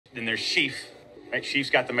Then there's Sheef. Right? Sheef's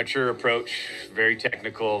got the mature approach, very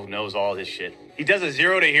technical, knows all this shit. He does a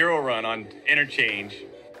 0 to hero run on Interchange,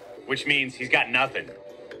 which means he's got nothing.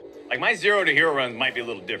 Like, my 0 to hero runs might be a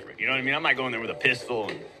little different. You know what I mean? I might go in there with a pistol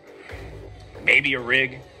and maybe a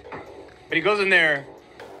rig. But he goes in there,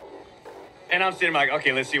 and I'm sitting like,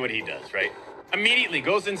 okay, let's see what he does, right? Immediately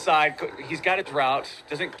goes inside. He's got his route.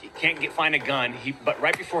 Can't find a gun. But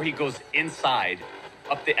right before he goes inside,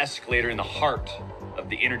 up the escalator in the heart of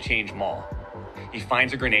the Interchange Mall, he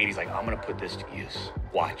finds a grenade. He's like, I'm going to put this to use.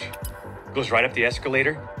 Watch. Goes right up the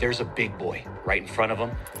escalator. There's a big boy right in front of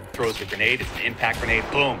him. Throws the grenade. It's an impact grenade.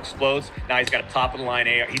 Boom. Explodes. Now he's got a top of the line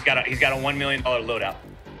AR. He's got a $1 million loadout.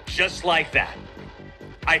 Just like that.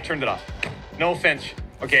 I turned it off. No offense.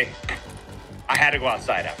 Okay. I had to go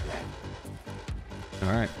outside after that.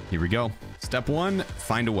 All right, here we go. Step 1,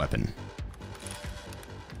 find a weapon.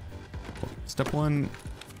 Step 1,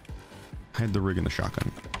 hide the rig in the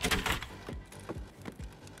shotgun.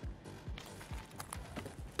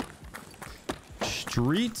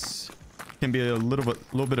 Streets can be a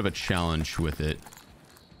little bit of a challenge with it.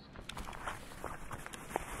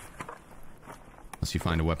 Unless you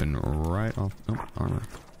find a weapon right off. Oh, armor.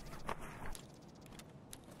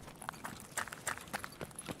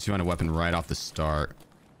 So you find a weapon right off the start,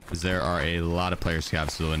 because there are a lot of player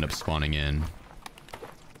scavs who will end up spawning in.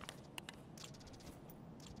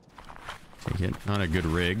 Take it. Not a good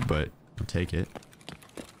rig, but I'll take it.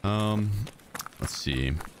 Let's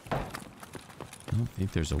see. I don't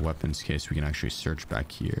think there's a weapons case we can actually search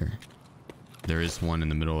back here. There is one in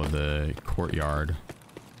the middle of the courtyard.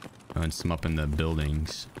 And some up in the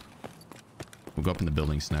buildings. We'll go up in the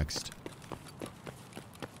buildings next.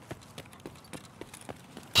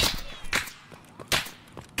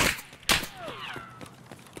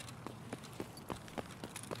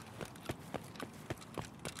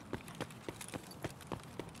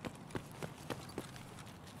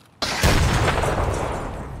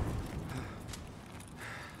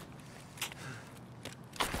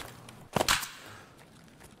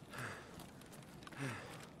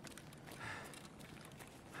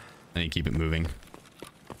 And you keep it moving.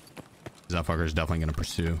 That fucker is definitely going to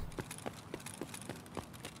pursue.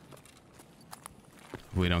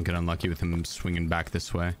 We don't get unlucky with him swinging back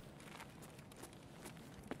this way.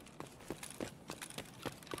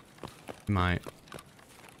 Might.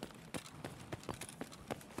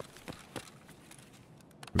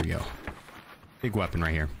 Here we go. Big weapon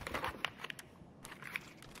right here.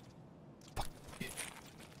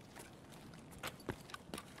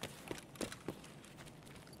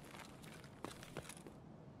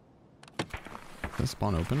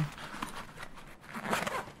 Spawn open.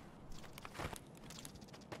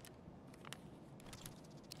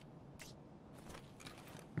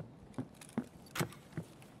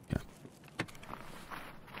 Yeah.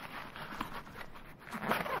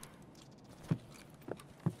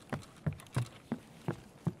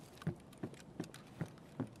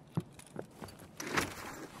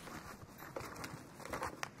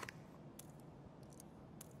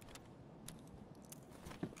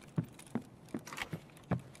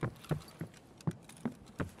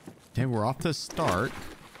 Okay, we're off to start.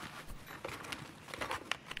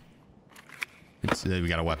 We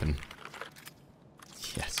got a weapon.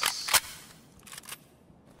 Yes.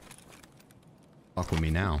 Fuck with me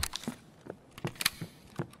now.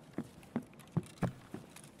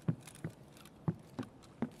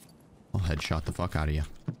 I'll headshot the fuck out of you.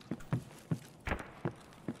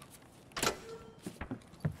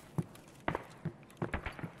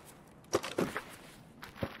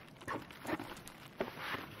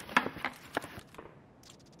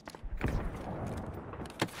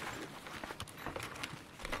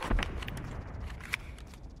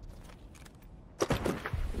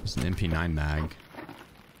 An MP9 mag.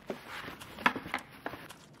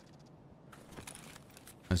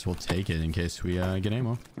 Might as well take it in case we get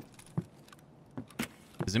ammo.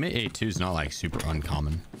 Because M8A2 is not like super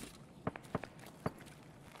uncommon.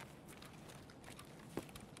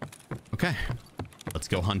 Okay, let's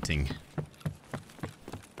go hunting.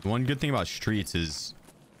 The one good thing about streets is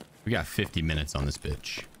we got 50 minutes on this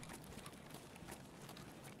bitch.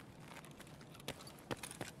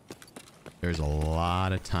 There's a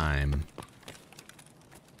lot of time.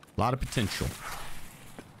 A lot of potential.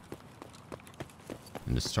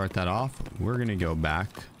 And to start that off, we're going to go back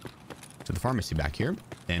to the pharmacy back here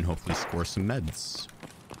and hopefully score some meds.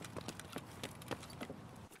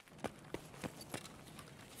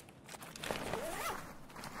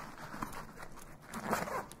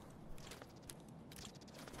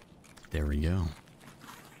 There we go.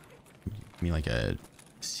 Give me like a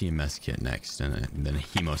CMS kit next and then a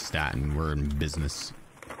hemostat, and we're in business.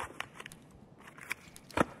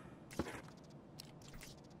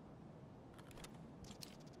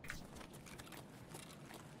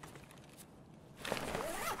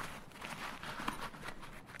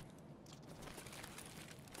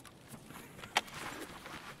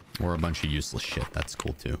 Or a bunch of useless shit. That's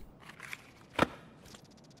cool too.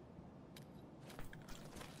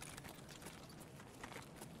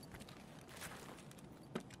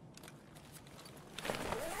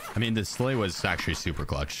 I mean, the sleigh was actually super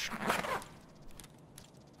clutch.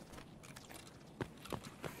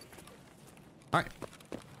 Alright.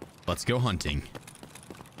 Let's go hunting.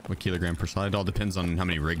 What kilogram per slide? It all depends on how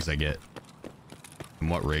many rigs I get. And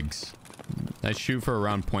what rigs. I shoot for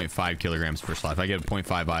around 0.5 kilograms per slide. If I get a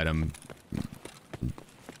 0.5 item,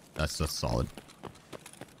 that's solid.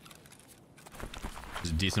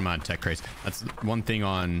 There's a decent amount of tech crates. That's one thing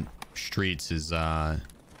on streets is the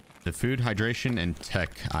food, hydration, and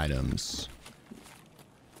tech items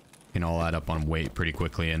can all add up on weight pretty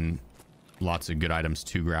quickly, and lots of good items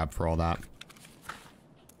to grab for all that.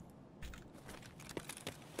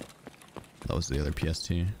 That was the other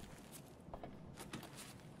PST.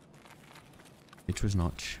 It was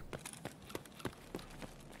not.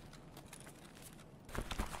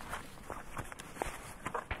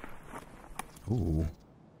 Ooh.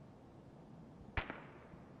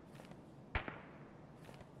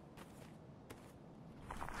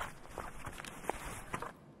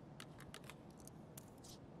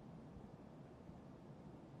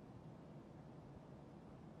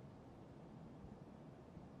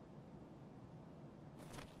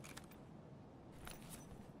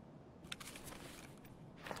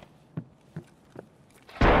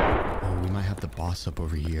 The boss up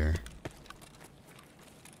over here.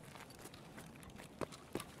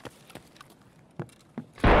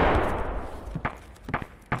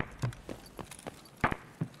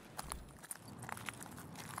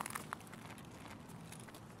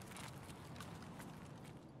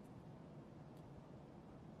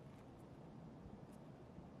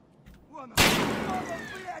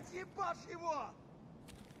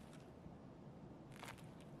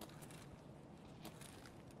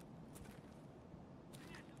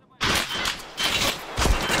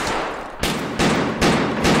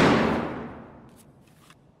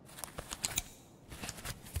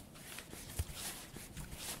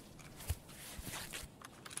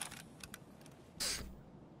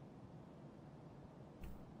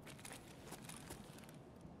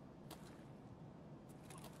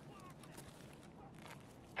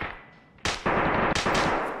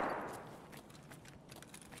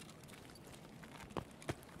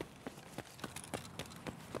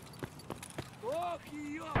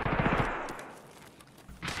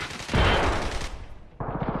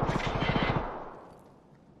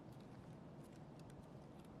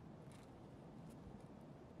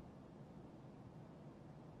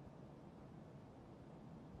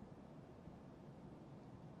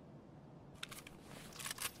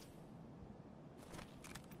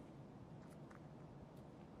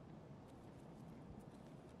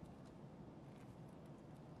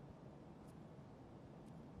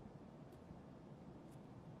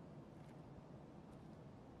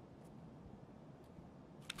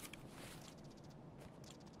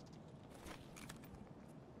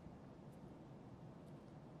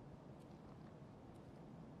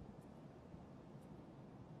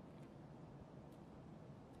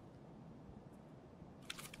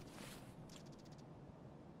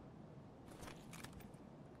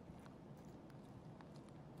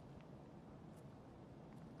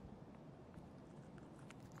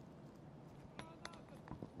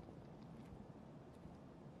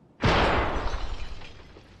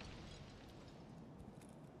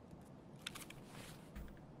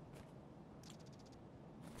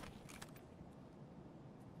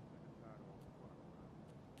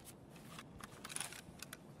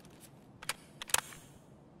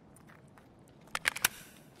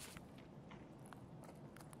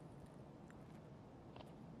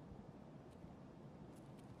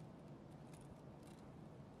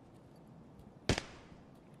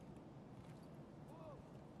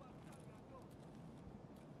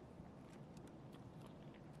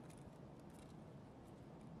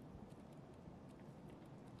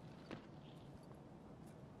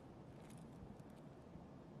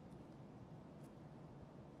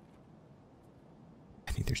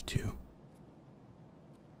 I think there's two.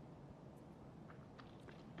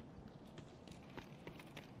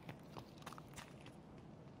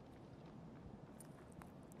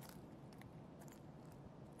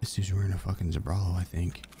 This dude's wearing a fucking Zeus-Pro, I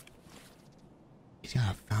think. He's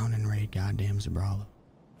got a fountain raid goddamn Zeus-Pro.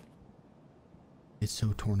 It's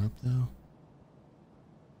so torn up though.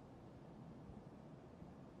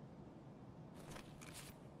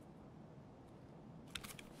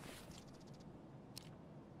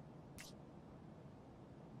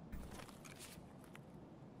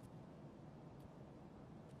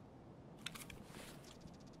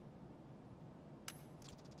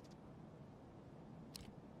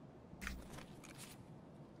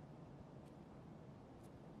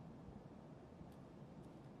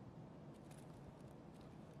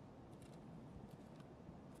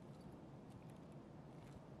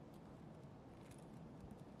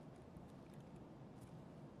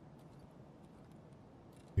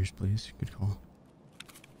 Cheers, please. Good call.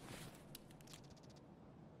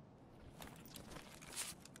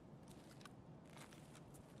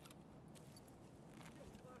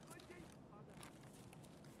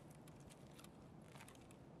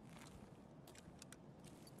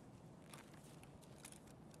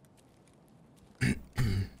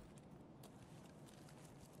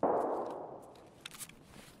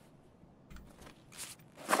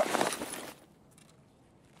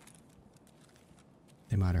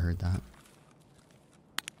 They might have heard that.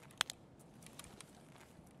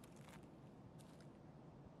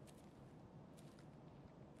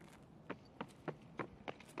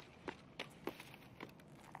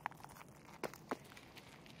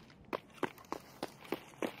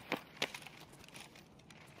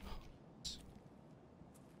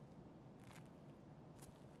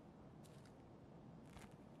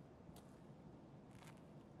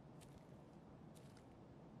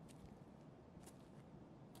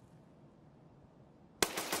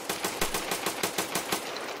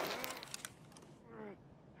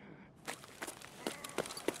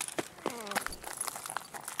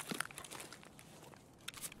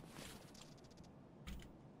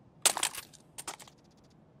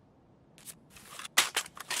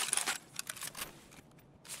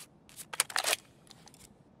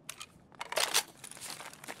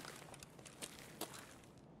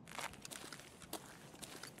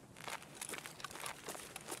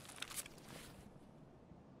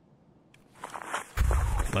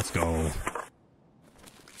 Let's go.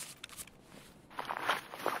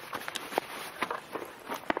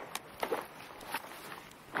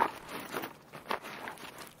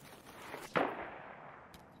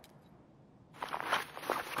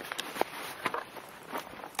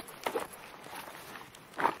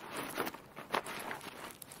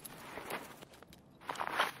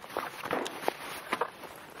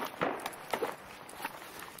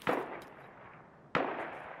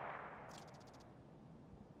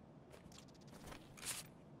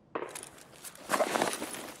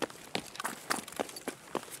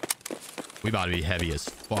 We about to be heavy as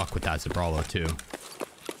fuck with that Zeus-Pro too.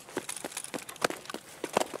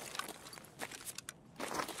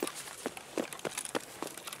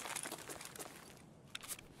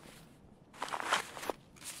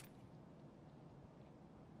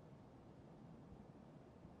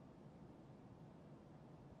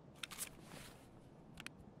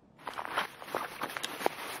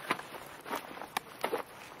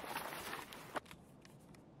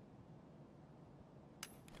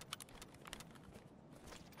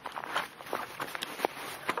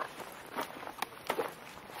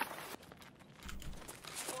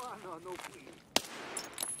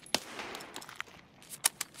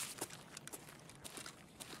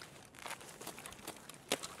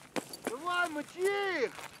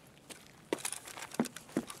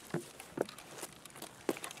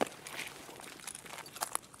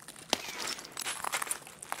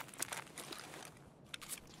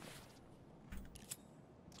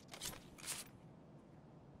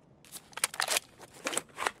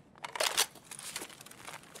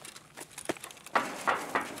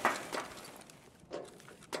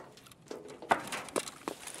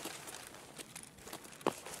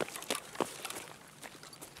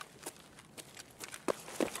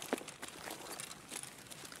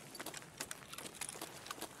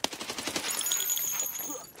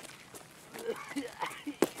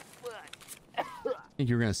 Think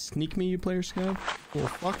you're gonna sneak me, you player scav? Well,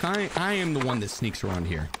 fuck, I am the one that sneaks around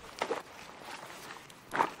here.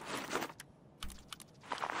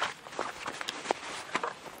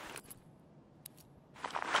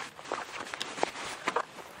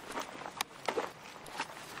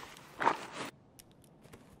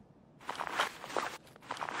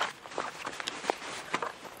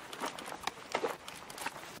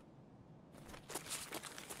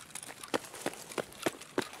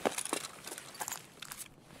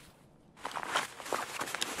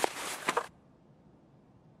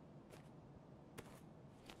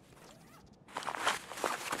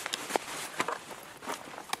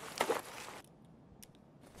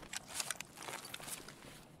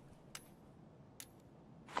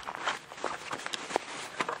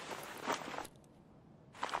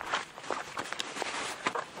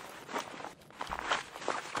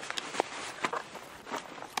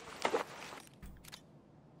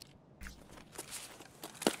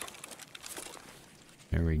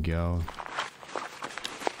 There we go.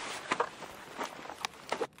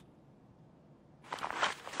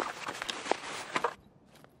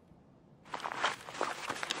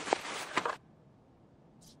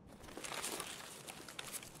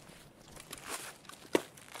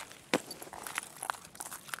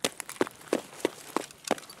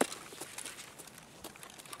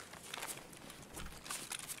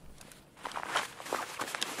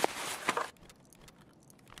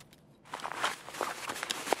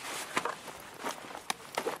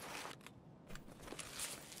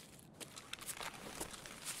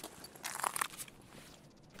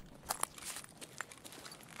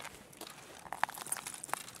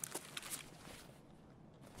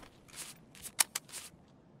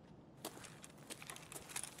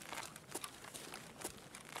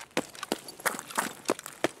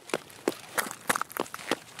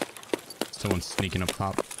 Someone's sneaking up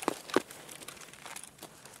top.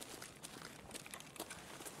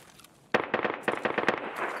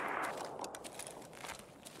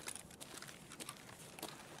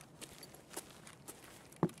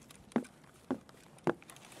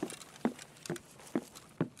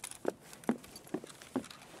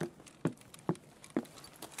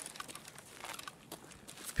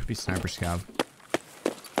 Could be sniper scav.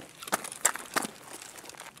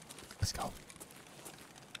 Let's go.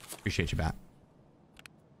 Appreciate you, Bat.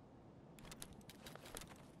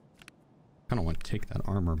 I don't want to take that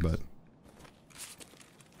armor, but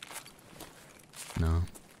no.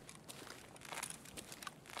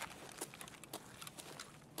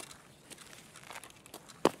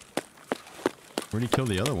 Where'd he kill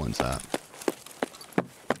the other ones at?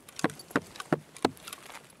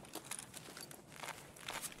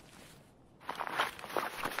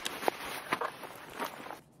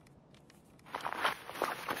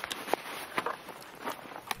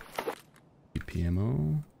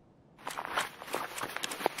 PMO.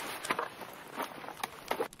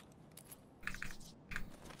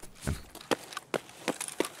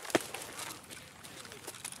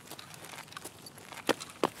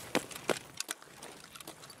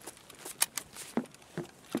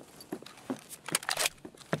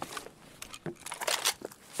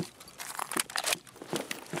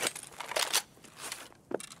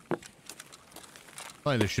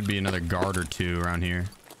 Probably there should be another guard or two around here.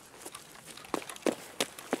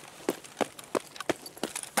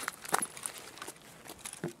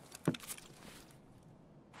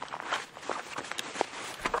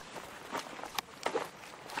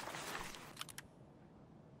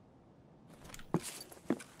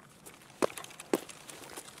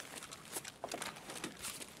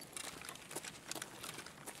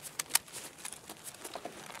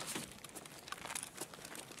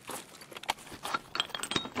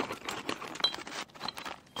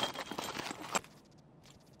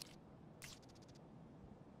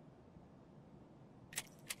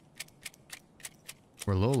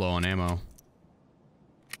 We're low on ammo.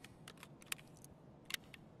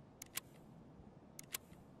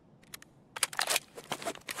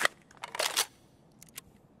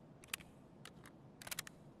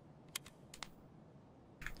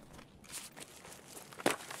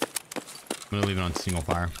 I'm gonna leave it on single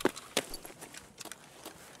fire.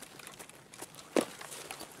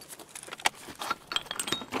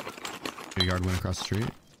 Big yard went across the street.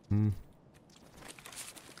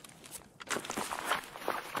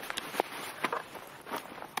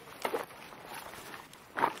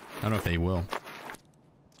 I don't know if they will.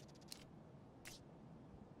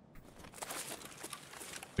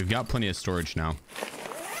 We've got plenty of storage now.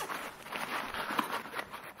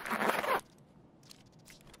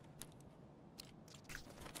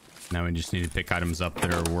 Now we just need to pick items up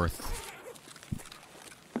that are worth.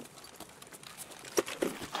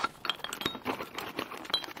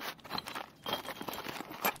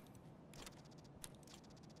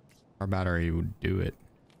 Our battery would do it.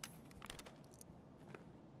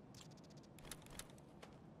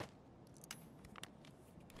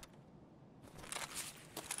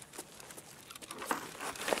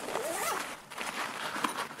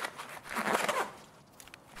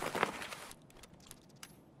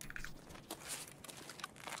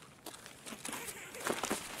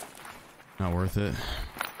 Not worth it.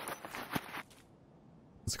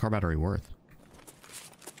 What's the car battery worth?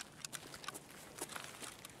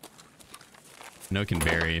 No can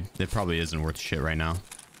bury. It probably isn't worth shit right now.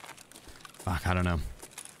 Fuck, I don't know.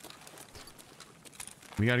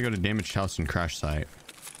 We gotta go to damaged house and crash site.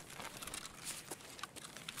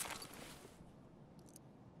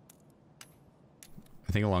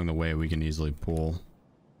 I think along the way we can easily pull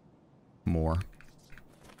more.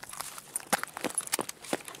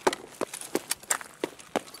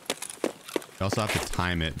 We also have to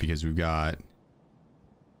time it because we've got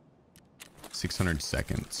 600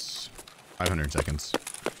 seconds, 500 seconds.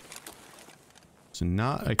 So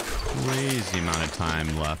not a crazy amount of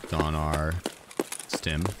time left on our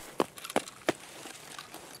stim.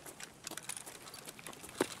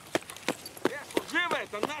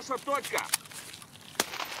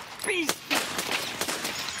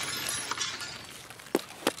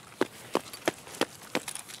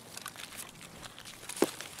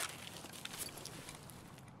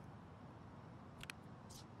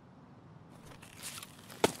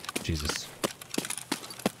 Jesus.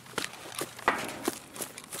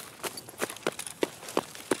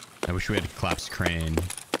 I wish we had a collapsed crane. We're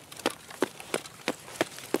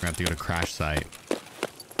gonna have to go to crash site.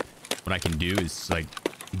 What I can do is like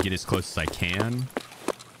get as close as I can,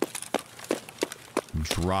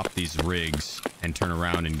 drop these rigs, and turn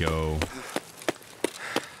around and go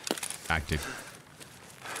back to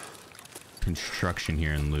construction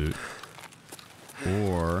here and loot.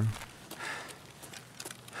 Or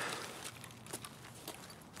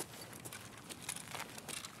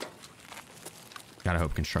gotta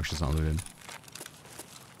hope construction's not looted.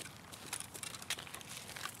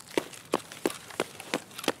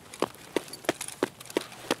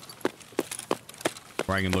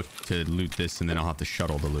 Or I can look to loot this and then I'll have to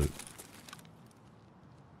shuttle the loot.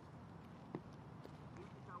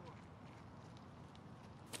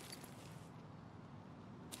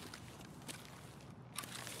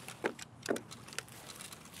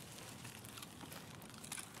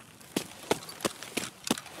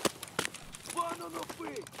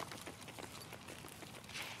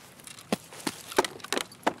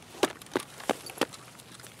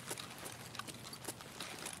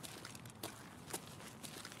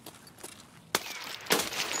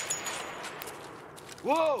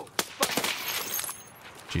 Whoa!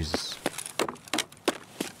 Jesus.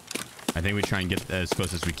 I think we try and get as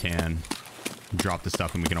close as we can. Drop the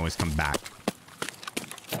stuff and we can always come back.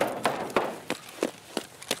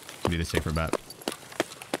 Be the safer bet.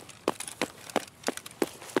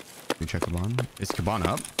 Can we check Kaban? Is Kaban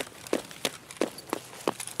up?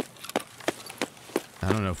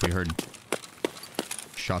 I don't know if we heard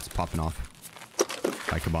shots popping off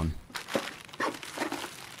by Kaban.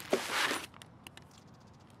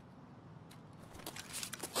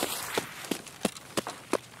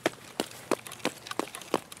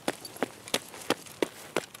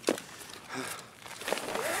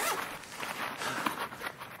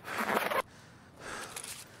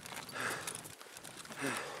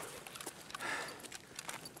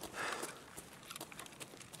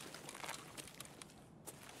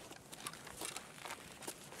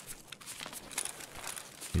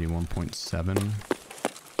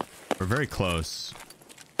 We're very close.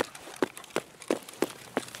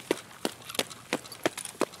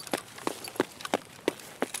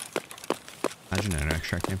 Imagine an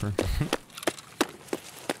extract camper.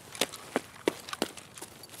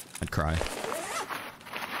 I'd cry.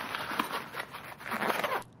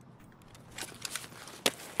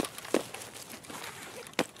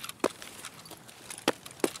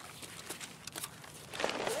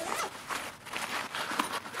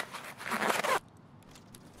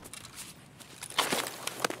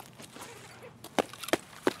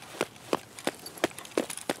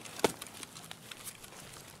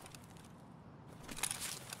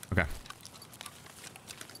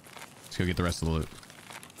 Go get the rest of the loot.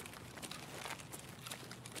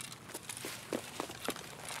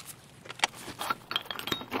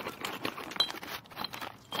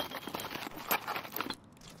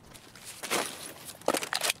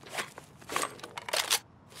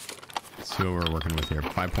 Let's see what we're working with here.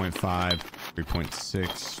 5.5,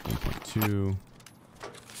 3.6, 1.2.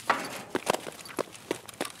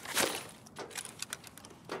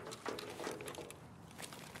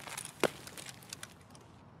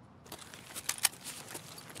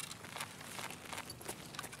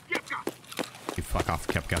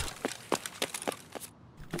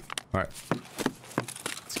 Alright.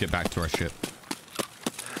 Let's get back to our ship.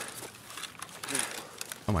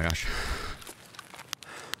 Oh my gosh.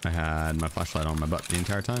 I had my flashlight on my butt the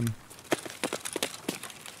entire time.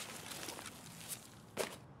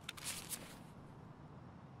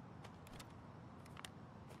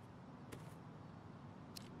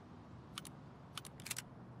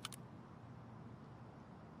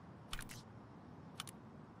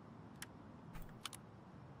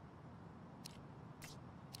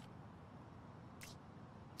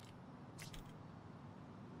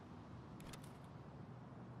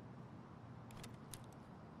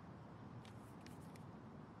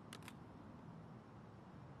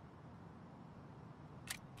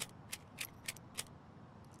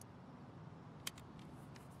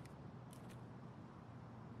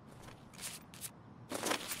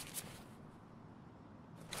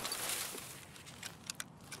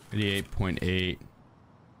 .8.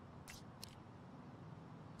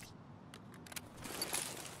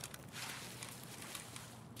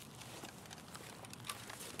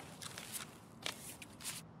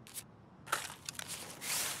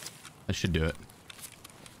 That should do it.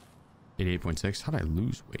 88.6. How did I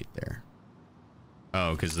lose weight there?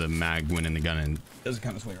 Oh, because the mag went in the gun and doesn't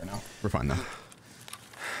count as weight right now. We're fine though.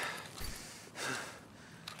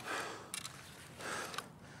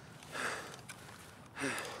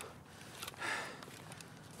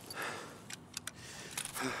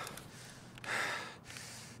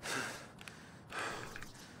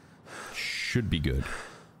 Should be good.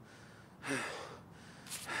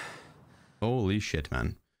 Holy shit,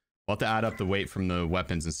 man. We'll have to add up the weight from the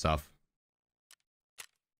weapons and stuff.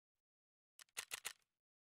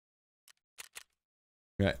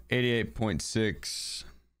 We got 88.6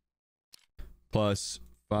 plus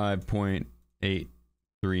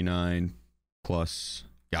 5.839 plus,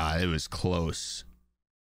 God, it was close.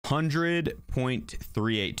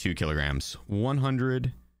 100.382 kilograms.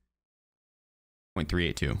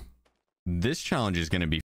 100.382. This challenge is going to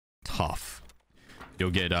be tough.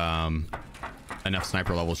 You'll get enough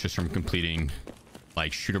sniper levels just from completing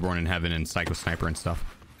like Shooterborn in Heaven and Psycho Sniper and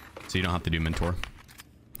stuff. So you don't have to do Mentor.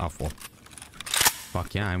 Awful.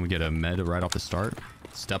 Fuck yeah, and we get a med right off the start.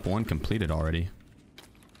 Step 1 completed already.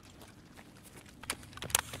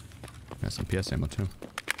 Got some PS ammo too.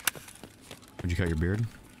 Would you cut your beard?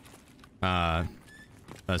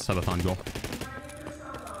 Subathon goal.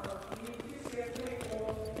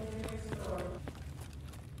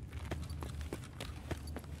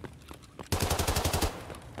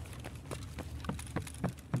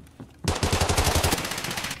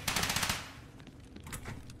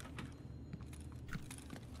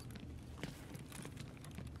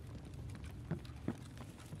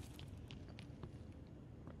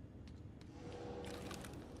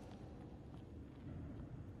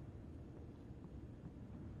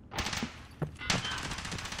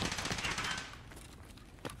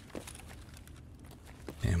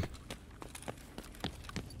 Damn.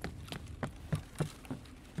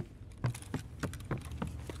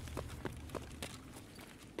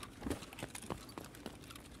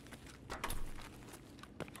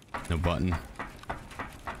 No button.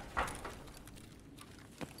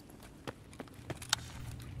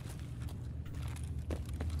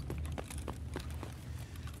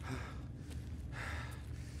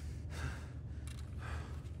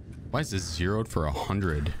 Why is this zeroed for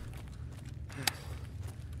 100?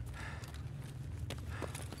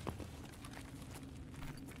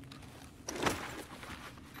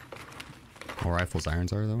 All rifles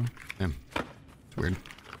irons are though. Damn. It's weird.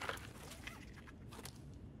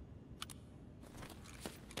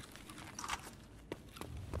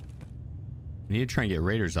 I need to try and get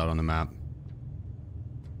raiders out on the map.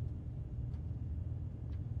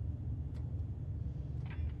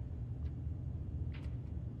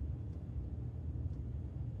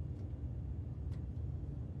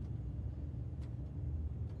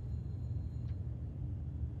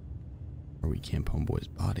 Or we camp Homeboy's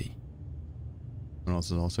body. Someone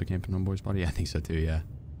else is also camping Homeboy's body? Yeah, I think so too, yeah.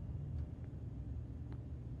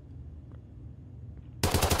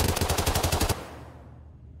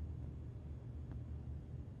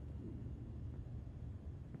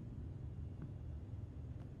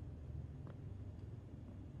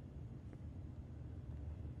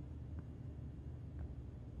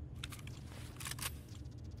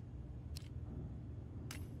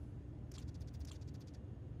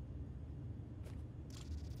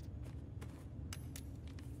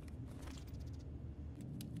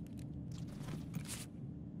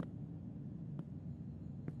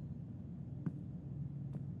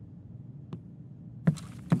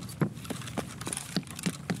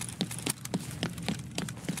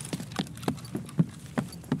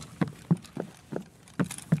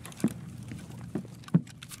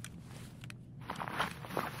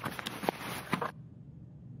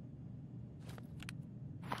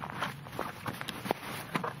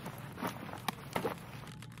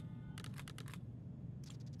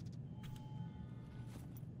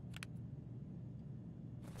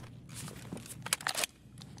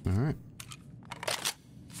 All right.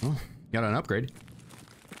 Oh, got an upgrade.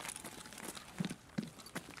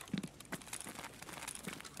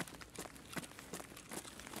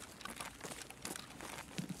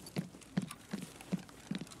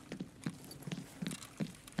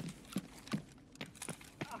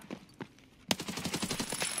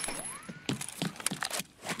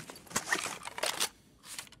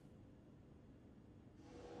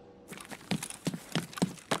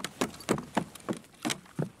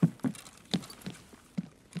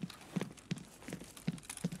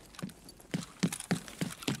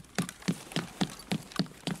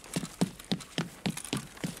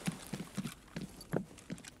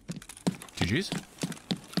 GG's.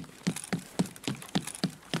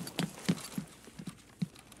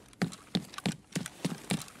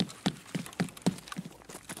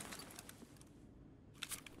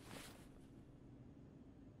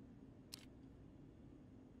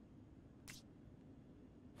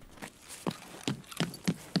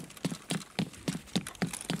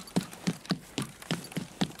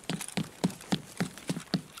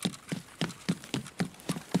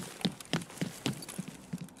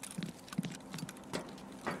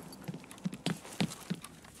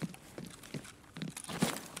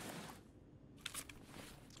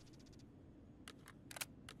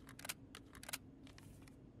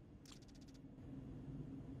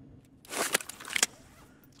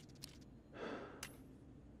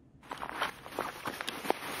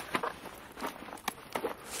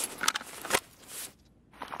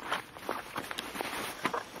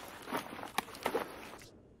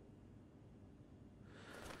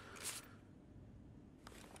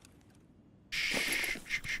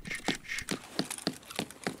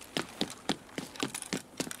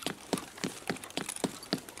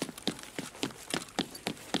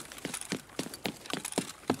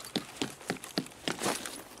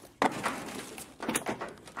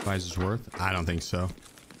 Is worth? I don't think so.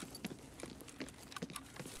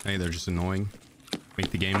 I think they're just annoying.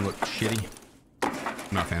 Make the game look shitty. I'm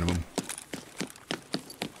not a fan of them.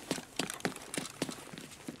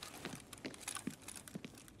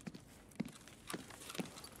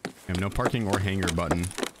 I have no parking or hangar button.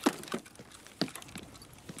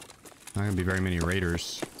 Not gonna be very many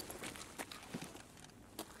raiders.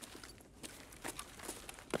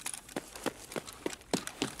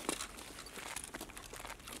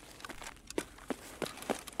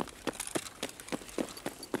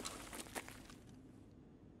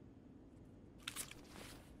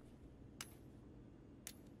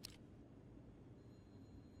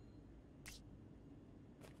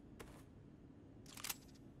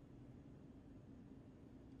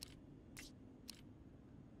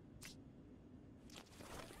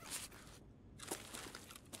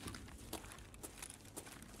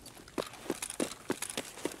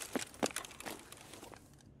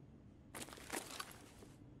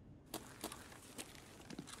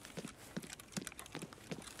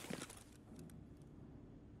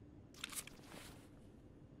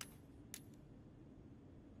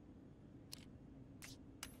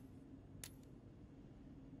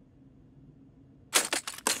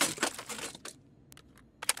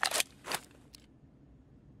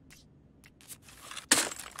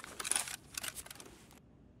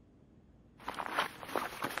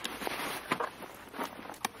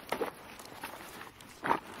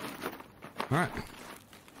 All right.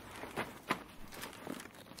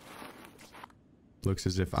 Looks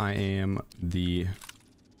as if I am the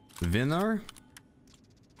winner.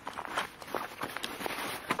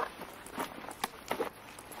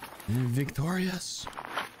 And victorious.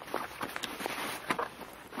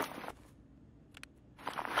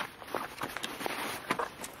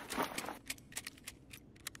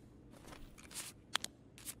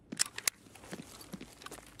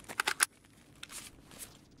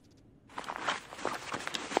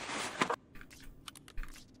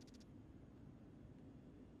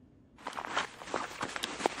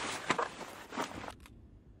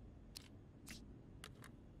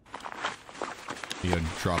 You gotta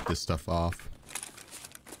drop this stuff off.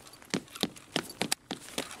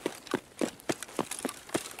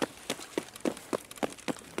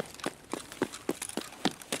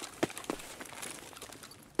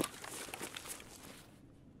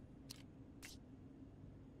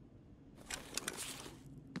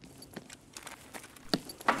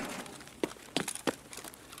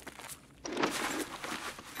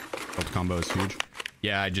 Health combo is huge.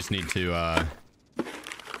 Yeah, I just need to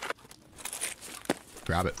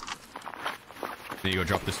grab it. Then you go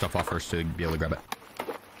drop this stuff off first to be able to grab it.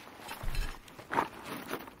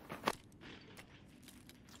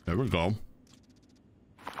 There we go.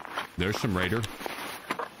 There's some raider.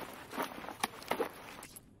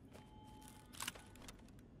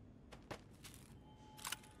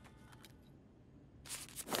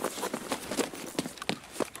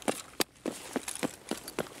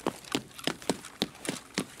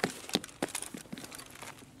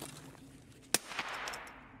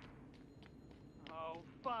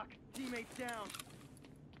 Down.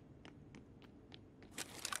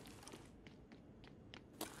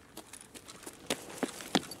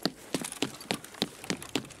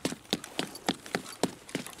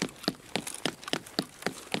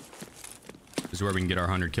 This is where we can get our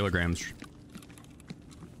 100 kilograms.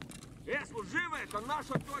 Это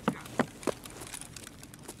наша точка.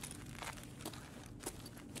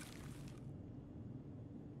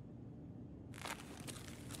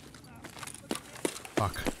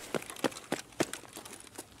 Fuck.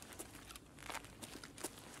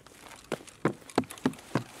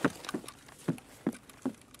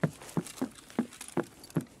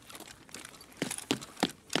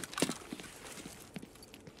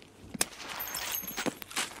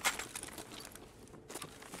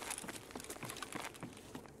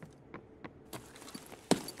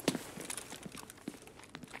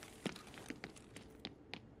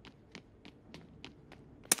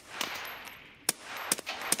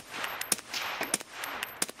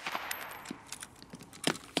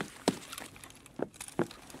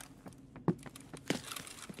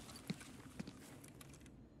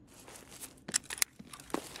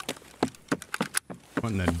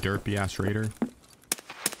 What in the derpy ass raider?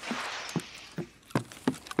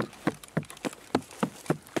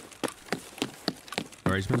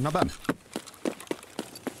 Alright, not bad.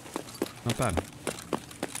 Not bad.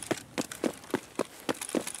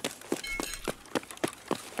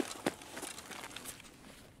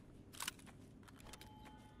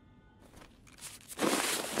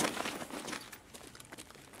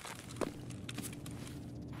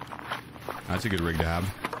 That's a good rig to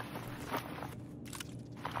have.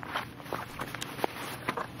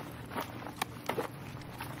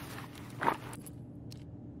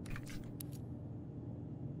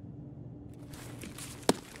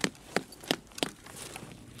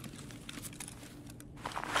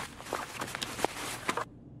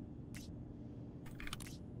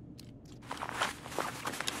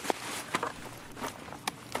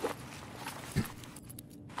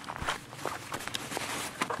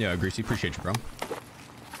 Yeah, Greasy, appreciate you, bro.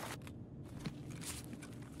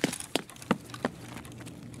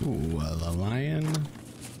 Ooh, the lion.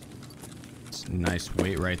 It's a nice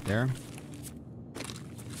weight right there.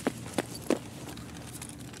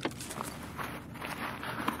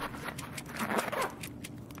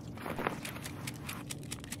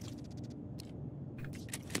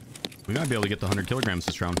 We might be able to get the 100 kilograms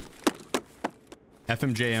this round.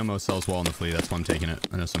 FMJ ammo sells well in the fleet. That's why I'm taking it.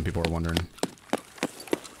 I know some people are wondering.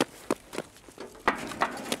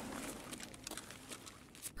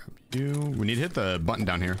 We need to hit the button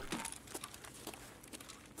down here.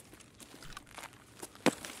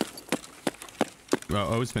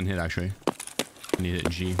 Oh, it's been hit actually. I need to hit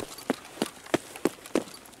G.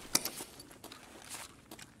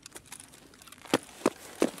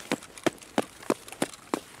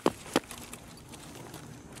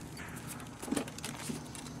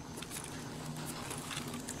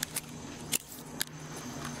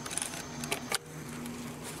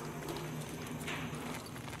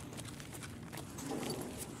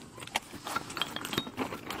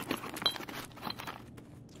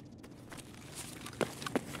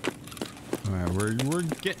 We're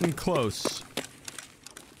getting close.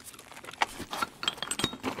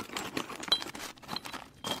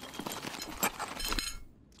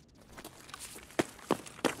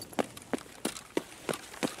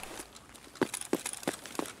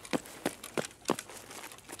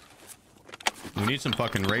 We need some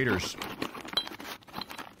fucking raiders.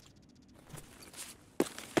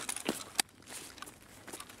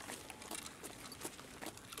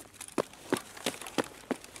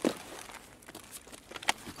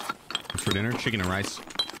 For dinner, chicken and rice.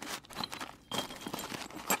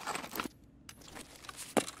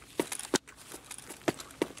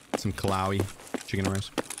 Some Kalawi, chicken and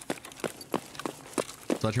rice.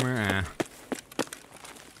 Sledgehammer,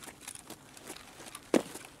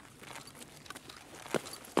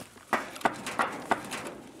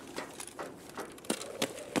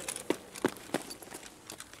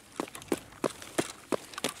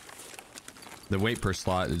 The weight per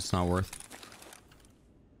slot is not worth.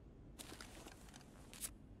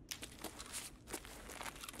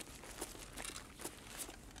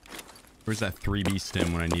 Where's that 3B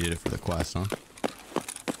stim when I needed it for the quest, huh?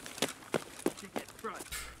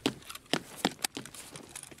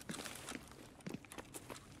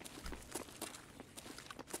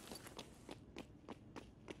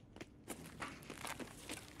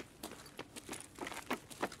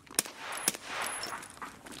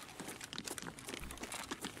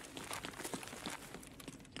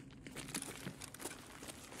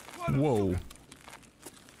 Whoa.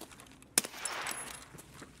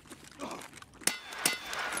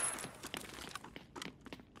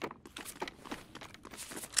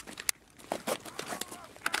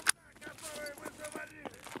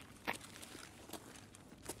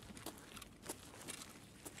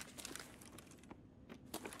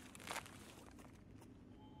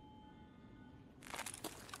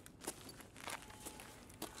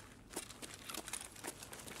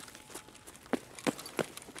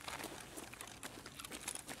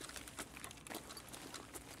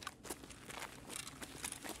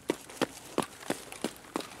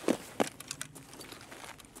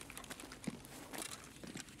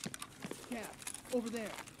 Over there.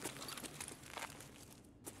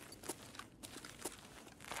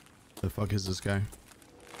 The fuck is this guy?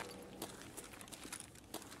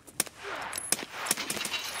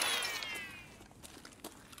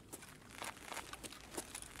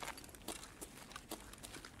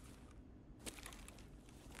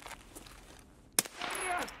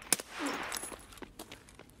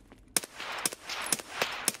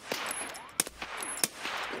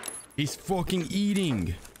 He's fucking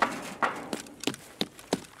eating.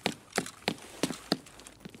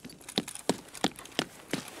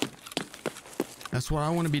 That's what I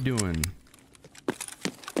want to be doing.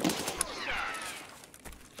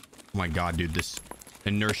 Oh my god, dude, this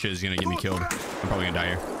inertia is gonna get me killed. I'm probably gonna die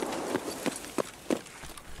here.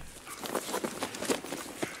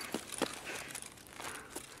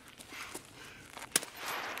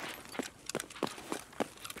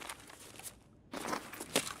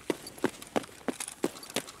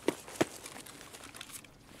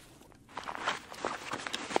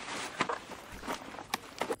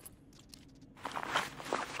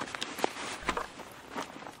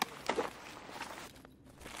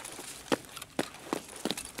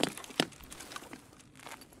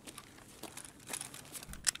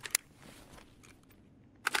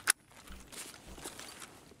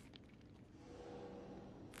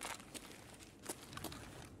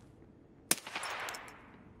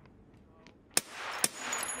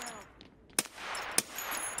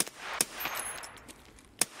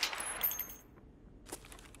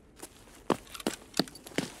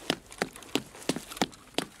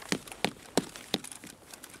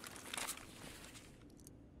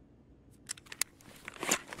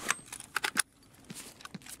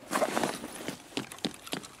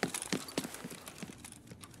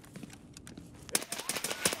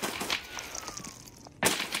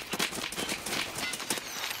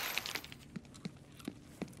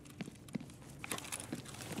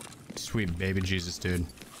 Sweet baby Jesus, dude.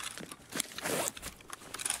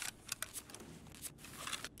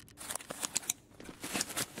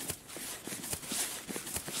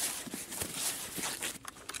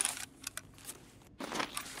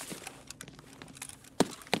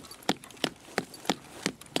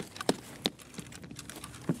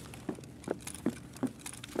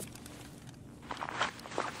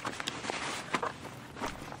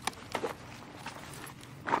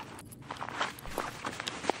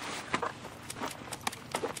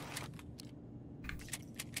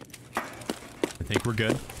 I think we're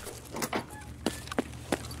good.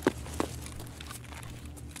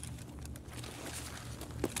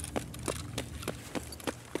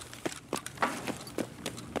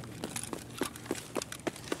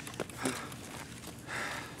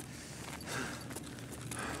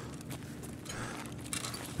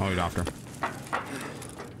 Oh, he's after.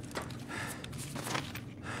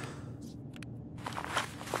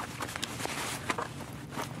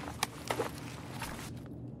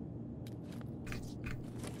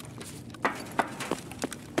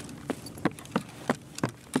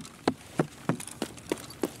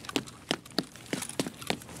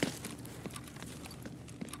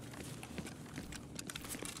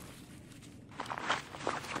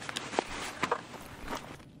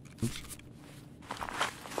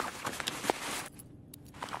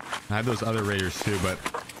 I had those other raiders too, but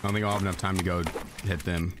I don't think I'll have enough time to go hit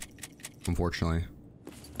them, unfortunately.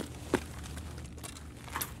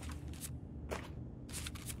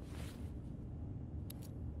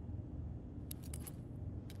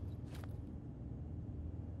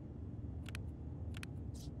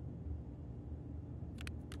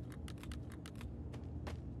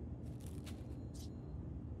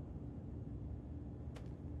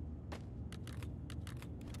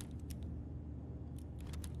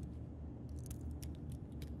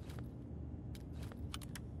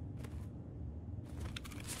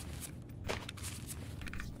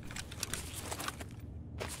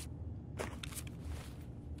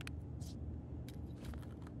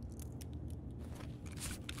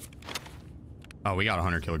 Oh, we got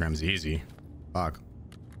 100 kilograms easy. Fuck.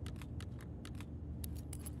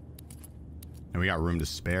 And we got room to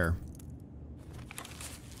spare.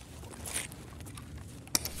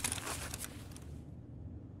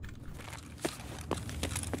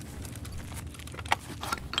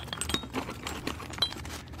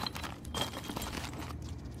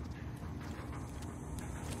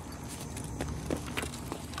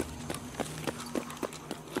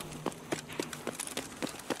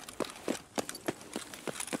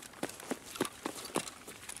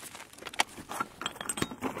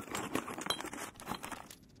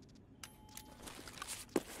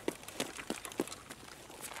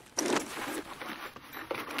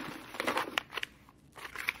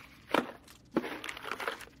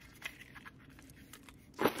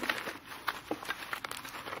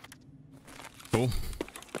 Cool.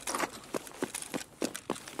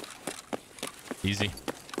 Easy.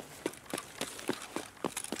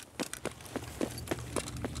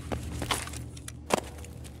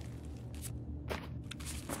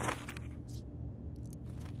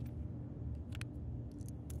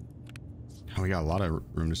 Oh, we got a lot of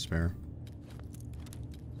room to spare.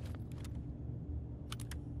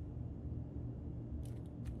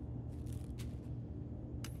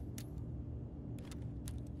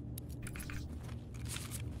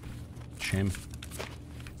 Shame.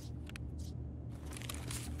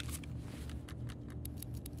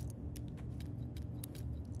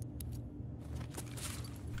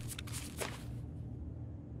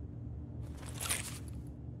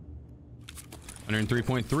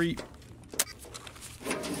 $103.3.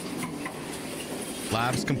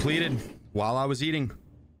 Labs completed while I was eating.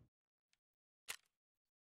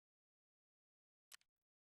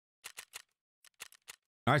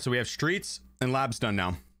 All right, so we have streets and labs done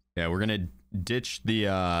now. Yeah, we're gonna ditch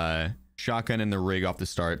the shotgun and the rig off the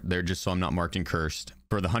start there, just so I'm not marked and cursed.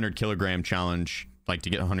 For the 100 kilogram challenge, like to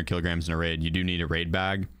get 100 kilograms in a raid, you do need a raid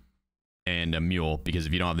bag and a mule, because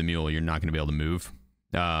if you don't have the mule, you're not gonna be able to move.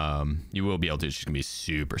 You will be able to, it's just gonna be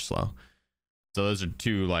super slow. So those are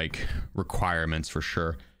two like requirements for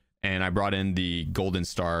sure. And I brought in the golden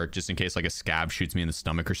star just in case like a scab shoots me in the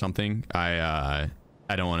stomach or something. I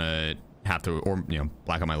don't want to have to, or you know,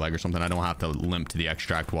 black on my leg or something. I don't have to limp to the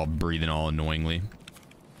extract while breathing all annoyingly.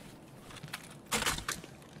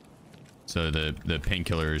 So the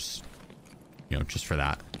painkillers, you know, just for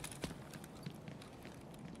that.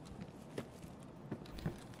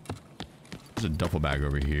 There's a duffel bag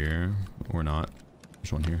over here, or not.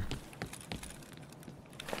 There's one here.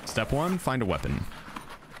 Step 1, find a weapon.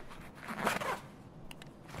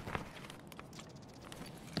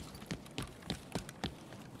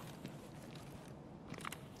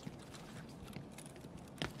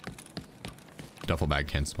 duffel bag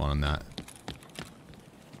can't spawn on that.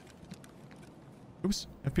 Oops,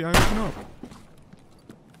 FBI, open up.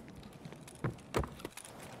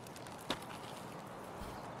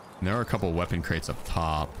 And there are a couple weapon crates up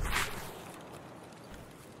top. I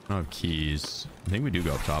don't have keys. I think we do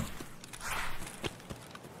go up top.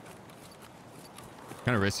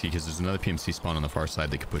 Kind of risky because there's another PMC spawn on the far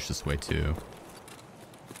side that could push this way too.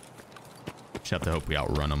 Just have to hope we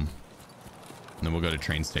outrun them. And then we'll go to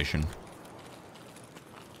train station.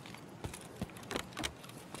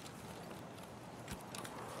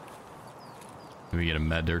 Maybe get a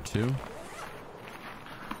med there too.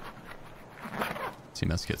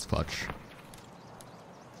 CMS gets clutch.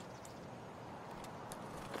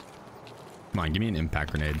 Come on, give me an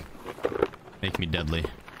impact grenade. Make me deadly.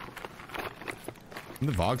 And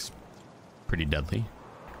the Vog's pretty deadly.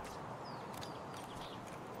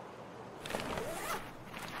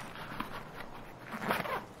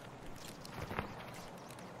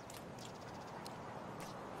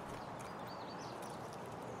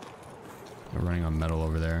 We're running on metal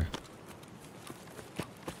over there.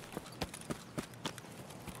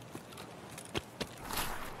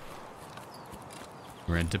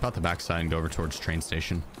 We're gonna dip out the backside and go over towards train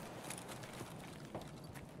station.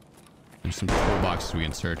 There's some toolboxes we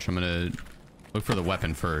can search. I'm gonna look for the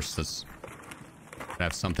weapon first. Let's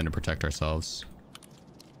have something to protect ourselves.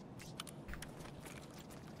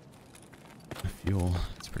 Fuel,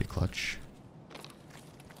 it's pretty clutch.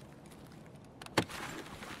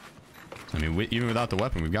 I mean, even without the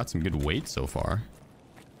weapon, we've got some good weight so far.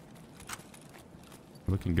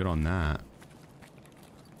 Looking good on that.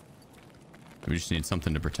 We just need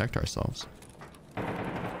something to protect ourselves.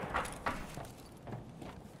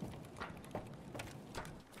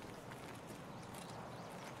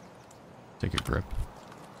 Take a grip.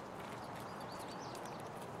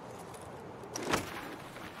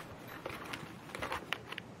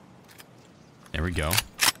 There we go.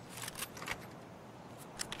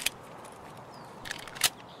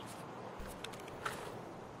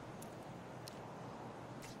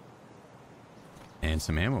 And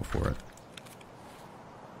some ammo for it.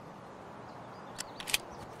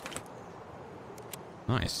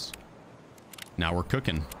 Nice. Now we're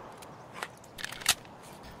cooking.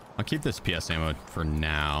 I'll keep this PS ammo for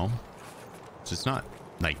now. It's just not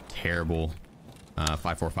like terrible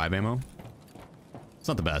 545 ammo. It's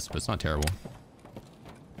not the best, but it's not terrible.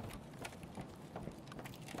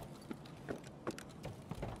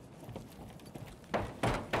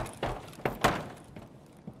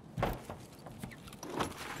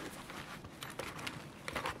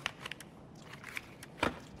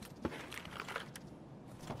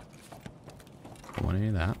 Don't want any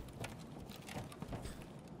of that.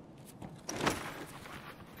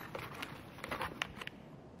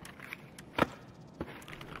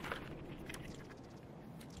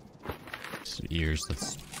 Some ears.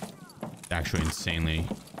 That's actually insanely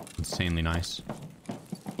nice.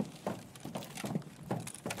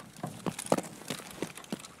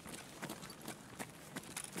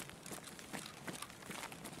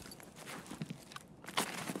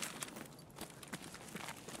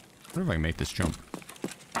 I wonder if I can make this jump.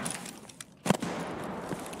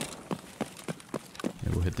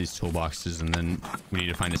 Yeah, we'll hit these toolboxes and then we need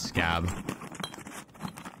to find a scab.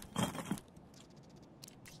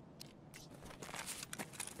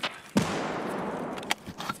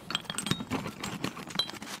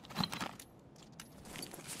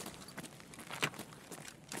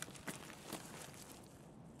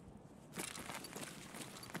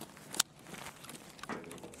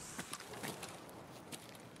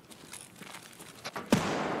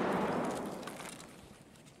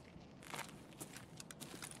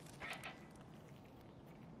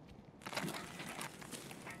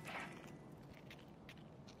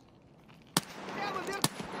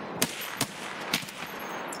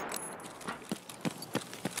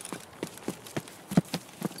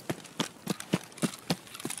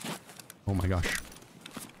 Oh my gosh.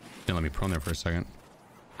 Didn't let me prone there for a second.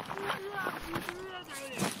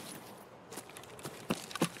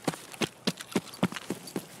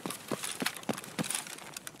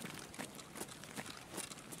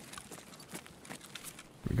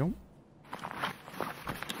 Here we go.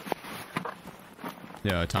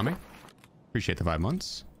 Yeah, Tommy. Appreciate the 5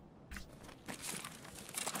 months.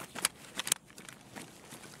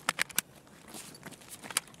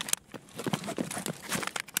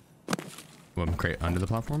 Weapon crate under the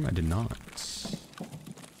platform? I did not.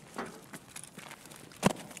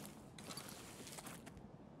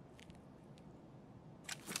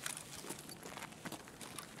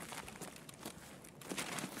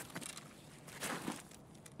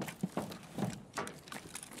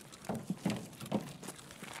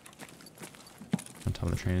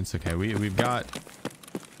 the train. It's okay. We've got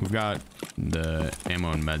the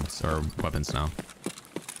ammo and meds or weapons now.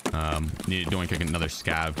 Don't want to get another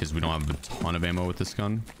scav because we don't have a ton of ammo with this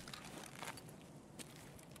gun.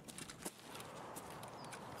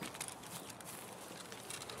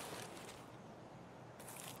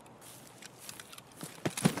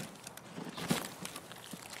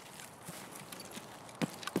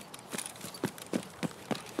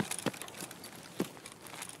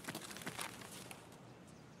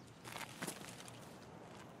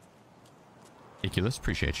 Ridiculous,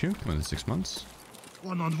 appreciate you. More than 6 months.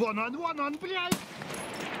 One on, блядь!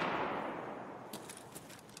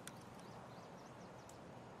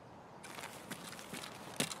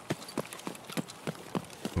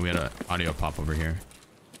 We had an audio pop over here.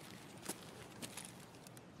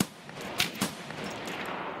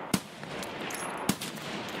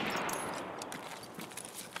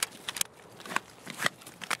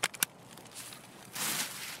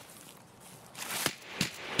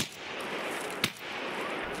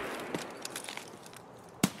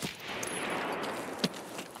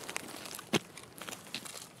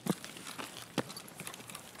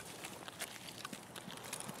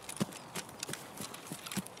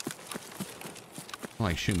 I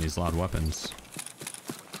like shooting these loud weapons.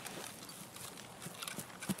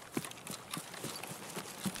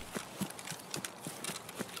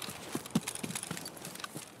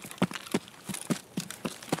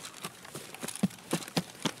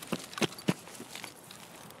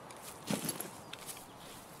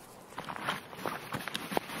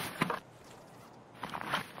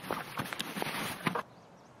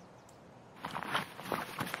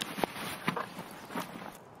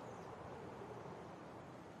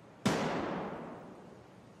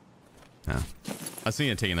 I was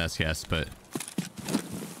thinking of taking the SCAVS, but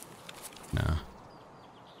no.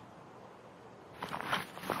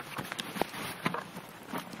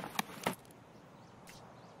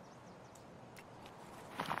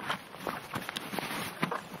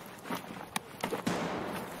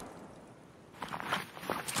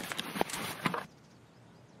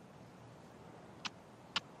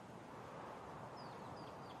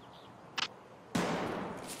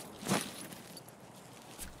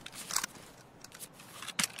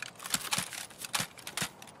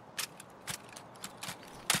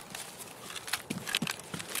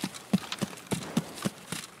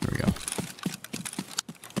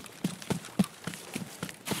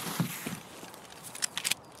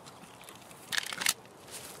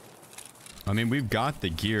 I mean, we've got the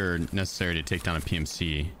gear necessary to take down a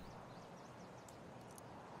PMC.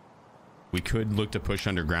 We could look to push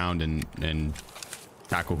underground and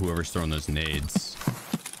tackle whoever's throwing those nades.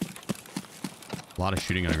 A lot of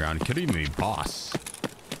shooting underground. It could even be boss.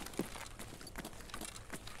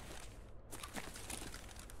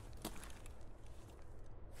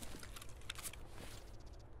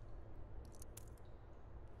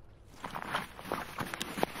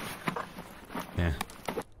 Yeah.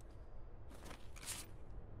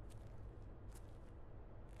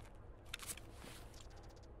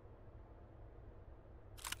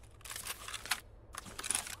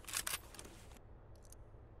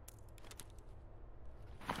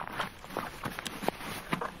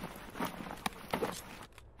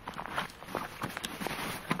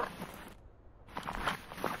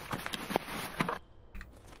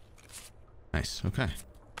 Nice. Okay.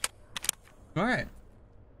 All right.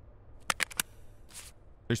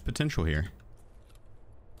 There's potential here.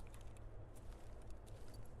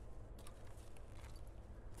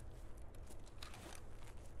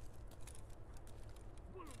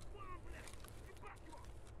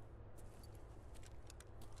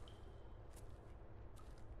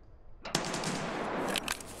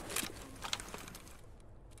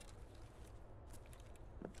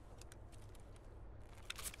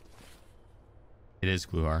 It is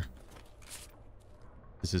Gluhar.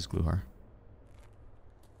 This is Gluhar.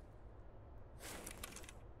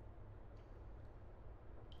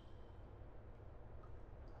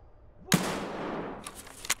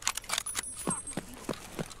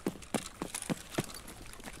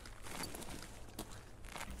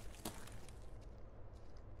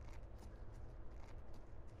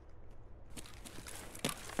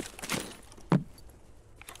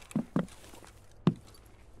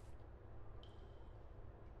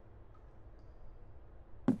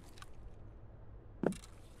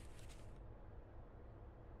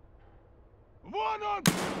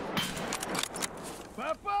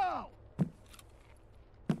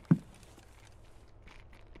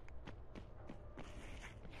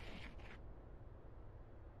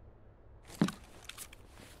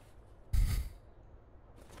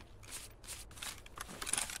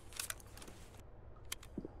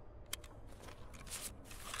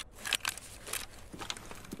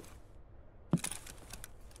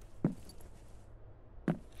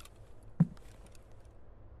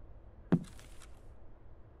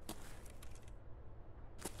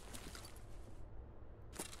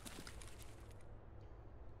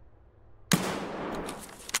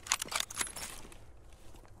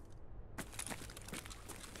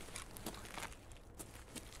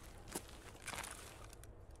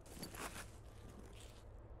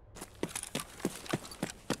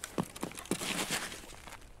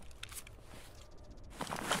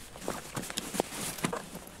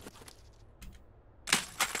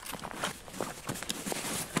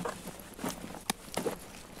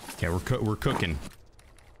 We're cooking.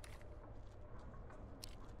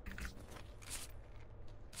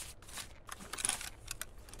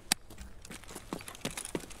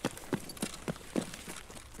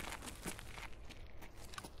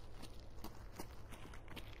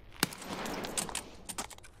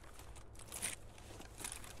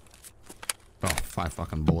 Oh, 5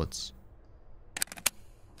 fucking bullets.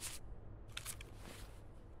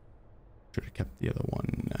 Should have kept the other one.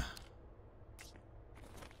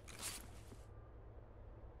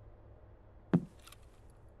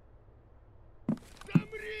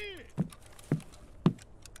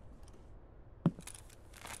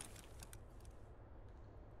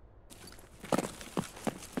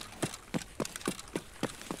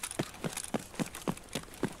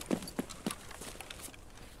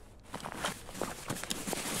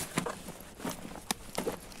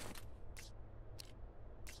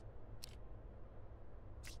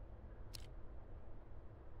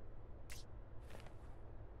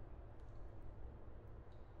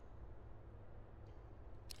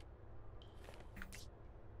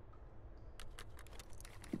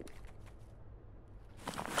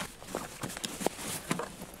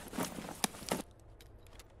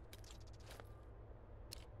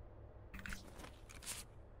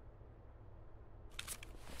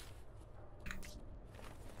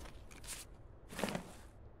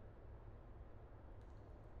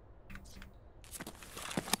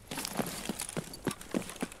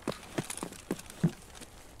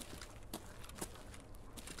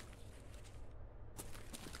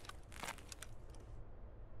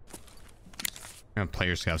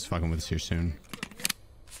 Player scouts fucking with us here soon.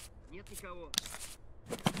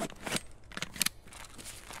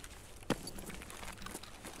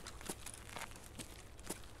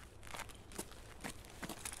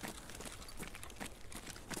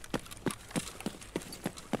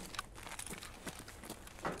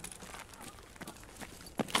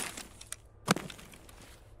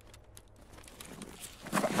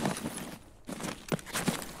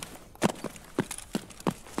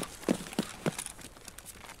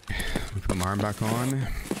 Arm back on.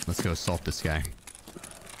 Let's go assault this guy.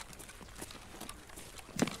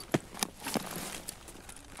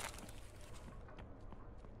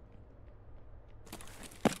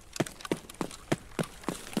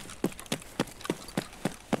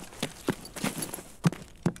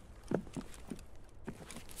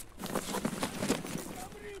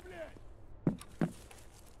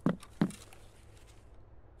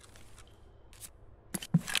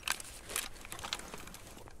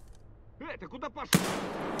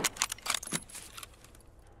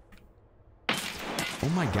 Oh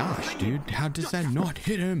my gosh, dude. How does that not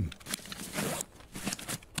hit him?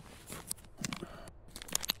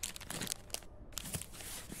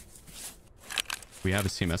 We have a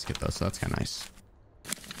CMS kit though, so that's kind of nice.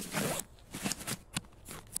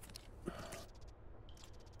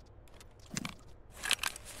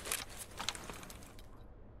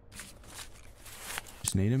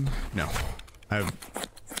 Just nade him? No. I have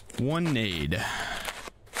 1 nade.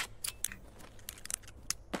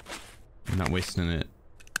 I'm not wasting it.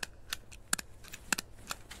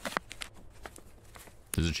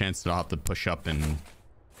 There's a chance that I'll have to push up and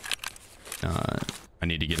I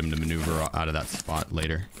need to get him to maneuver out of that spot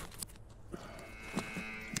later.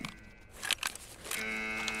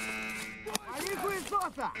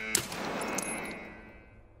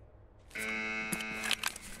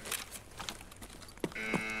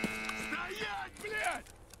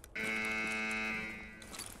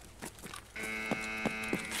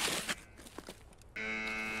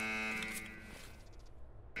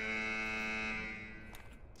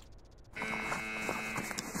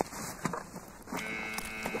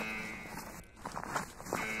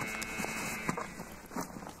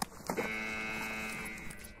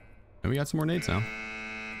 We got some more nades now.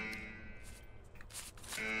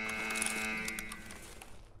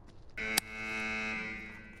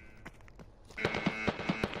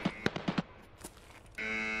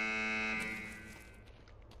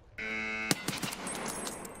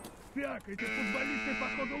 Так, эти футболисты,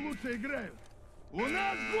 походу, лучше играют. У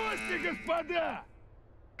нас гости, господа!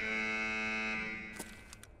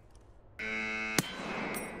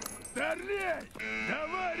 Старлей!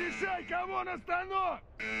 Давай, решай, кого на станок!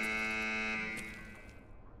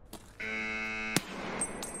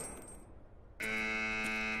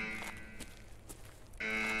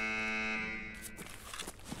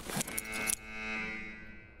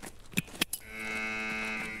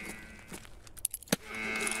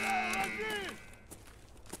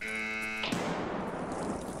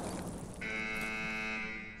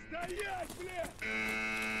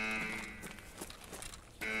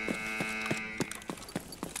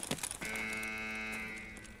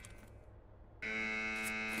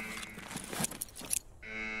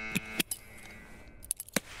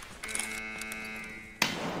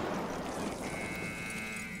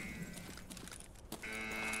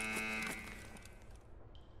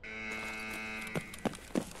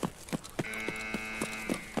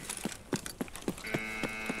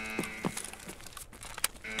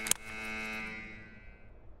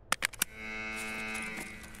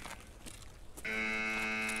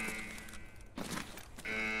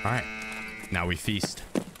 All right, now we feast.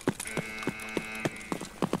 There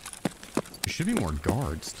should be more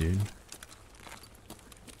guards, dude.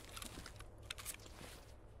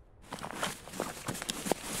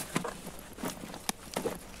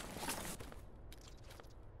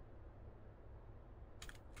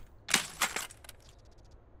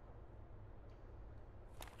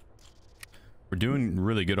 We're doing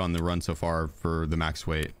really good on the run so far for the max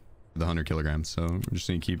weight, the 100 kilograms. So we're just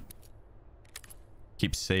gonna keep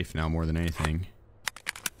safe now more than anything.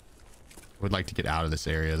 Would like to get out of this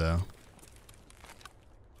area though.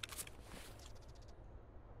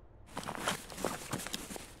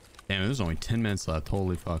 Damn, there's only 10 minutes left.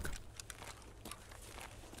 Holy fuck.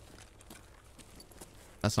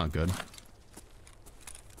 That's not good.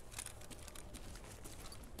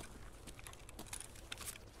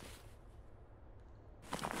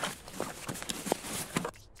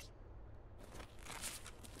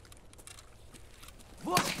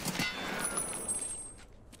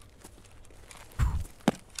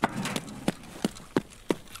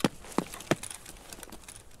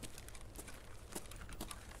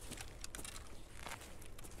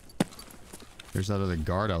 There's that other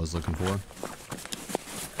guard I was looking for.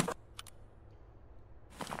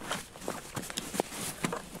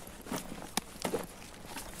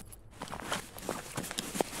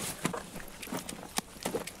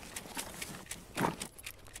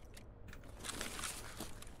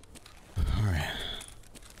 All right.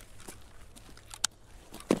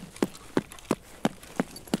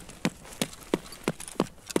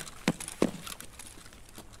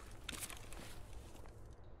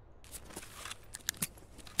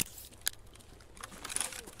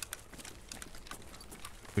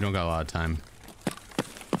 We don't got a lot of time.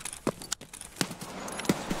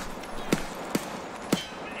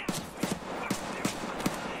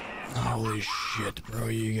 Holy shit, bro.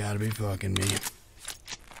 You gotta be fucking me.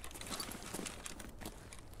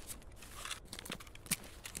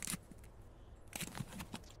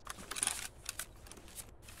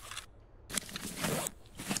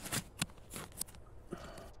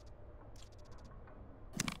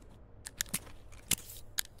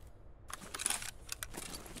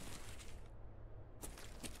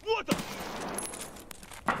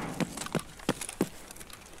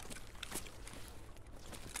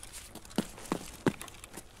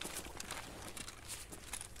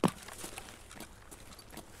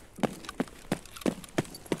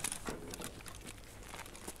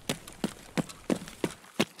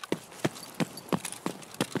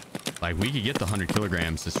 Like, we could get the 100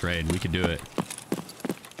 kilograms this raid. We could do it.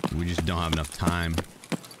 We just don't have enough time.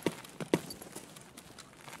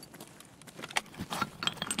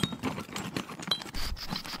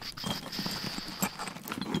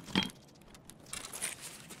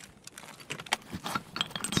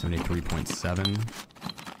 $73.7.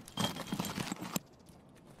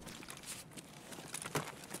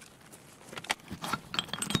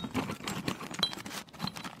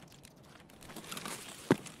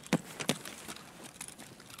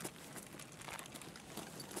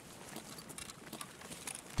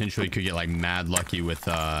 Potentially could get like mad lucky with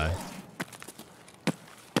a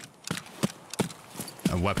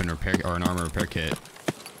weapon repair or an armor repair kit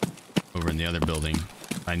over in the other building.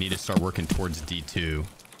 I need to start working towards D2.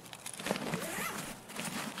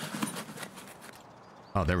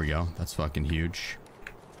 Oh, there we go. That's fucking huge.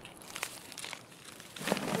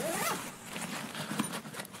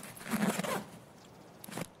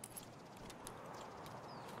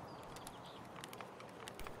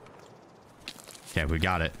 Okay, we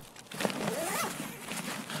got it.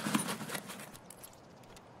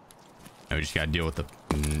 Now we just gotta deal with the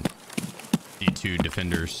D2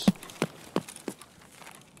 defenders.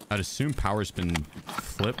 I'd assume power's been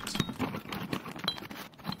flipped.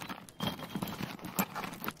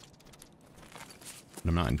 But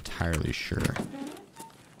I'm not entirely sure.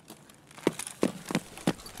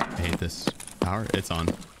 I hate this. Power? It's on.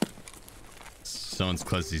 Someone's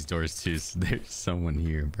closed these doors too, so there's someone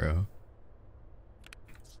here, bro.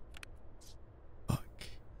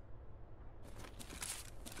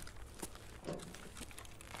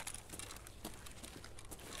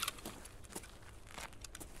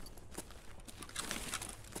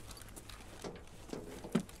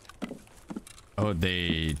 Oh,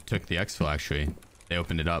 they took the exfil actually. They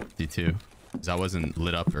opened it up, D2. 'Cause that wasn't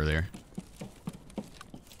lit up earlier.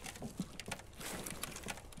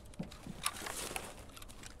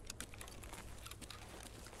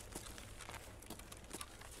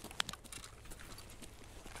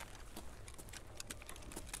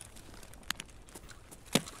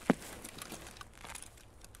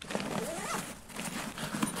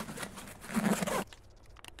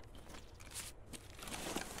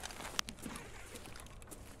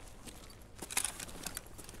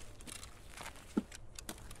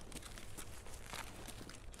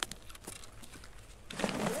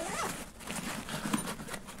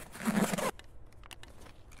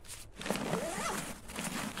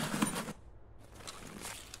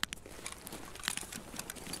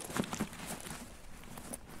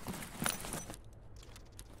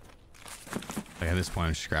 at this point,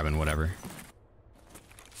 I'm just grabbing whatever.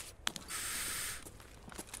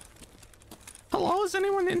 Hello, is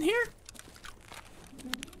anyone in here?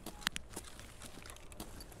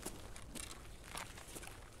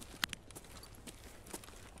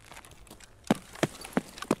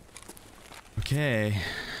 Okay.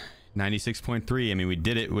 96.3. I mean, we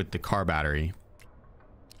did it with the car battery.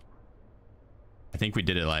 I think we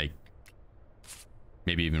did it like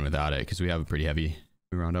maybe even without it because we have a pretty heavy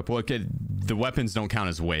roundup. Well, okay, the weapons don't count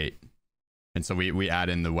as weight. And so we add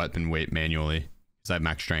in the weapon weight manually because I have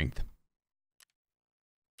max strength.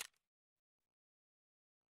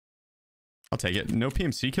 I'll take it. No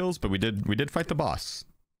PMC kills, but we did fight the boss.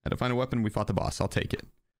 Had to find a weapon, we fought the boss. I'll take it.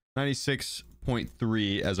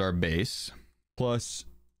 96.3 as our base, plus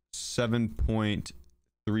 7.34,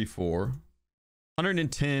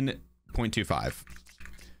 110.25,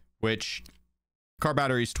 which car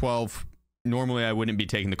battery's 12. Normally I wouldn't be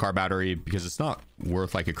taking the car battery because it's not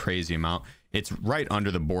worth like a crazy amount. It's right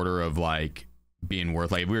under the border of like being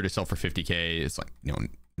worth, like if we were to sell for 50k, it's like, you know,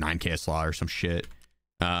 9k a slot or some shit.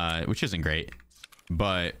 Which isn't great,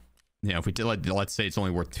 but you know, if we did, let's say it's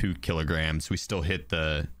only worth 2 kilograms, we still hit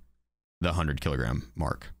the 100 kilogram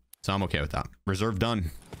mark, so I'm okay with that. Reserve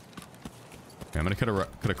done. Okay, I'm gonna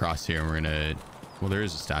cut across here, and we're gonna, well, there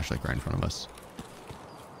is a stash like right in front of us.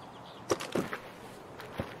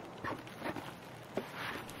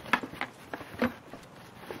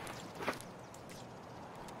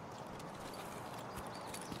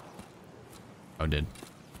 Oh, did.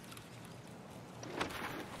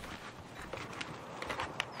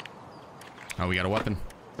 Oh, we got a weapon.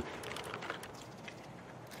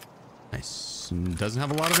 Nice. Doesn't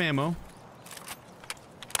have a lot of ammo.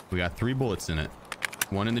 We got 3 bullets in it.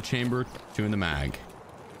 1 in the chamber, 2 in the mag.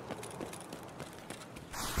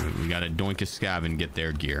 We got to doink a scav and get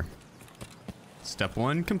their gear. Step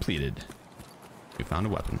 1 completed. We found a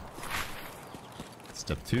weapon.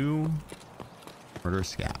 Step 2, murder a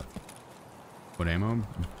scav. What ammo?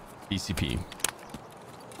 BCP.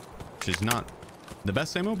 Which is not the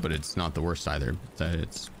best ammo, but it's not the worst either.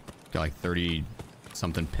 It's got like 30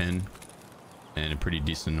 something pin and a pretty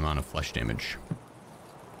decent amount of flesh damage.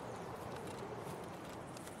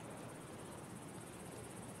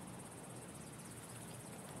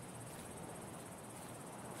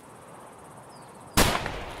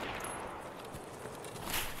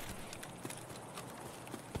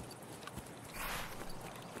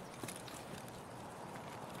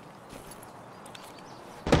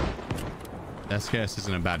 SCAVS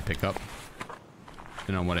isn't a bad pickup.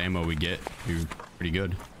 Depending on what ammo we get, we're pretty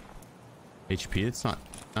good. HP, it's not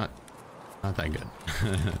that good.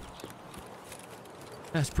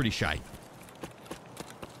 That's pretty shy.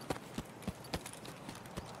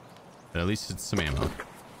 But at least it's some ammo.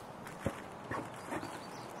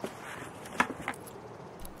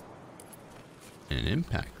 An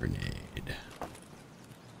impact grenade.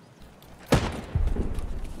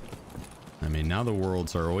 I mean, now the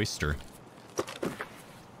world's our oyster.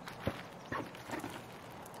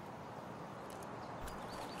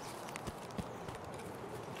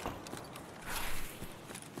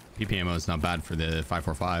 PP ammo is not bad for the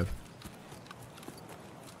 5.45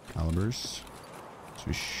 calibers, so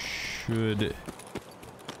we should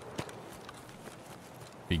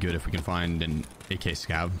be good if we can find an AK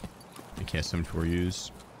scav, AK-74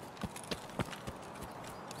 use.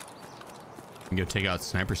 We can go take out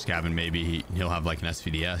sniper scav and maybe he'll have like an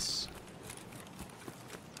SVDS.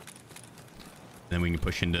 Then we can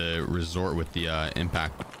push into resort with the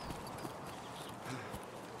impact.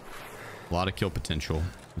 A lot of kill potential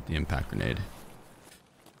with the impact grenade.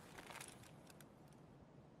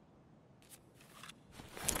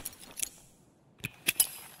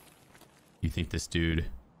 You think this dude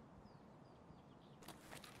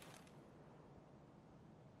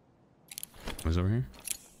was over here?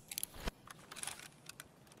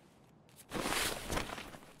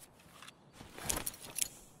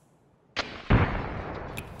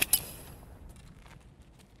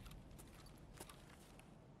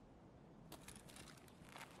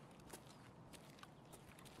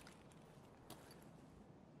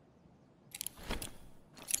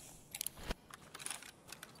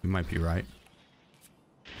 You might be right.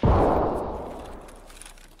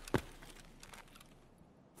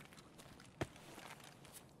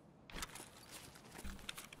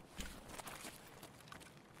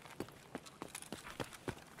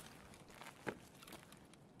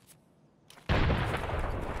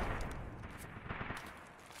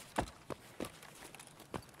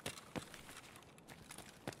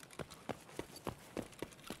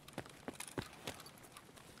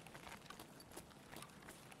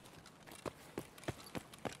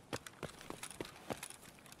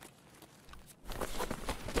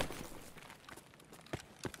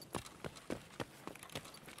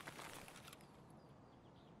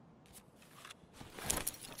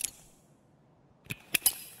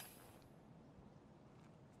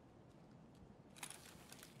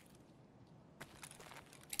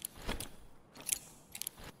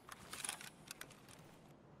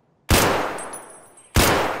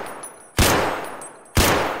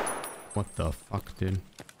 What the fuck, dude?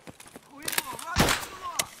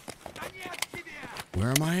 Where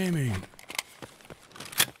am I aiming?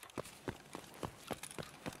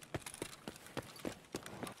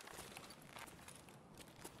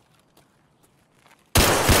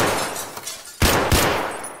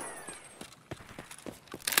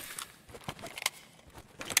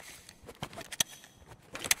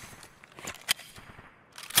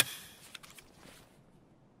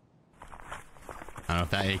 I don't know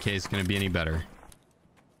if that AK is going to be any better.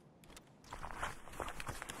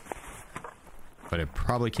 But it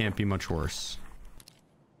probably can't be much worse.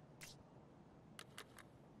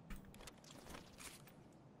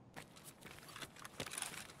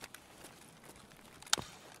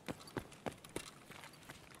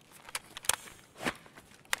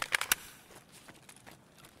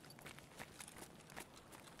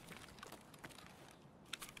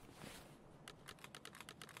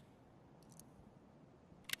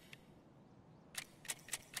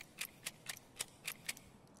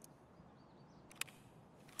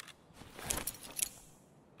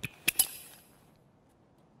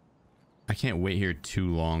 I can't wait here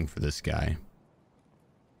too long for this guy.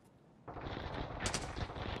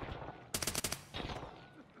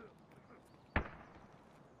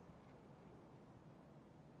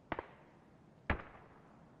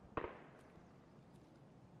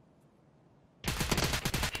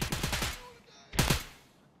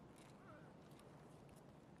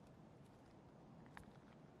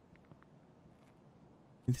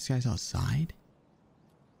 This guy's outside?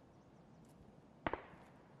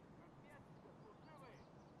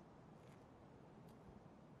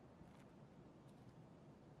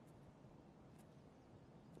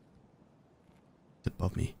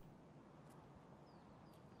 Above me.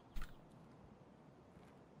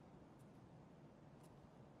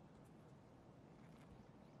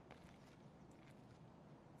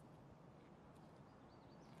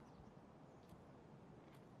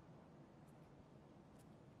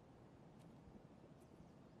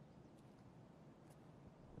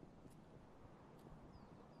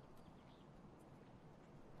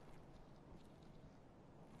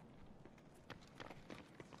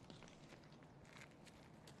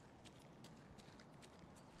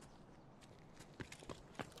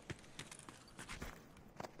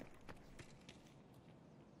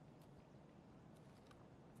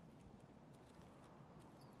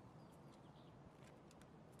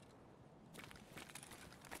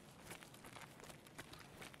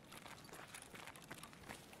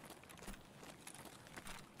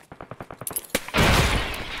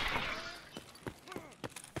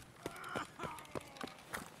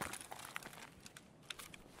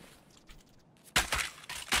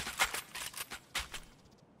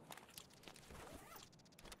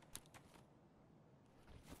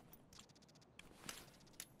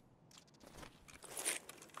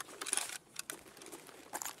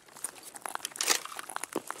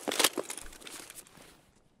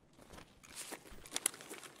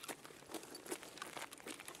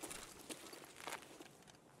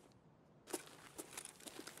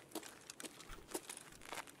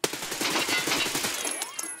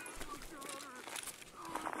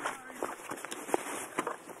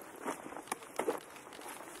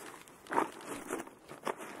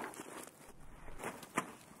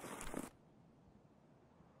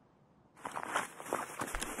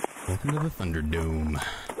 Welcome to the Thunderdome.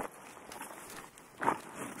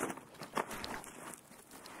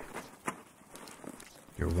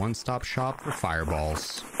 Your one-stop shop for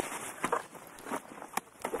fireballs.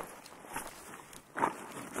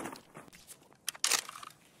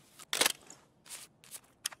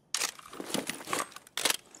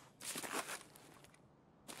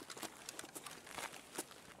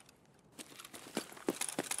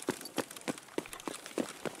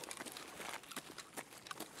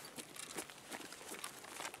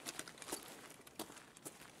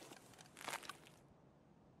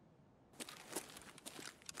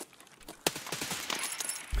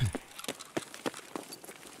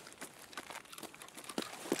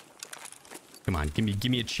 Come on,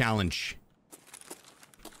 give me a challenge.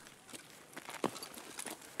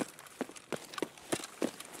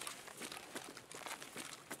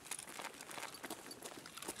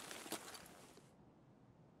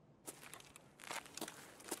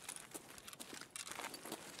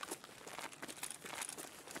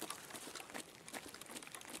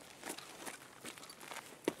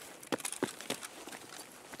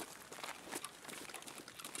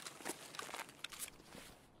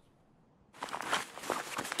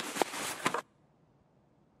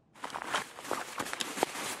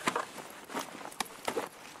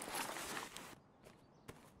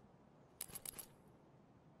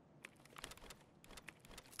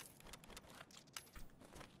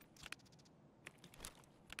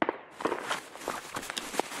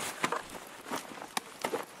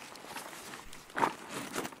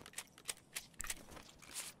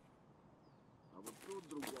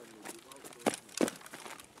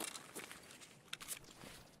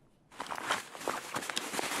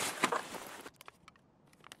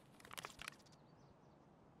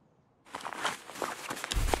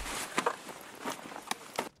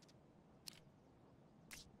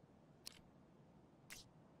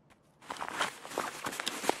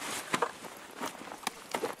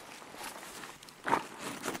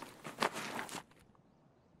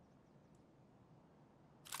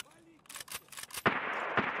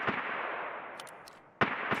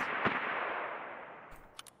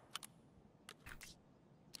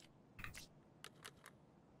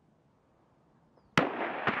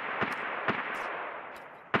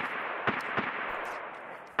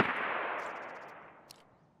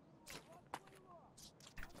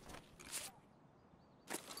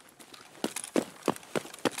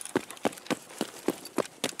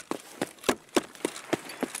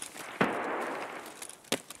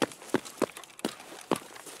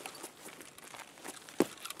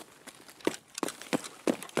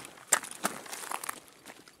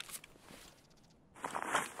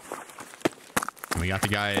 We got the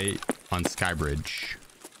guy on Skybridge.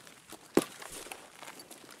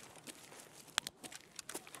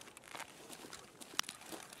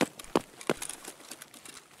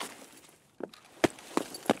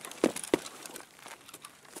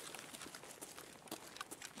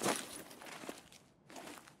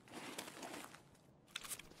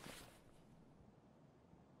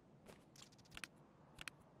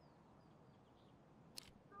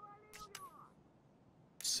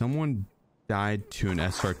 Someone died to an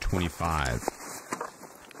SR-25,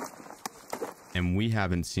 and we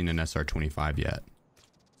haven't seen an SR-25 yet.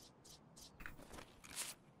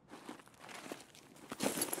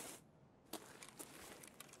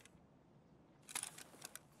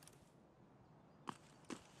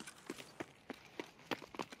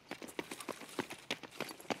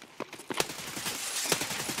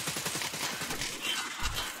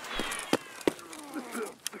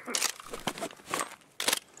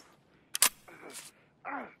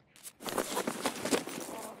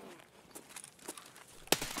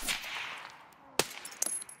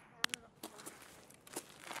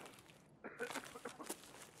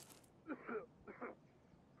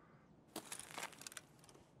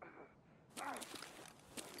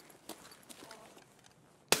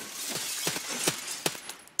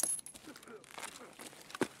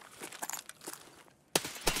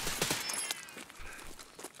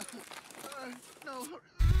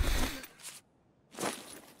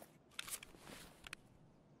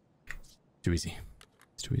 Too easy.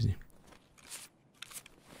 It's too easy.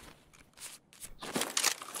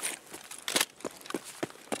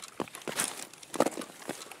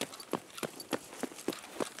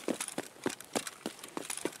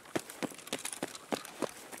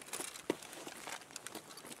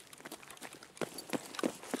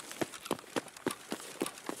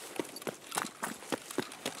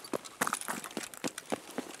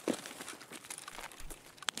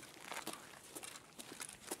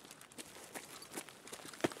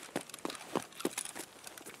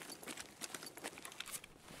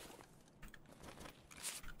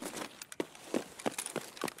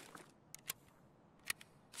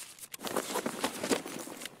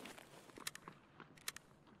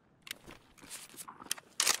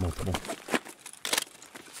 Multiple.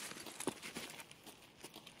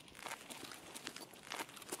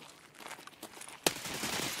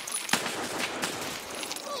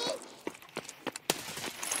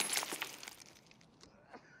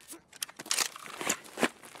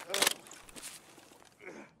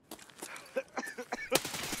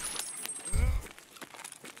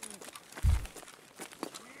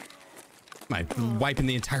 Am I wiping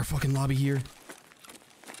the entire fucking lobby here?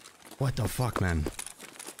 What the fuck, man?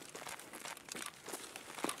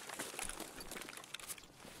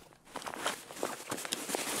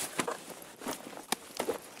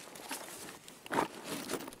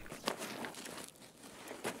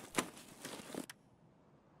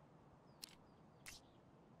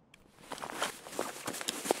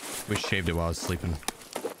 Wish shaved it while I was sleeping.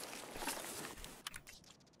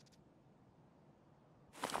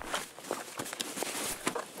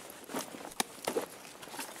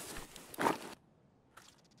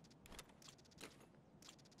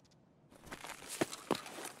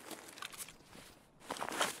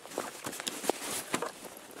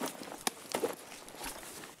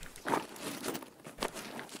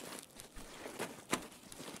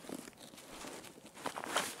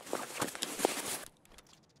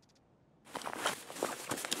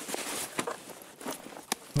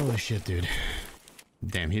 Holy shit, dude.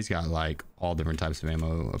 Damn, he's got like all different types of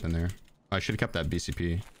ammo up in there. I should have kept that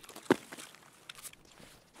BCP.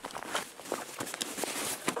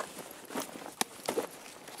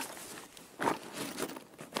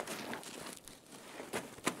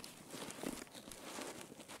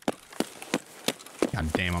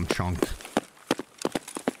 God damn, I'm chunked.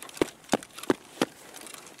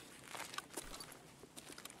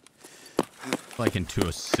 Like in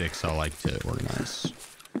 206, I like to organize.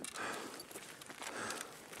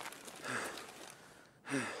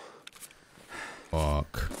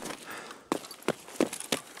 Fuck.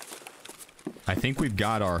 I think we've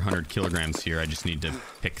got our 100 kilograms here. I just need to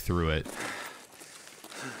pick through it.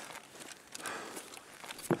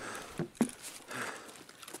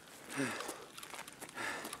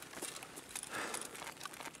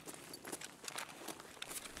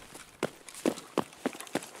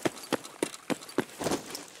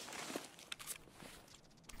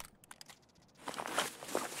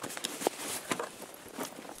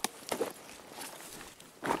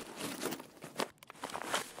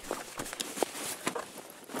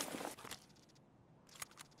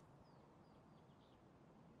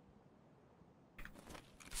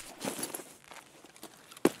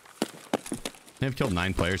 They've killed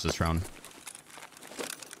 9 players this round.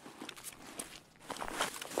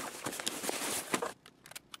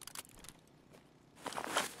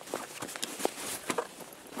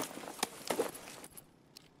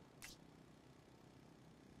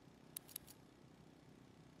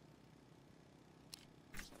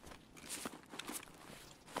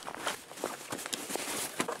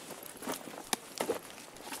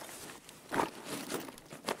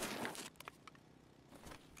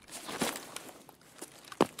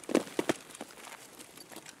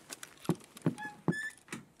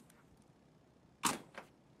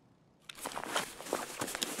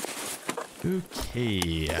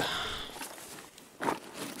 Okay.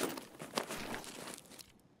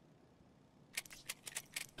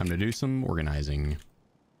 Time to do some organizing.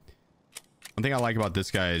 One thing I like about this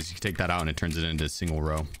guy is you can take that out and it turns it into a single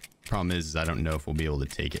row. Problem is I don't know if we'll be able to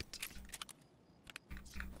take it.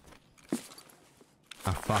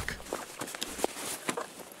 Ah, fuck.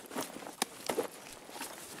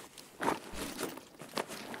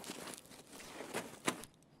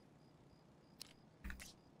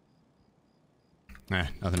 Nah,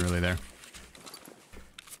 nothing really there.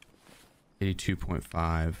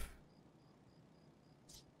 82.5.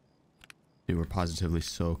 Dude, we're positively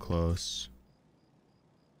so close.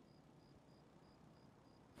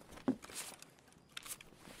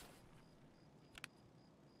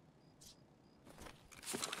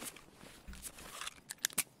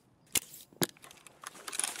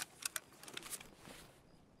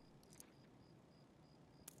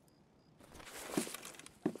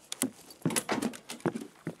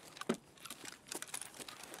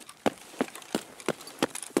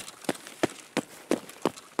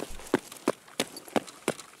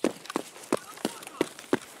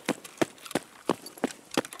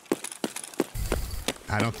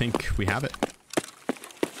 I don't think we have it.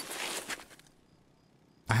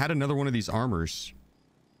 I had another one of these armors.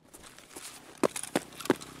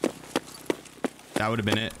 That would have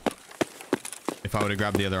been it. If I would have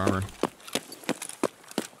grabbed the other armor.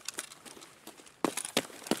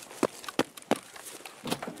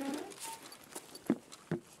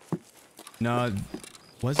 No,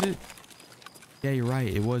 was it? Yeah, you're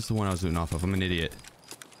right. It was the one I was looting off of. I'm an idiot.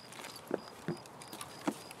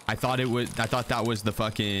 I thought that was the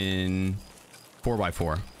fucking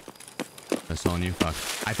 4x4. That's telling you, fuck.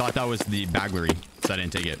 I thought that was the baglery, so I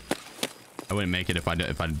didn't take it. I wouldn't make it if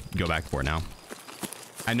I'd go back for it now.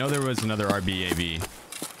 I know there was another RBAV,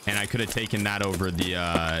 and I could have taken that over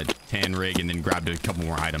the tan rig and then grabbed a couple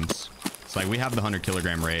more items. It's like we have the 100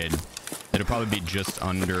 kilogram raid. It'll probably be just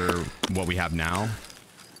under what we have now,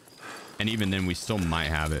 and even then we still might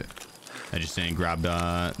have it. I just didn't grab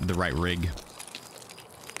the right rig.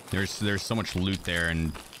 There's so much loot there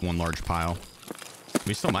in one large pile.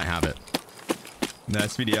 We still might have it. The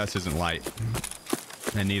SVDS isn't light,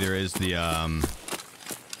 and neither is the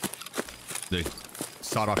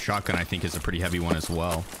sawed-off shotgun. I think is a pretty heavy one as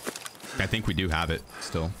well. I think we do have it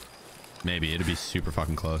still. Maybe it'll be super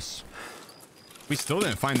fucking close. We still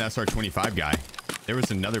didn't find the SR-25 guy. There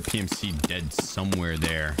was another PMC dead somewhere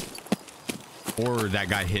there, or that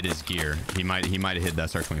guy hid his gear. He might have hid the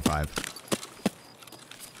SR-25.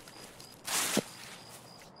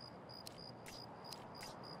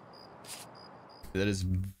 That is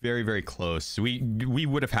very, very close. We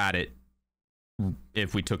would have had it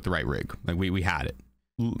if we took the right rig. Like we had it.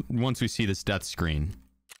 Once we see this death screen.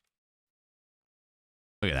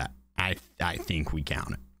 Look at that. I think we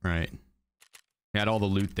count it, right? We had all the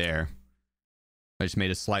loot there. I just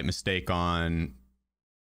made a slight mistake on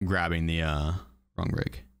grabbing the wrong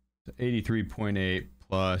rig. So 83.8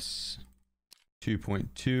 plus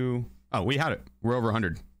 2.2. Oh, we had it. We're over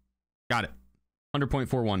 100. Got it.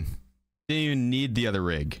 100.41. Didn't even need the other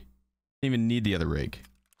rig. Didn't even need the other rig.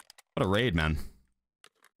 What a raid, man.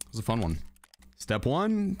 It was a fun one. Step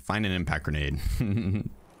 1, find an impact grenade.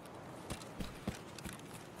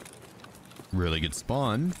 Really good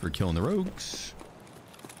spawn for killing the rogues.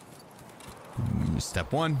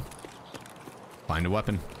 Step 1, find a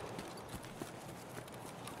weapon.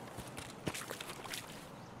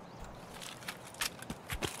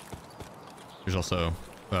 There's also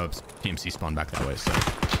a PMC spawn back that way, so.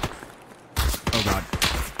 Oh god.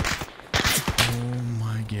 Oh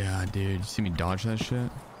my god, dude. You see me dodge that shit?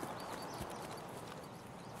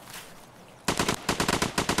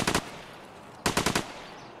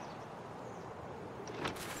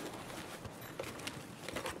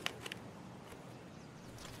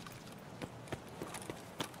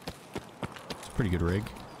 It's a pretty good rig.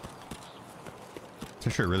 It's for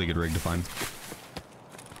sure a really good rig to find.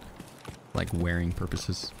 Like wearing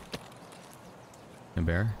purposes. A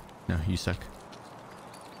bear? No, you suck.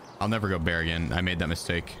 I'll never go bear again. I made that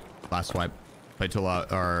mistake last wipe. Played till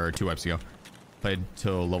or 2 wipes ago. Played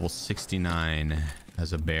till level 69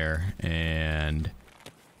 as a bear and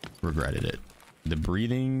regretted it. The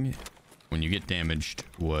breathing when you get damaged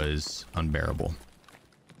was unbearable.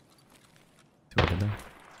 Two over there.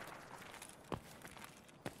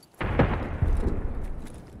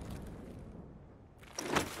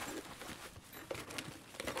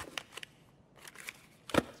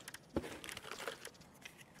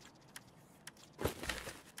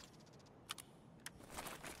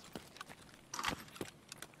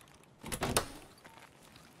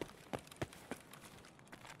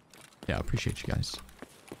 Yeah, I appreciate you guys.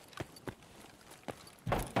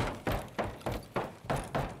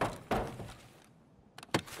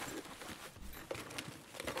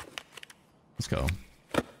 Let's go.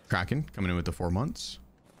 Kraken coming in with the 4 months.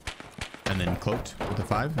 And then Cloaked with the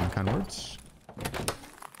 5 and kind words.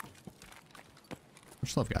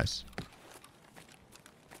 Much love, guys.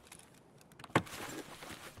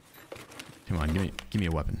 Come on, give me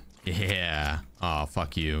a weapon. Yeah. Oh,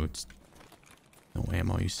 fuck you. It's no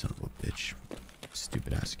ammo, you son of a bitch.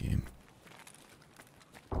 Stupid ass game.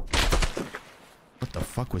 What the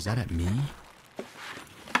fuck was that at me?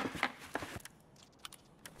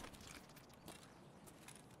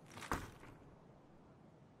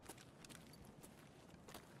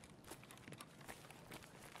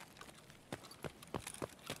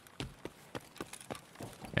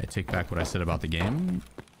 I take back what I said about the game.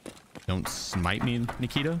 Don't smite me,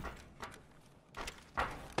 Nikita.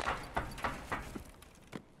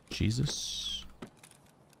 Jesus.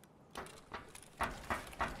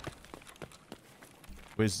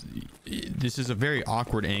 This is a very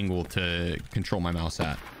awkward angle to control my mouse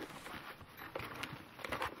at.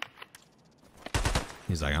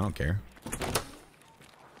 He's like, I don't care.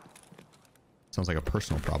 Sounds like a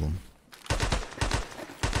personal problem.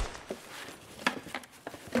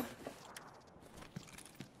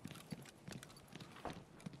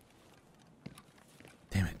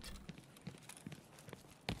 Damn it.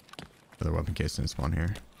 Another weapon case didn't spawn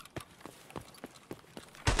here.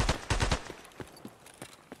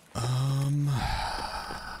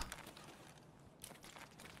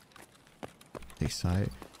 Take sight.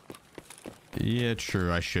 Yeah,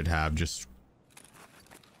 true. I should have just.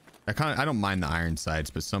 I don't mind the iron sights,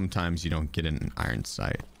 but sometimes you don't get an iron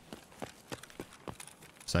sight.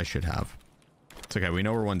 So I should have. It's okay. We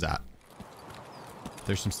know where one's at.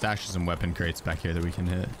 There's some stashes and weapon crates back here that we can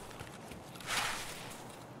hit.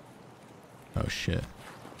 Oh shit.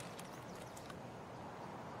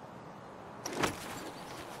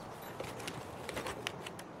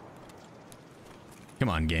 Come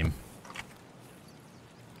on, game.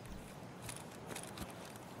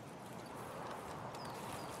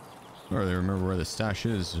 Or they remember where the stash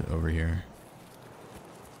is over here.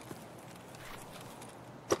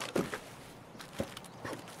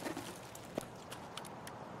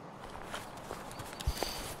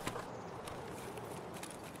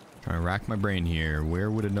 Trying to rack my brain here.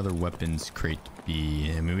 Where would another weapons crate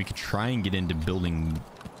be? I mean, we could try and get into building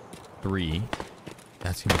 3.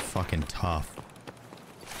 That's gonna be fucking tough.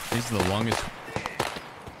 This is the longest.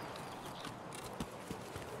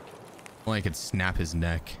 Well, I could snap his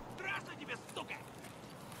neck.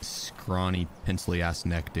 Scrawny, pencil-y ass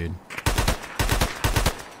neck, dude.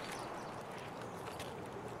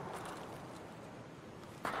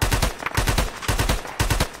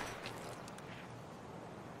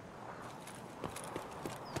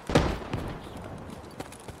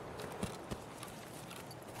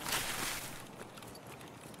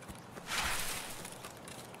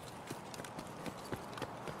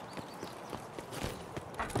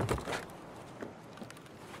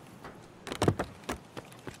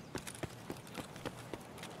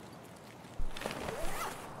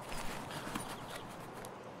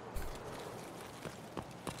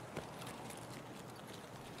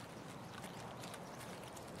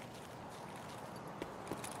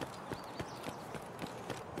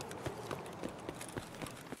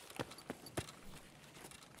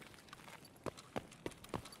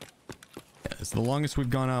 It's the longest we've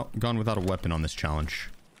gone without a weapon on this challenge.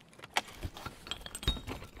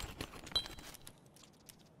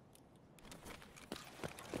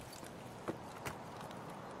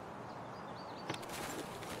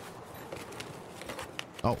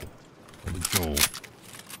 Oh, there we go.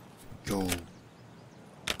 Go.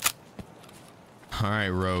 All right,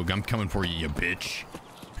 Rogue, I'm coming for you, you bitch.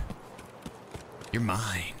 You're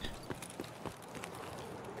mine.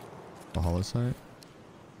 A hollow sight.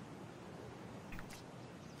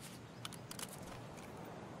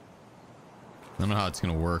 I don't know how it's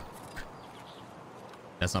gonna work.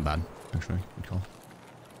 That's not bad, actually. Good call.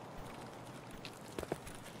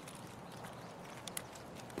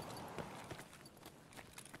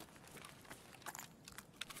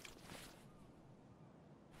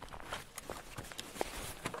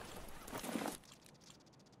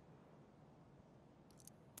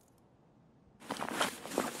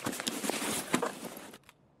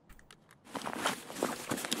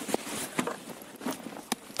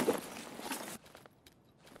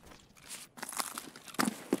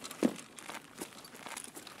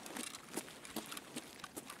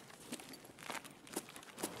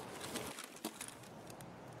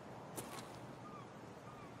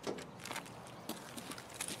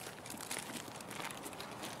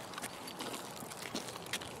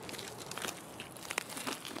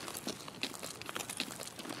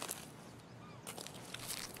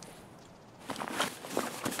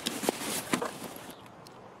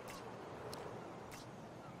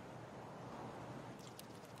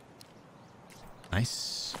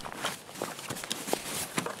 Nice.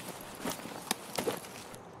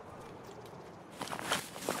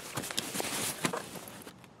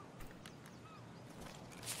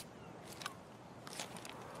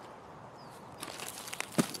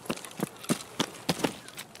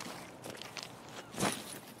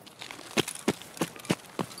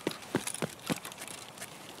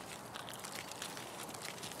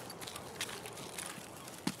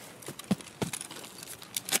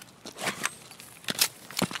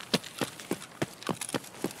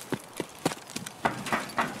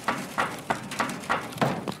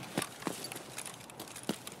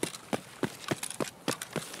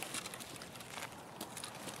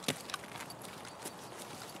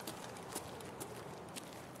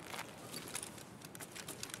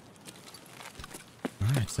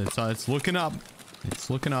 It's looking up. It's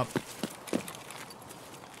looking up.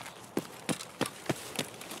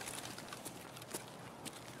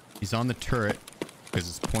 He's on the turret because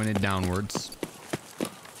it's pointed downwards.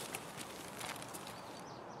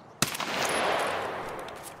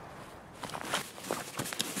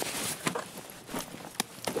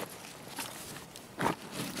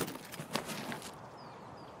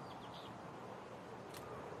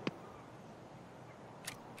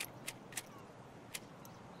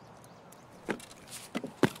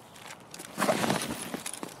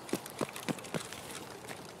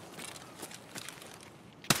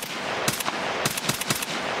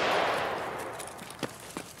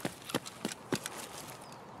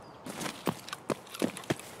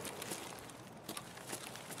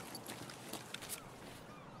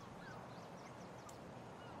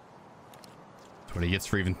 What he gets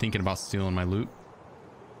for even thinking about stealing my loot.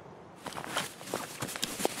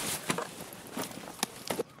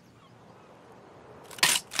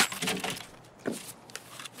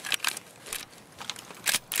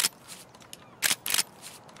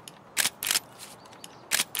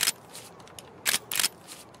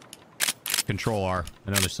 Control R.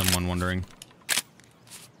 I know there's someone wondering.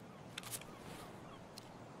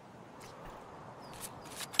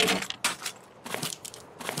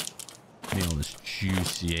 This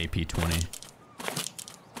juicy AP-20.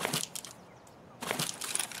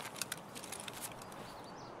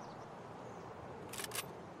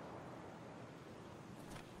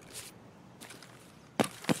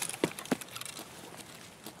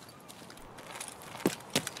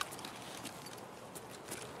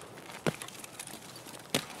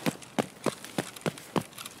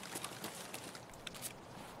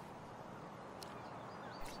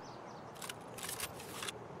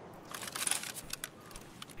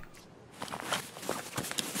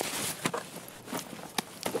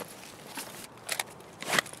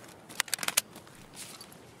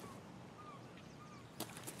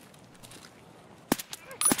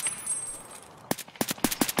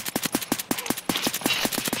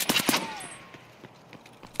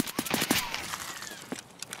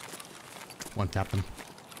 One tapped him.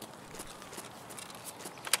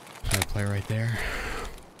 Another player right there.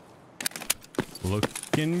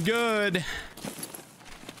 Looking good.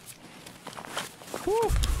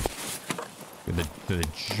 Woo. Look at the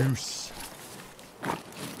juice.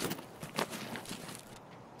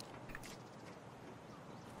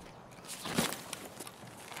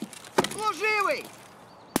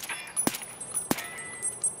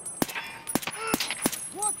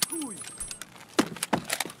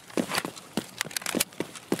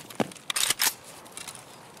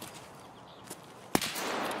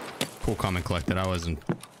 Cool comment collected. I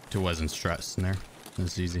wasn't stressed in there. It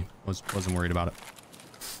was easy. Wasn't worried about it.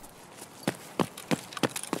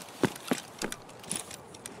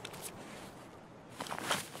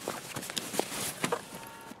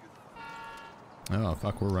 Oh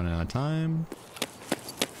fuck, we're running out of time.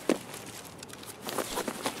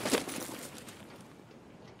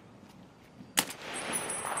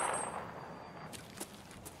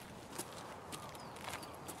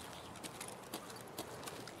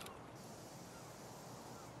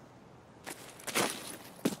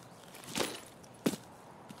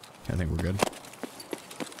 I think we're good.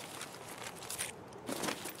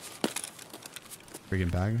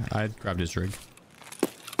 Friggin' bag. I grabbed his rig.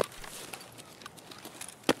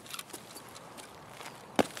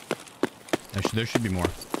 Actually, there should be more.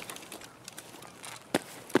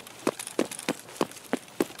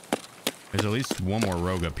 There's at least one more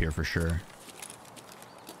rogue up here for sure.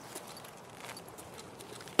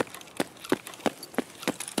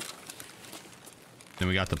 Then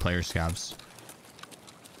we got the player scavs.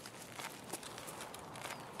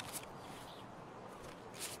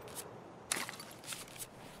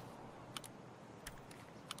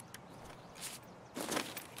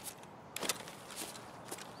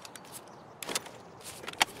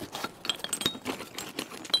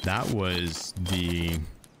 that was the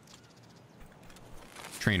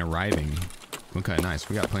train arriving. Okay, nice.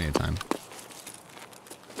 We got plenty of time.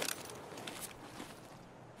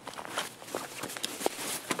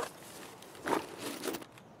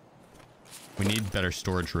 We need better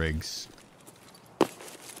storage rigs.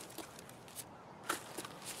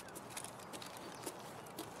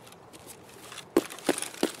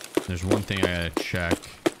 There's one thing I gotta check.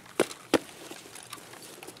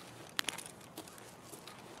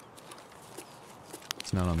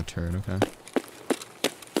 It's not on the turret, okay.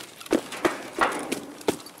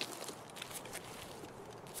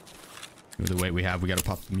 With the weight we have, we gotta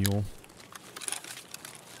pop the mule.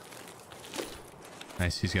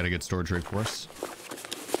 Nice, he's got a good storage rig for us.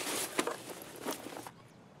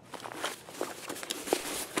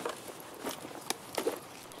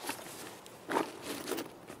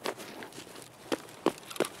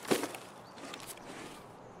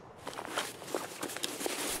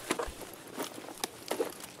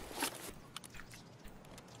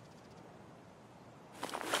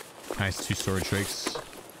 Nice, 2 storage rigs.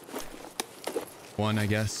 1, I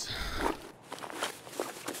guess.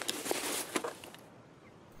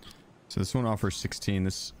 So this one offers 16.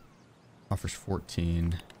 This offers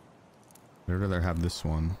 14. I'd rather have this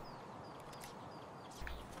one.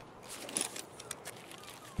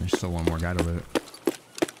 There's still one more guy to loot.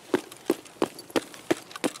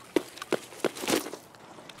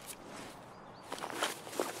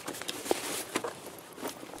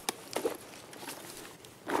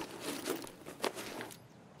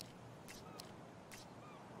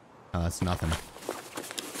 Oh, that's nothing.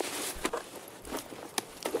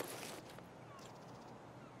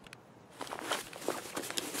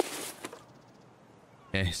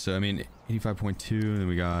 Okay, so I mean 85.2, and then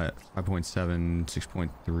we got 5.7,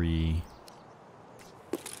 6.3.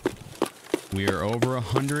 We are over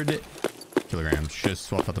 100 kilograms. Should have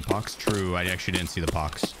swapped out the pox. True, I actually didn't see the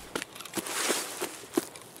pox.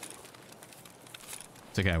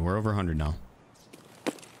 It's okay, we're over 100 now.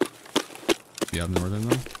 Do you have northern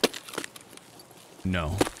though? No.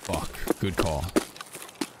 Fuck. Good call.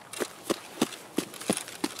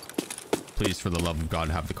 Please, for the love of God,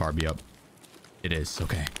 have the car be up. It is.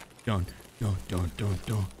 Okay. Don't.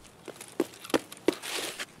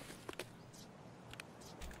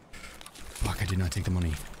 Fuck, I did not take the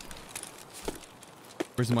money.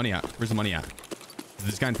 Where's the money at? Where's the money at? Is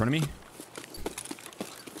this guy in front of me?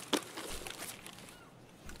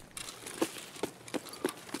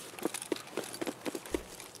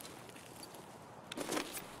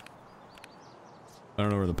 I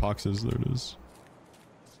don't know where the pox is. There it is.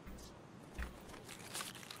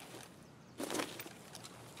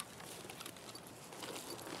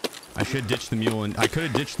 I should ditch the mule, and I could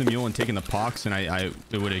have ditched the mule and taken the pox, and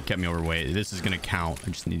it would have kept me overweight. This is gonna count. I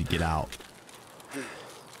just need to get out.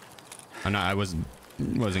 I wasn't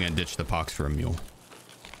gonna ditch the pox for a mule.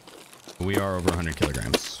 We are over 100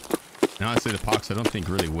 kilograms. And honestly, the pox I don't think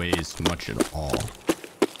really weighs much at all.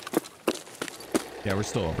 Yeah, we're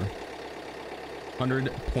still over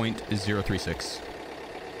 100.036.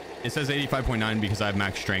 It says 85.9 because I have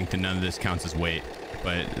max strength and none of this counts as weight,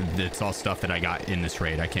 but it's all stuff that I got in this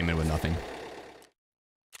raid. I came in with nothing.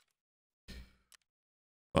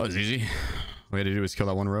 Well, it was easy. All we had to do was kill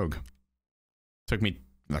that one rogue. Took me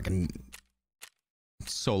fucking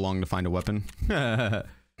so long to find a weapon.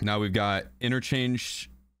 Now we've got interchange,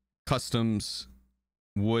 customs,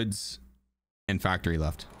 woods, and factory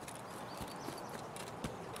left.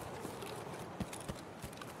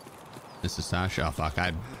 This is stash. Oh fuck,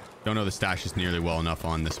 I don't know the stash is nearly well enough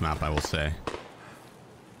on this map, I will say.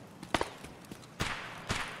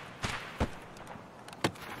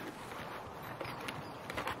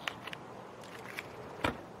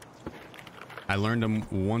 I learned them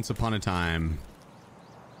once upon a time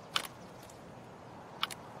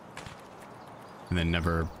and then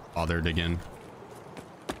never bothered again.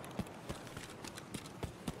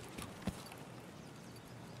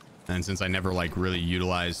 And since I never like really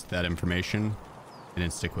utilized that information, it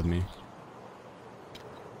didn't stick with me.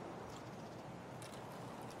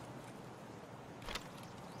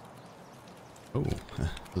 Oh,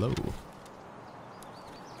 hello.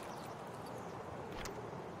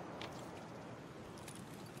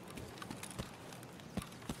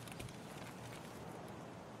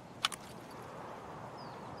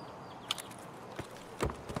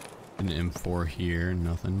 An M4 here,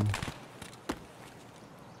 nothing.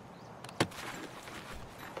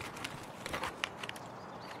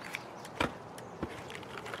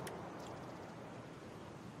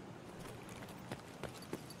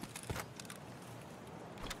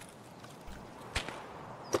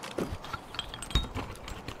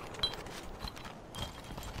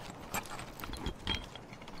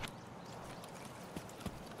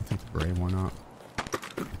 why not?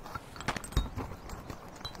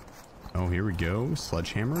 Oh, here we go.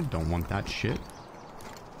 Sledgehammer. Don't want that shit.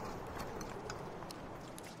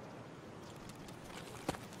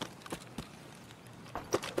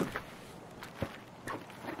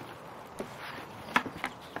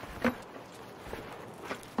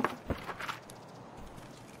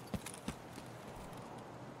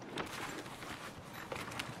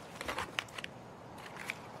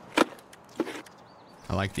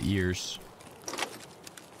 I like the ears.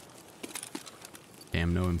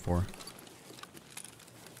 Damn, no M4.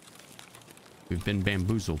 We've been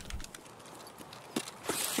bamboozled.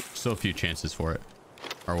 Still a few chances for it.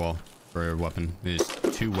 Or well, for a weapon. There's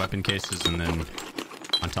 2 weapon cases and then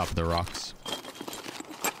on top of the rocks.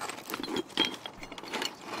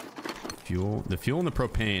 Fuel. The fuel and the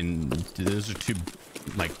propane, those are 2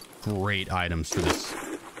 like great items for this,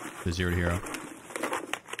 the Zero to Hero.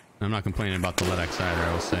 I'm not complaining about the LEDX either,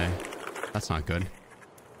 I will say. That's not good.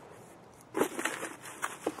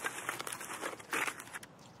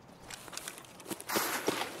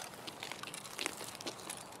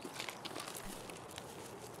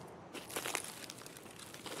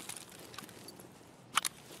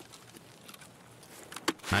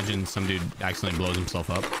 Imagine some dude accidentally blows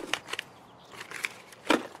himself up.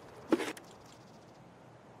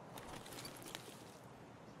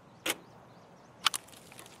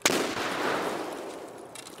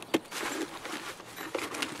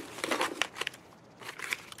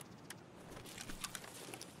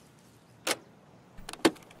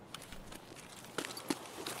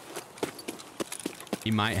 He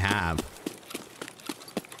might have.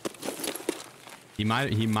 He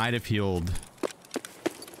might have healed.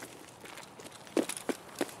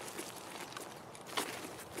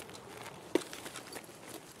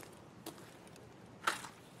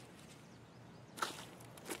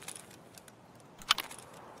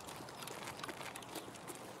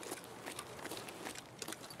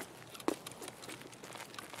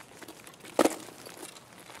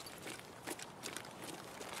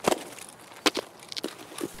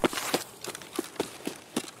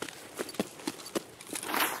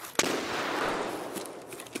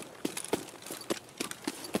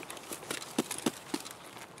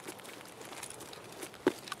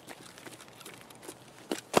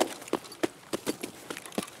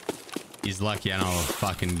 He's lucky I don't have a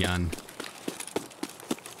fucking gun.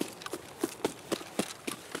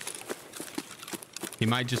 He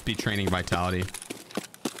might just be training vitality.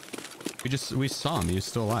 We saw him. He was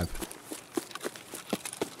still alive.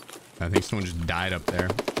 I think someone just died up there.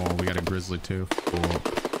 Oh, we got a grizzly too. Cool.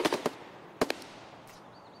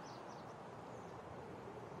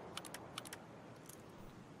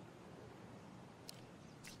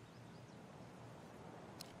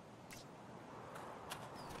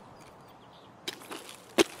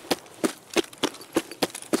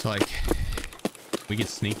 So like we could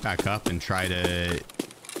sneak back up and try to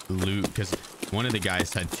loot, because one of the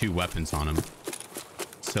guys had 2 weapons on him.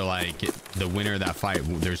 So like the winner of that fight,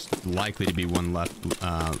 there's likely to be one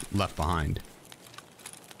left behind.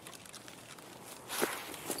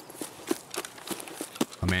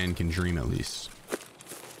 A man can dream at least.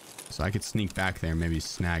 So I could sneak back there and maybe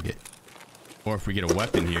snag it. Or if we get a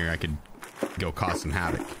weapon here, I could go cause some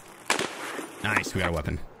havoc. Nice, we got a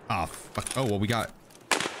weapon. Oh fuck. Oh well, we got.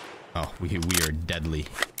 Oh, we are deadly.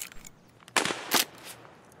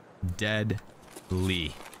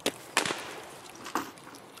 Deadly.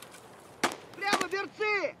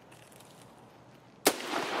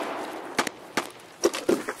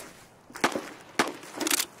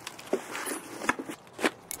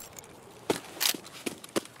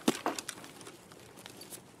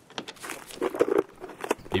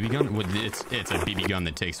 BB gun? It's a BB gun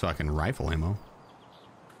that takes fucking rifle ammo.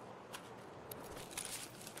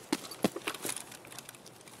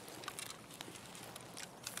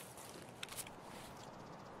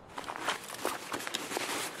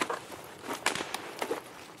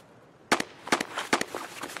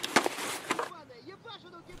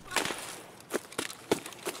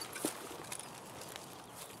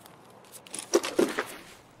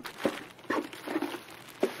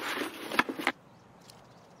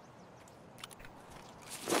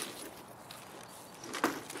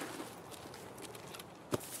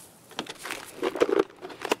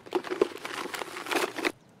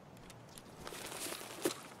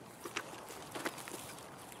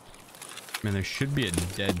 Man, there should be a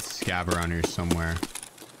dead scav around here somewhere.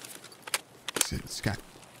 It's got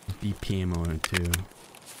BP ammo in it too.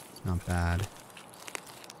 Not bad.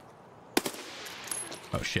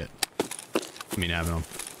 Oh shit. I mean, have him.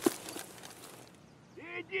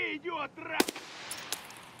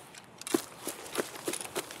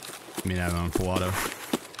 I mean, I have it on full auto.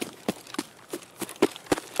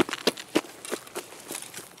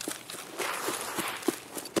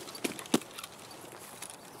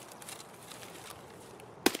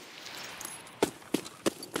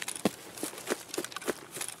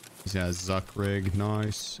 He's got a Zuck rig.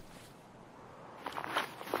 Nice.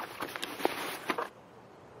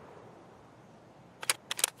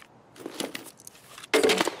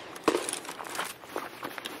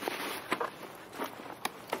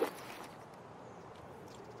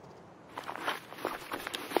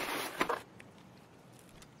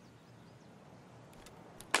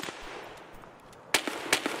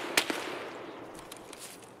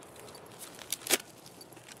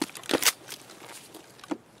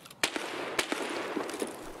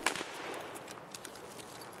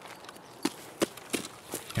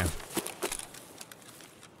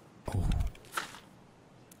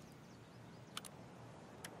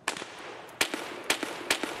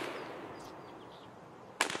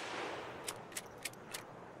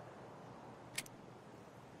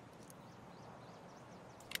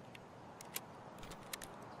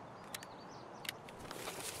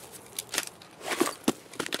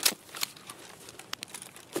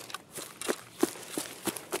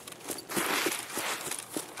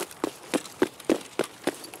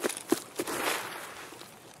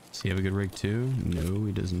 Does he have a good rig too? No,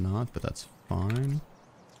 he does not, but that's fine.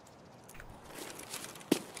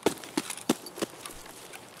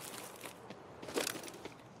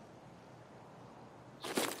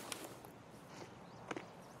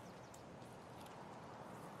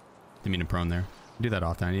 Didn't mean to prone there. I do that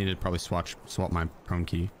often. I need to probably swap my prone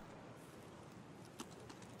key.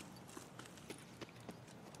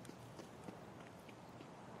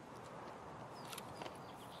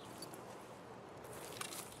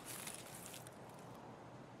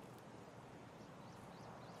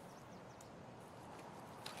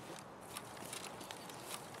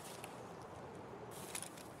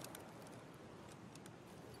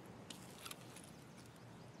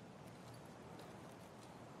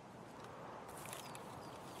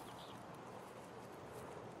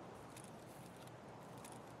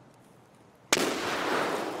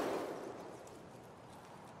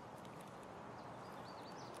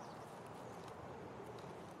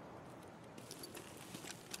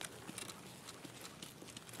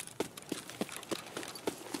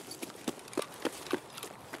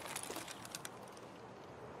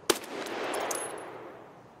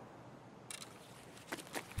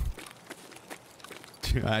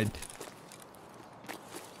 I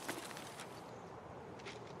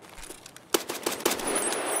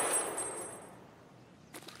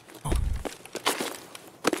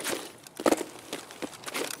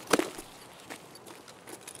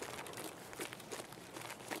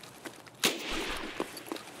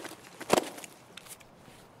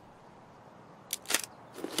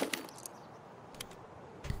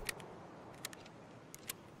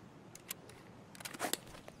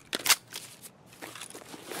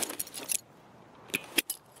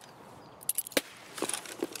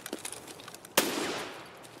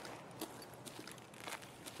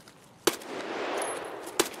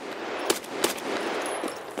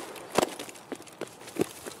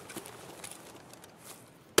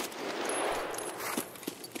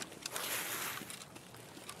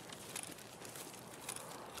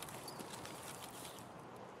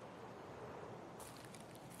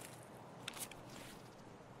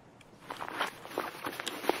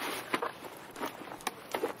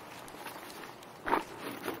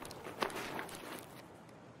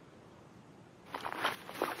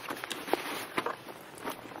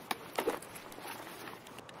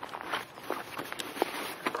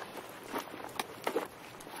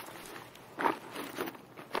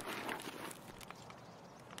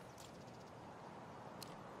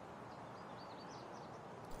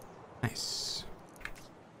Nice.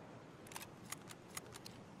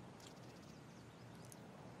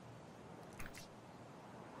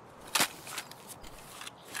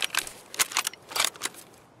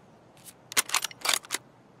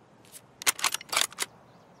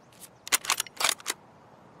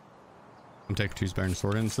 Contact 2's better than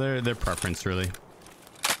sword ends. Their preference, really.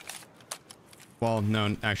 Well,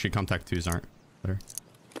 no, actually, Contact 2's aren't better.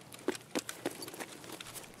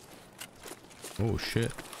 Oh,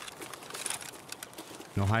 shit.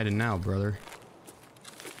 No hiding now, brother.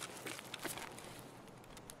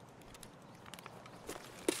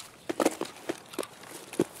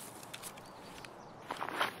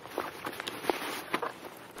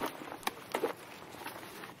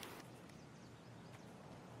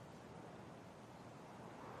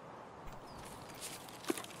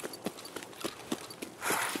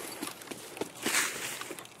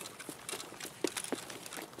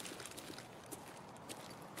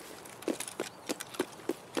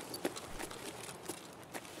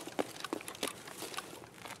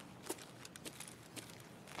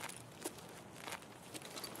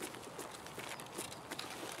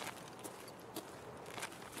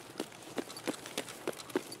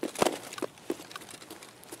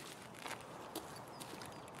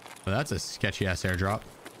 Oh, that's a sketchy ass airdrop.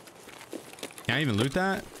 Can't even loot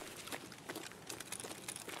that.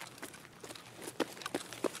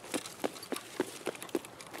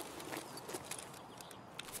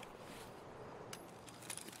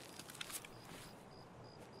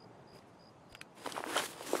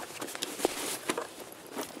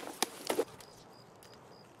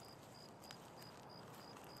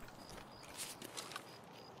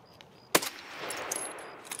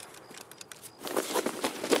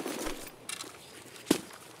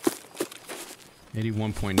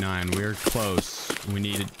 $81.9. We're close. We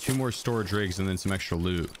need 2 more storage rigs and then some extra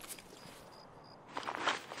loot.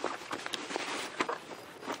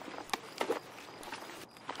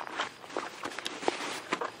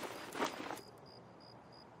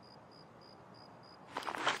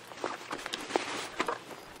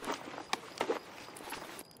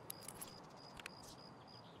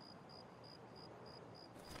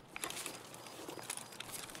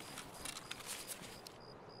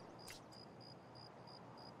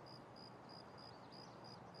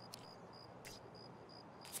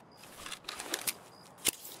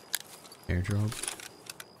 Airdrop.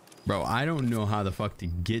 Bro, I don't know how the fuck to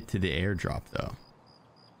get to the airdrop though.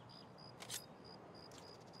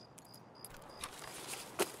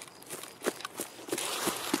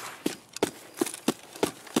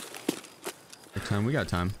 What time? We got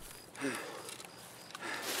time. I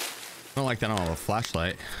don't like that I don't have a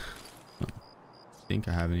flashlight. I don't think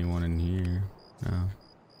I have anyone in here. No.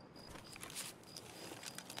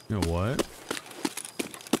 You know what?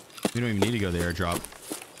 We don't even need to go to the airdrop.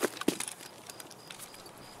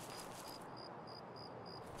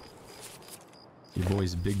 Your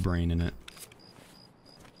boy's big brain in it.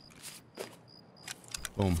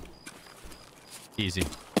 Boom. Easy.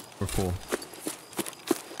 We're full.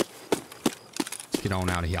 Let's get on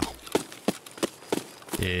out of here.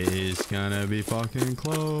 It's gonna be fucking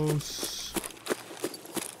close.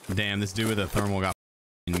 Damn, this dude with a thermal got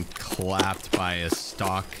clapped by a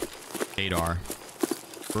stock 8R.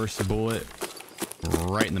 First bullet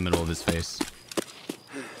right in the middle of his face.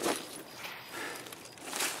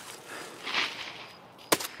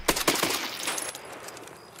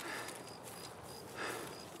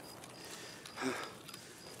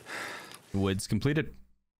 Woods completed.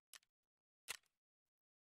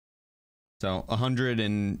 So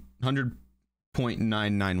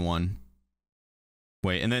 100.991.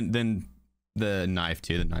 Wait, and then the knife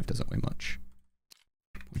too. The knife doesn't weigh much.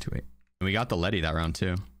 0.28. And we got the Letty that round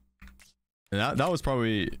too. And that was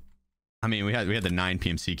probably, I mean, we had the 9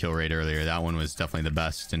 PMC kill rate earlier. That one was definitely the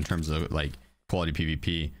best in terms of like quality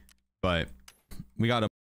PvP. But we got a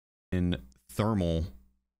in thermal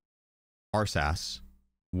RSAS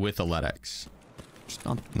with a LEDX. Just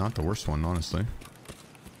not the worst one, honestly.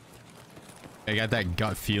 I got that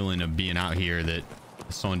gut feeling of being out here that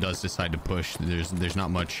if someone does decide to push, there's not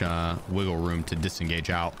much wiggle room to disengage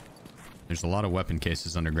out. There's a lot of weapon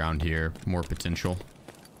cases underground here. More potential.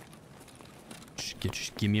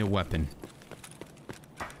 Just give me a weapon.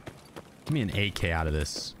 Give me an AK out of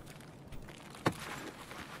this. A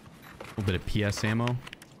little bit of PS ammo.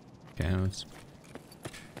 Okay, it's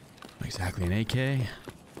not exactly an AK.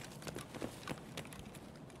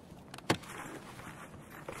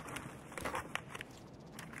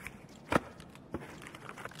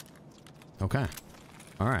 Okay.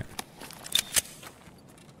 All right.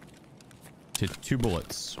 To 2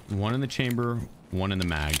 bullets. 1 in the chamber, 1 in the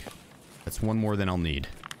mag. That's 1 more than I'll need.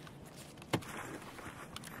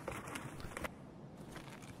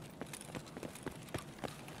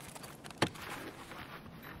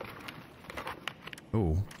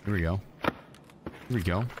 Oh, here we go. Here we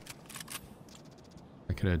go.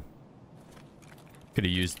 I could have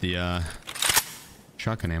used the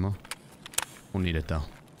shotgun ammo. We'll need it though.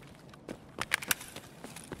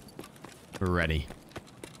 We're ready.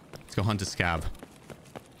 Let's go hunt a scav.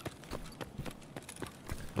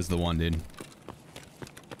 This is the one, dude.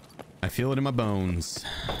 I feel it in my bones.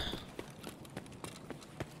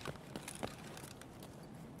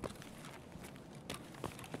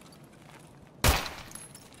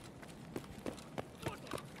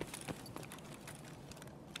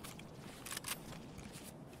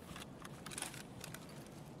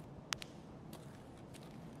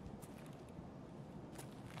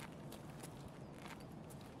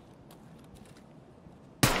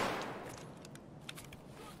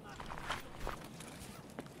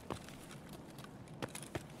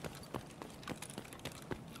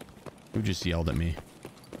 Who just yelled at me?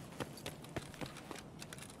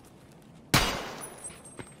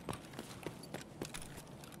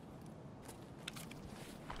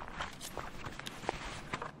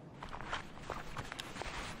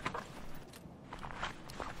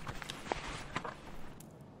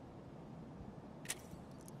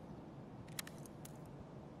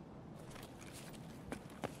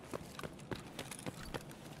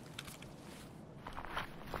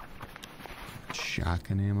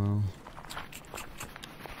 shotgun ammo.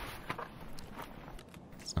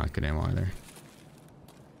 It's not good ammo either.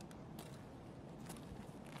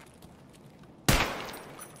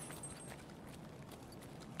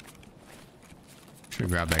 Should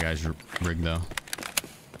grab that guy's rig though.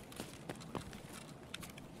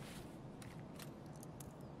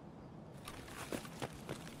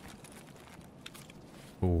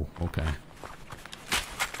 Oh, okay.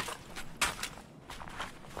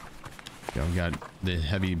 Yeah, we got the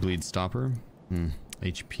heavy bleed stopper.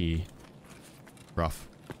 HP. Rough.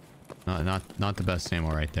 Not the best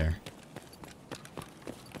ammo right there.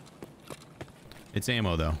 It's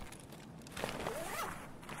ammo though.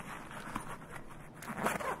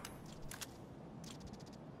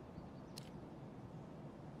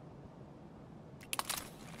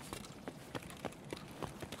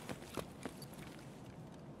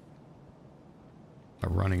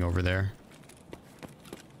 Running over there.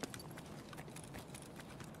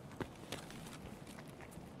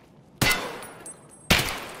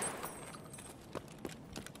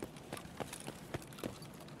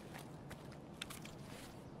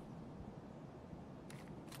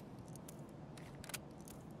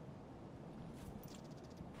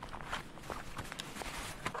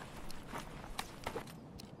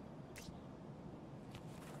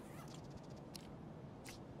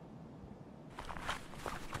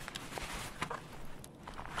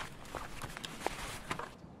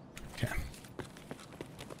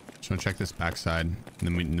 Check this backside.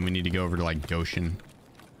 Then we need to go over to like Goshen.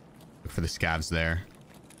 Look for the scavs there.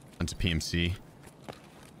 Onto PMC.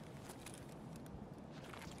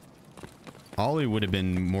 Ollie would have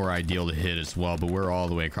been more ideal to hit as well, but we're all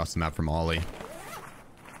the way across the map from Ollie.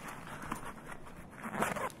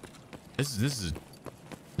 This is,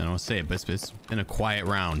 I don't want to say it, but it's been a quiet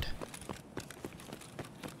round.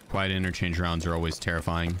 Quiet interchange rounds are always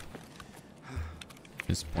terrifying.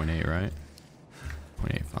 It's 0.8, right?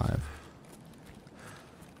 0.85.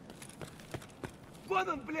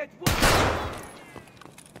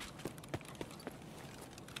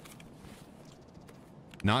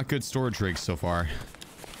 Not good storage rigs so far.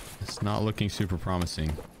 It's not looking super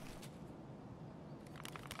promising.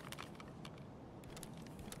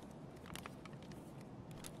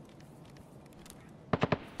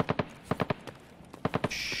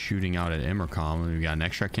 Shooting out at Interchange. We got an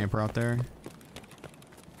extra camper out there.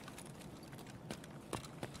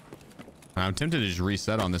 I'm tempted to just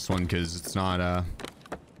reset on this one because it's not, I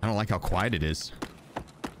don't like how quiet it is.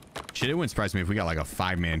 Shit, it wouldn't surprise me if we got like a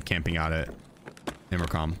 5-man camping out at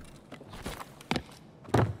Interchange.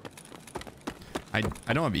 I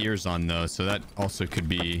don't have ears on though, so that also could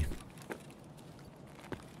be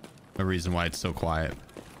a reason why it's so quiet.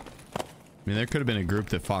 I mean, there could have been a group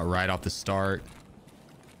that fought right off the start.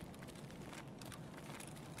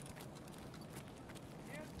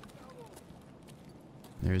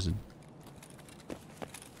 There's a...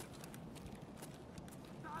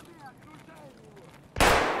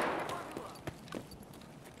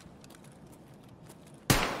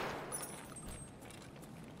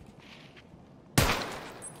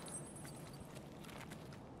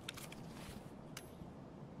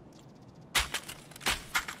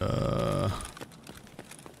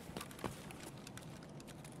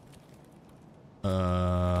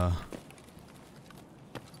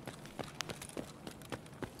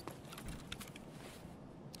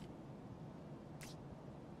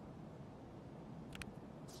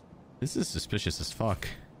 This is suspicious as fuck.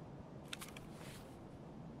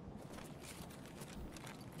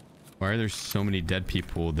 Why are there so many dead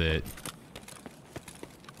people that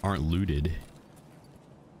aren't looted?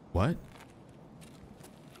 What?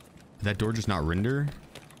 Did that door just not render?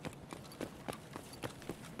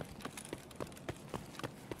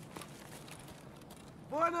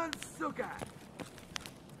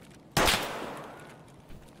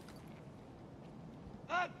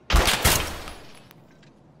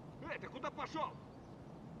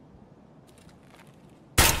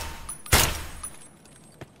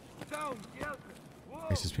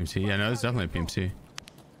 This is PMC. Yeah, no, it's definitely a PMC.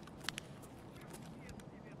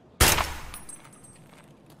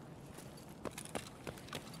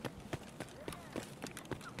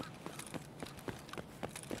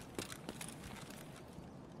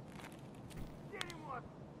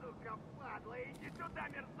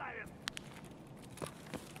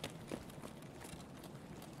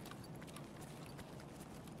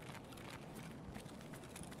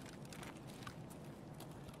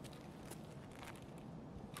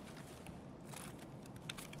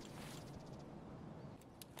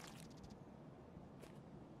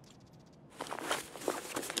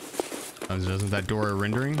 Doesn't that door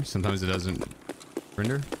rendering? Sometimes it doesn't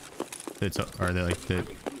render. It's are they like the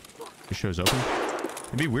it shows open?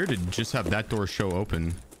 It'd be weird to just have that door show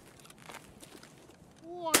open.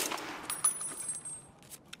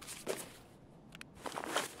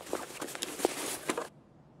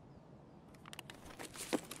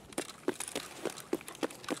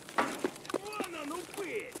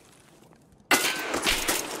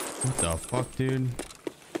 What the fuck, dude?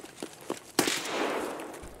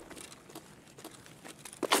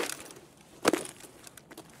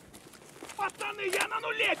 Пацаны, я на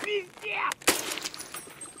нуле, пиздец!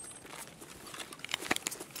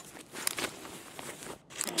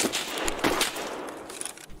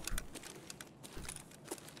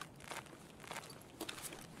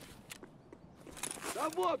 Да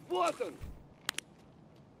вот он!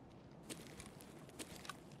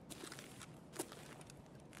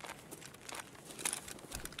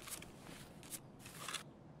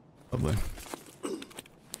 Lovely.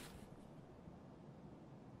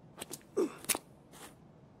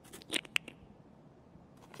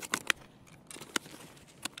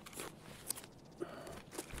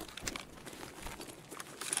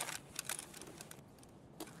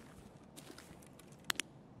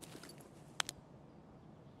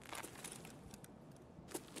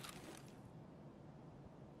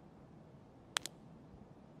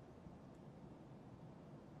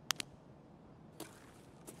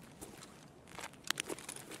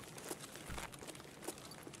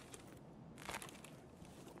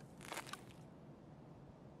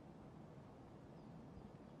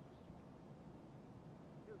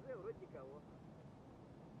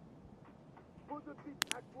 Буду бить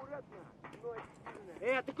аккуратно, но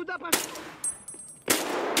сильно. Ты куда пошел?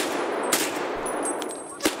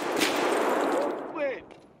 Вы!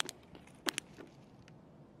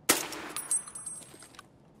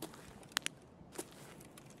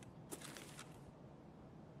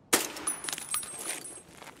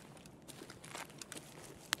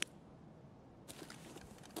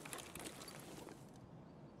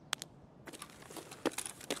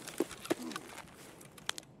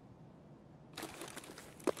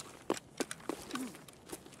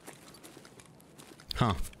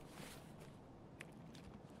 Huh.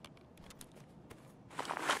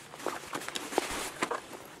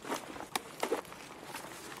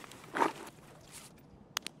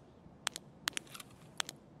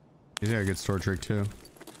 He's got a good store trick too.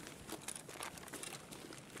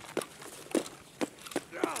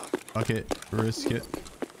 Fuck it, risk it.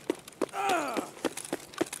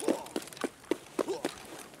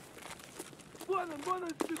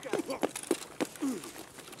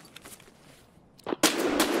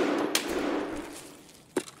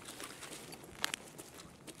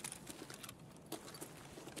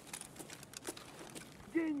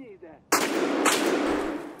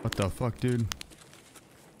 What the fuck, dude?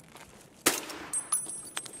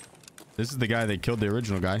 This is the guy that killed the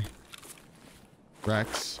original guy.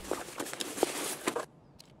 Rex.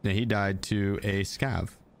 Yeah, he died to a scav.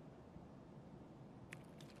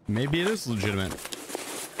 Maybe it is legitimate.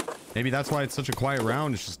 Maybe that's why it's such a quiet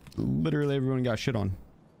round. It's just literally everyone got shit on.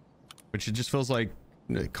 Which it just feels like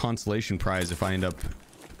a consolation prize if I end up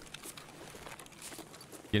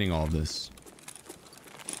getting all of this.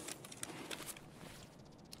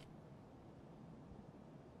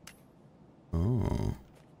 Oh.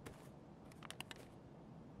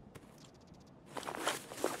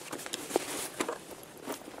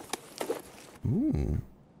 Ooh.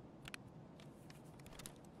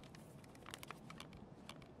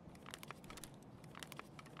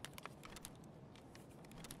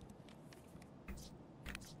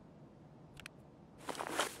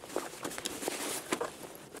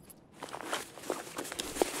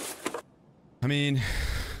 I mean,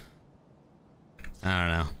 I don't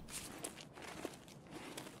know.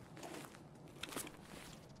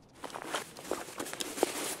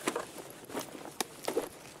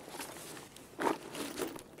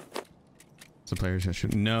 The players I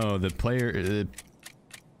should no the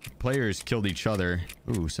players killed each other.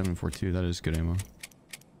 Ooh, 7.42, that is good ammo.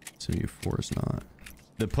 74 is not.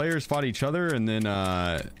 The players fought each other and then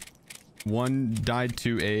one died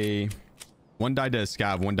to a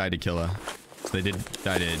scav, one died to killa. So they did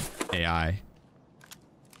die to AI.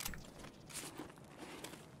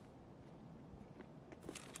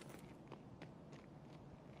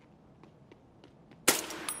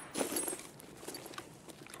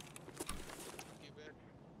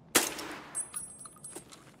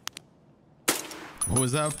 What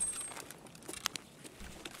was that?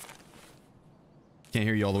 Can't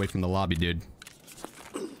hear you all the way from the lobby, dude.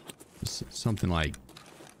 Something like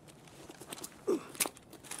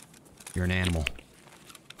you're an animal.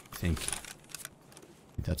 I think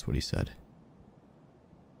that's what he said.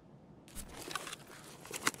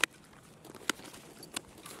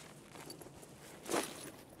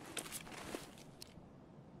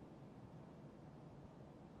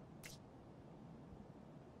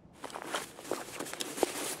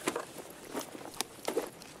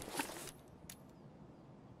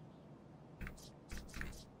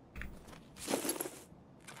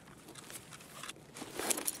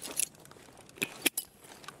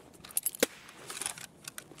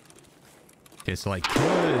 Okay, so like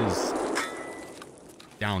Killa is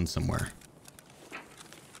down somewhere.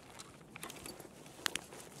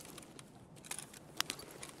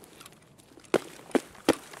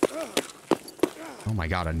 Oh my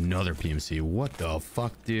god, another PMC. What the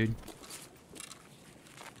fuck, dude?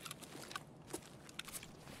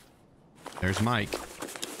 There's Mike.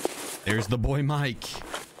 There's the boy Mike.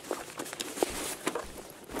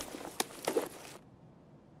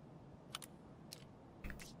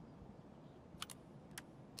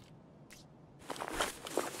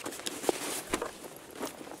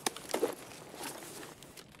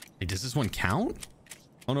 Hey, does this one count? I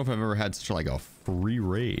don't know if I've ever had such like a free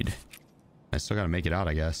raid. I still gotta make it out,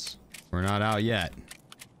 I guess. We're not out yet.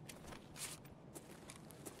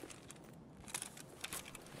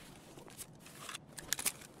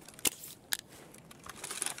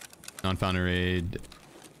 Non-founded raid.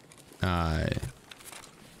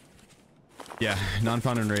 Yeah,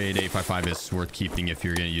 non-founded raid 855 is worth keeping if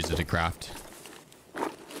you're gonna use it to craft.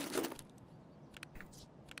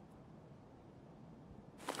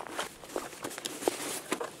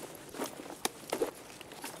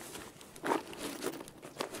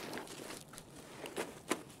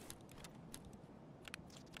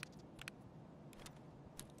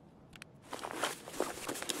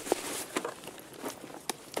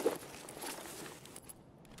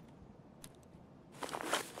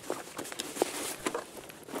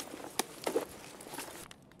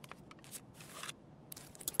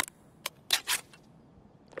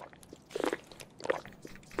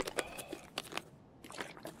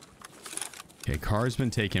 Okay, car's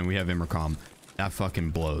been taken. We have Intercom. That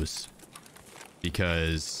fucking blows.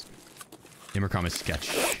 Because Intercom is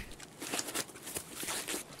sketch.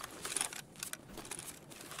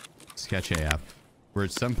 Sketch AF. We're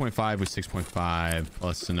at 7.5 with 6.5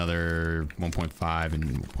 plus another 1.5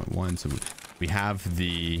 and 1.1. So we have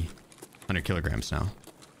the 100 kilograms now.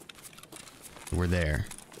 We're there.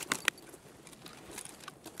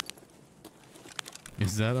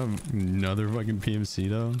 Is that another fucking PMC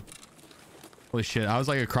though? Holy shit, I was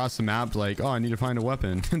like across the map like, oh, I need to find a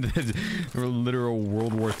weapon. Literal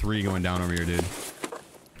World War III going down over here, dude.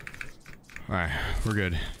 Alright, we're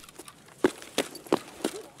good.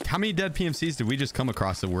 How many dead PMCs did we just come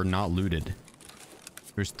across that were not looted?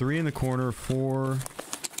 There's 3 in the corner, 4,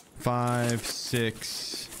 5,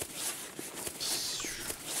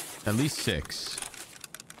 6. At least 6.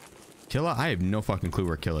 Killa? I have no fucking clue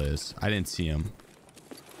where Killa is. I didn't see him.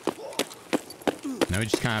 Now we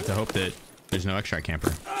just kind of have to hope that there's no extract camper.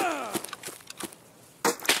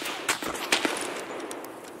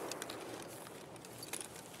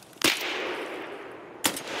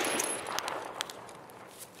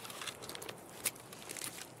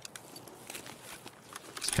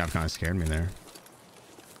 This cap kind of scared me there.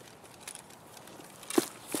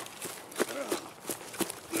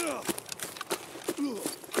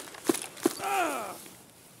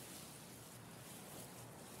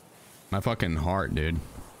 My fucking heart, dude.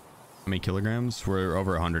 How many kilograms? We're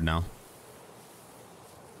over 100 now.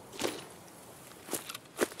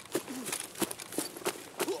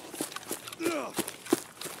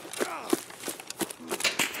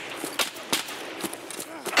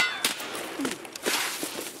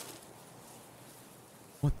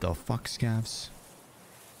 What the fuck, SCAVS?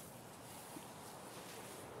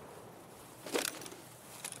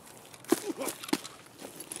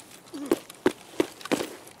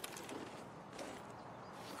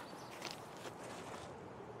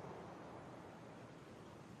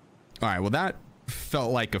 All right, well that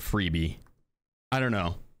felt like a freebie. I don't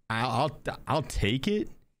know. I'll take it.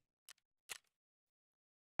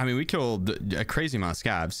 I mean, we killed a crazy amount of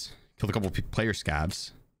SCAVS. Killed a couple player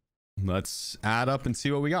SCAVS. Let's add up and see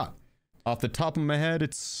what we got. Off the top of my head,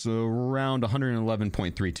 it's around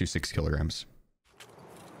 111.326 kilograms.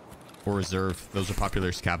 Or reserve. Those are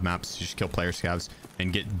popular SCAV maps. You just kill player SCAVs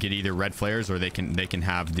and get either red flares or they can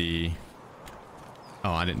have the.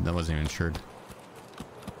 Oh, I didn't. That wasn't even insured.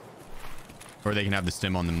 Or they can have the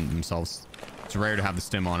stim on themselves. It's rare to have the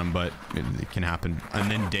stim on them, but it can happen. And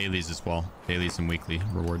then dailies as well. Dailies and weekly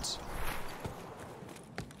rewards.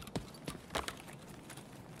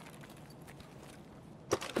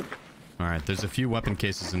 All right, there's a few weapon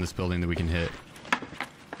cases in this building that we can hit.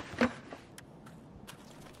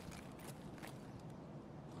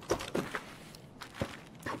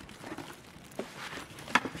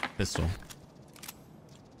 Pistol.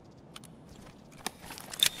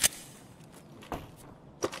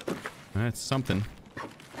 That's something.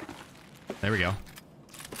 There we go.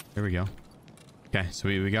 There we go. Okay, so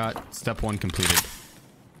we got step 1 completed.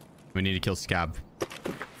 We need to kill Scab.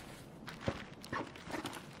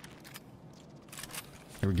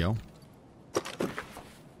 There we go.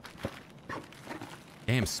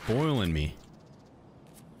 Damn, spoiling me.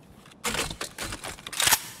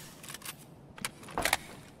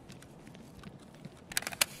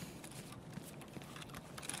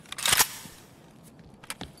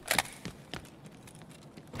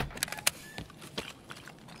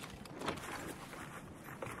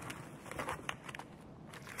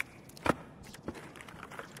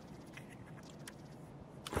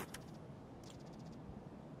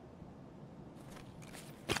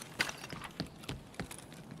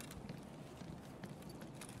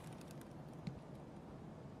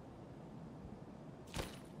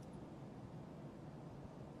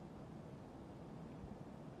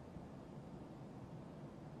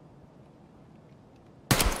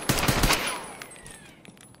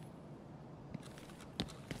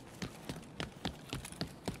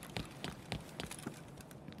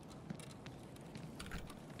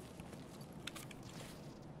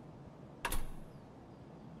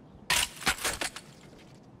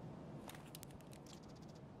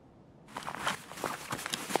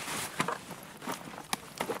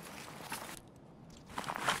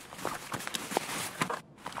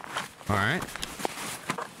 All right.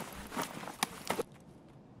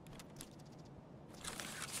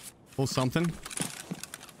 Pull something.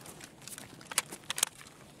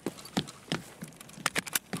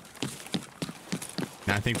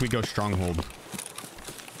 Now I think we go stronghold.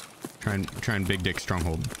 Try and big dick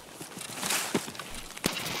stronghold.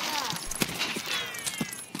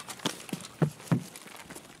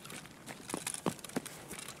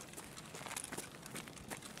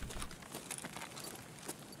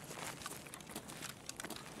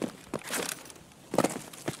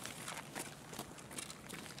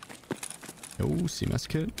 Oh, CMS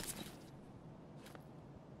kit.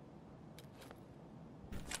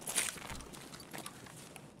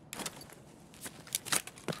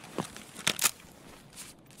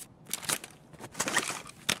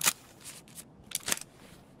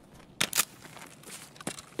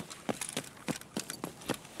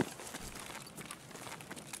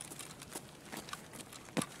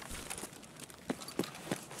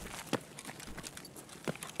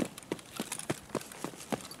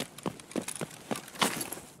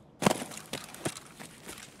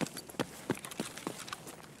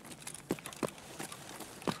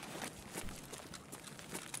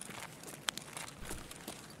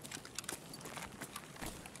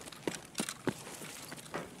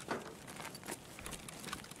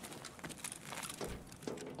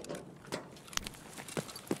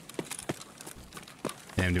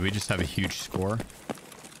 Damn, did we just have a huge score?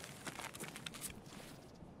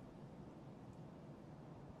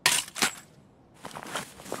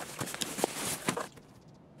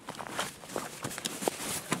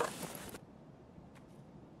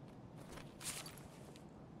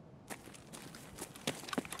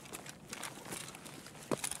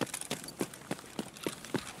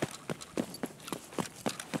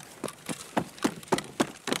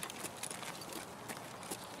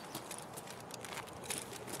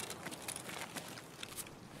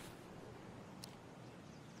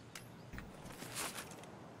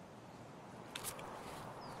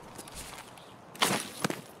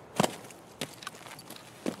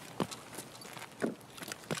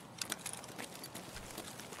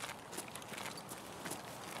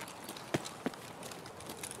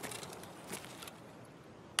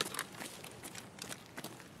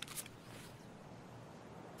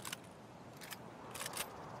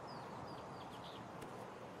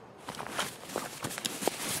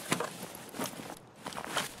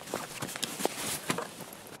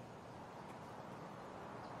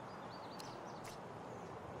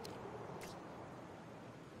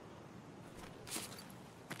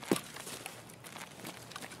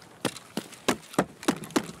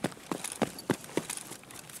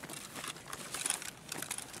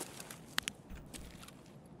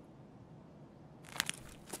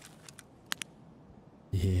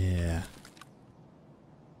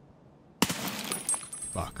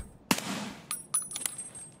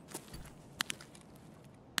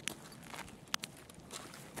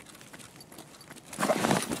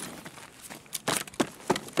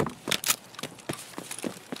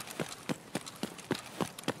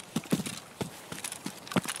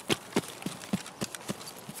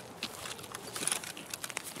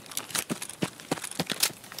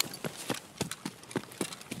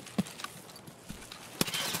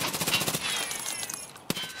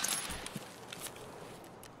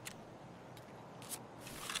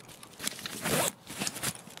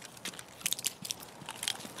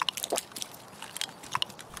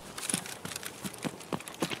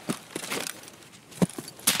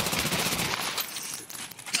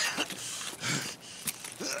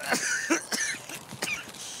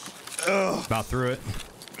 about through it.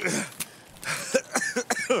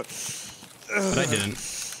 But I didn't.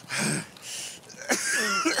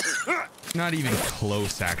 Not even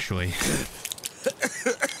close, actually.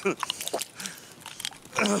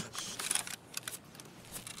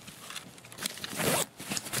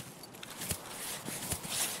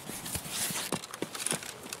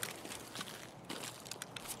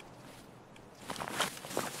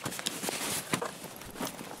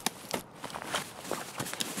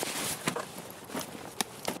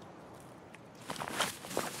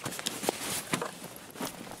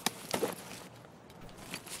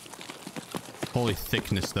 Holy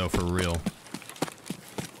thickness, though, for real.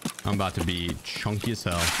 I'm about to be chunky as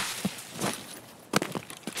hell.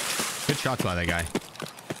 Good shots by that guy.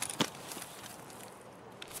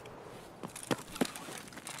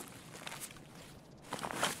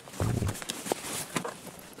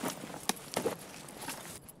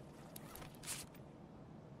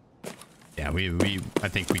 Yeah, I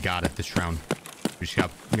think we got it this round. We just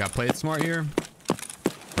gotta play it smart here.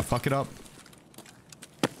 Don't fuck it up.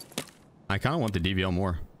 I kind of want the DVL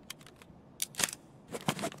more.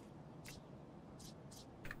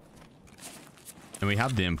 And we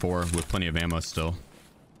have the M4 with plenty of ammo still.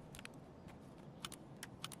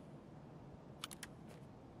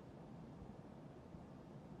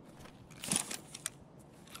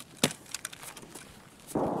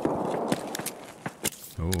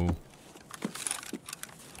 Oh.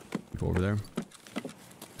 Go over there.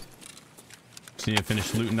 Just need to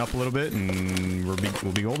finish looting up a little bit and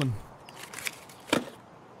we'll be golden.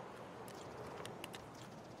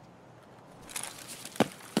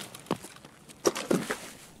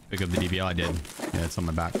 Pick up the DVL. I did. Yeah, it's on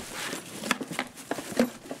my back.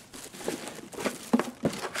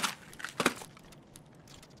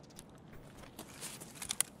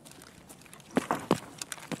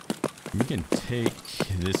 We can take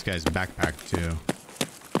this guy's backpack too.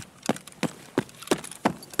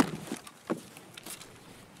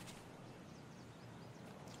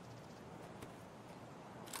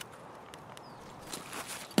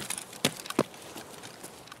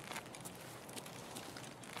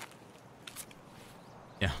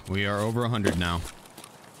 Yeah, we are over 100 now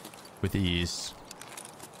with ease.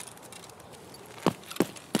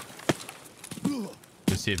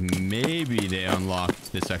 Let's see if maybe they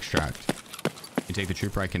unlocked this extract. Can you take the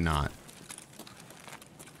trooper? I cannot.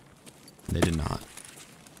 They did not.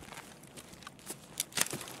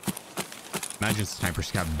 Imagine sniper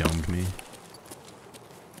scav domed me.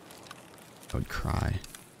 I would cry.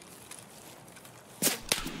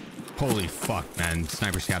 Holy fuck, man.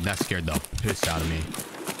 Sniper scav, that scared the piss out of me.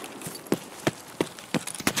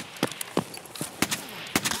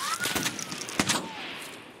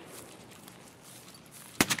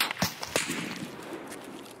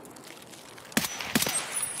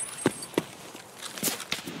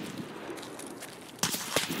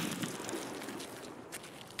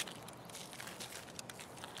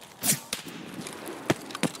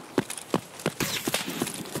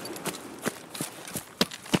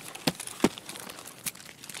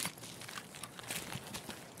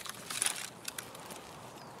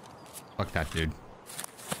 Fuck that dude.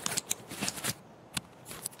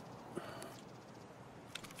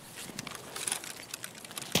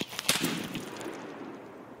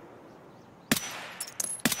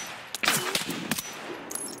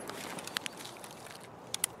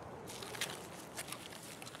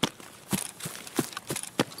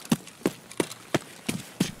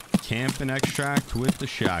 Camp and extract with the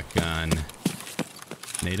shotgun.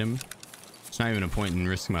 Nade him. It's not even a point in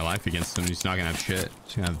risking my life against him. He's not gonna have shit.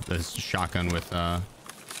 He's gonna have this shotgun with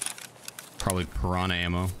probably piranha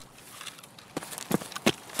ammo.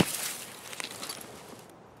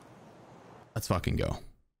 Let's fucking go.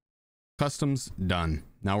 Customs done.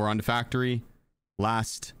 Now we're on to factory.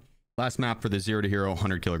 Last map for the 0 to hero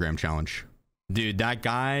 100 kilogram challenge. Dude, that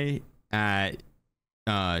guy at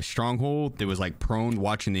Stronghold that was like prone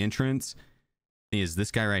watching the entrance is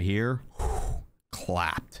this guy right here.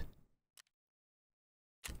 Clapped.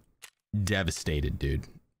 Devastated, dude.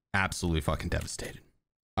 Absolutely fucking devastated.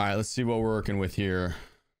 All right, let's see what we're working with here.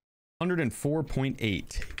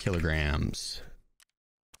 104.8 kilograms.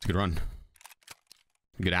 It's a good run.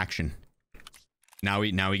 Good action. Now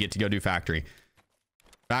we get to go do factory.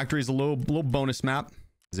 Factory is a little bonus map.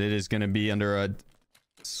 It is going to be under a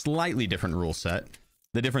slightly different rule set.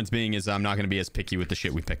 The difference being is I'm not going to be as picky with the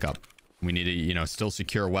shit we pick up. We need to, you know, still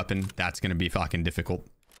secure a weapon. That's going to be fucking difficult.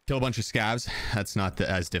 Kill a bunch of scavs. That's not the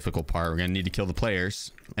as difficult part. We're going to need to kill the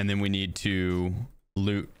players. And then we need to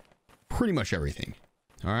loot pretty much everything.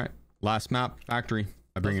 All right. Last map, factory.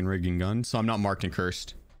 I bring in rigging guns. So I'm not marked and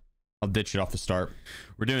cursed. I'll ditch it off the start.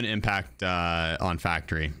 We're doing impact on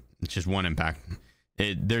factory. It's just one impact.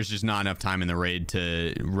 There's just not enough time in the raid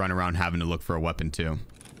to run around having to look for a weapon too.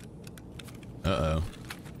 Uh-oh.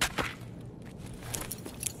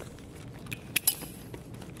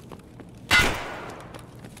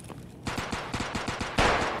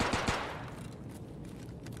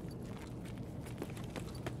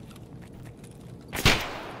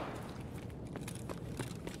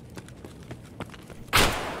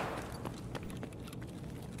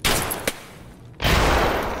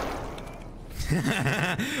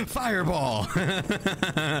 Fireball.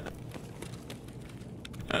 Oh,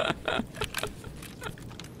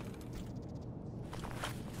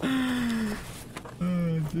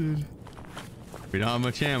 dude. We don't have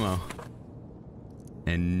much ammo.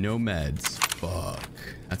 And no meds. Fuck.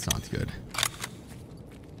 That sounds good.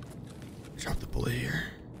 Drop the bullet here.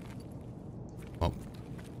 Oh.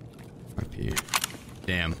 RP.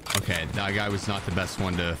 Damn. Okay, that guy was not the best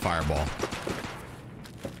one to fireball.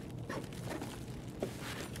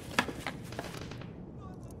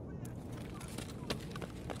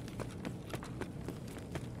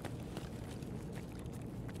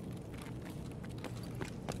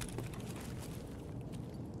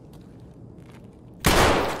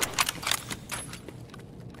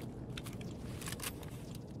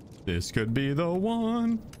 This could be the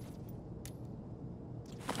one.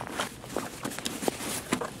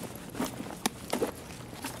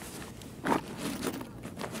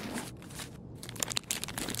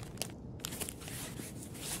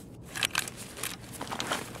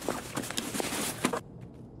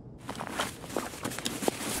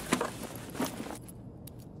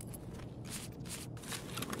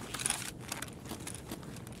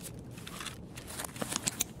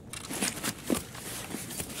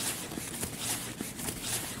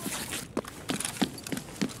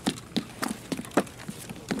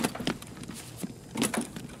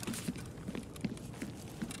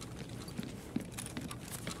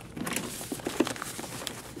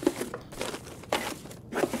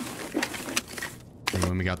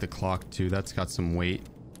 We got the clock too. That's got some weight.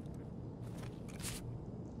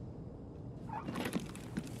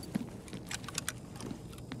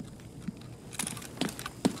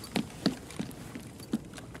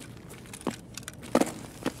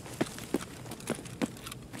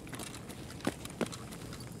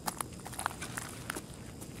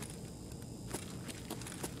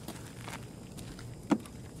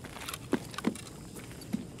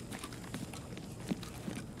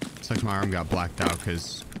 Like my arm got blacked out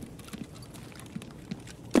because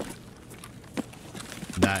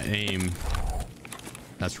that aim,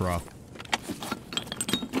 that's rough.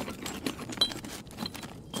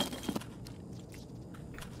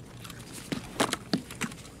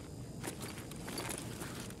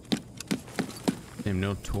 Damn,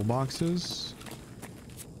 no toolboxes.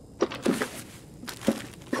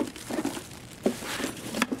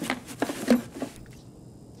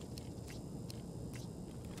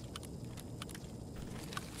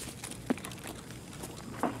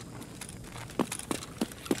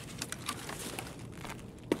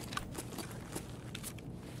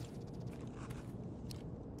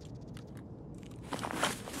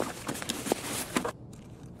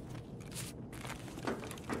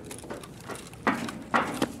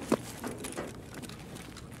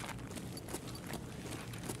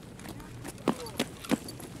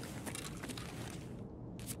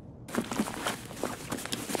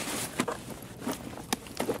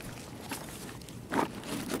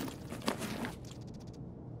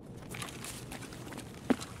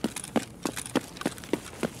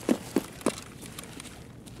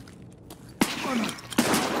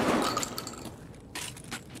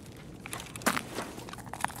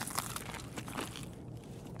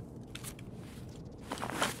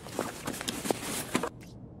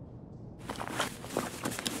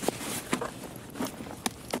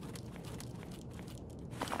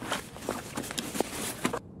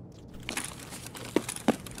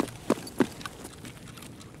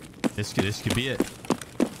 This could be it.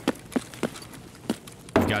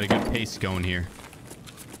 We got a good pace going here.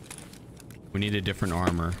 We need a different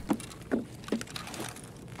armor.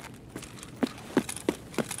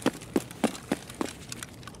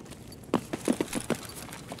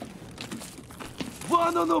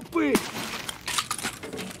 Вон оно пыть!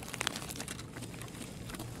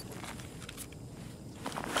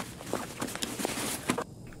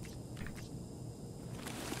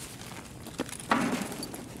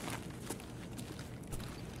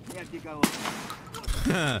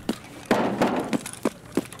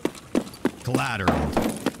 Collateral.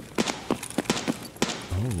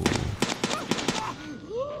 Oh.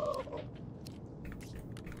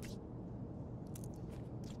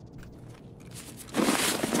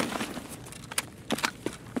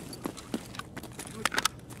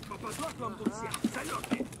 тут всех.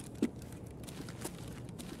 Залеты.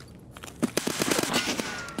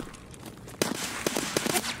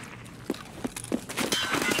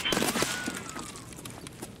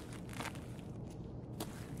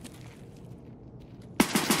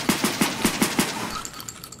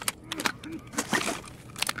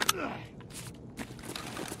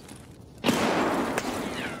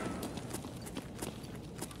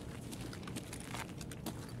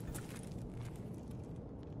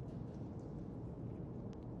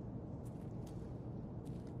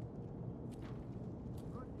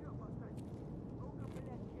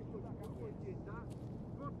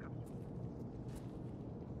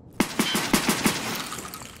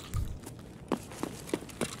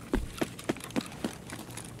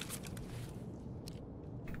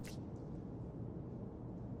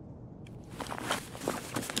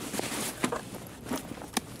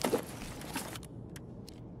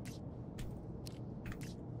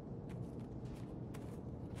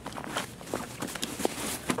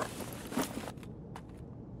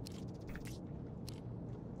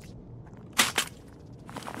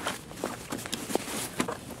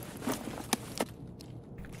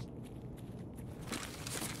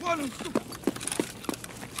 Вон он, сука!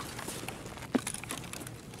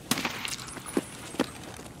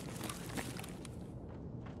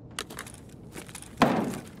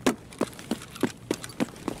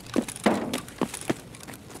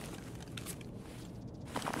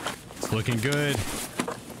 It's looking good.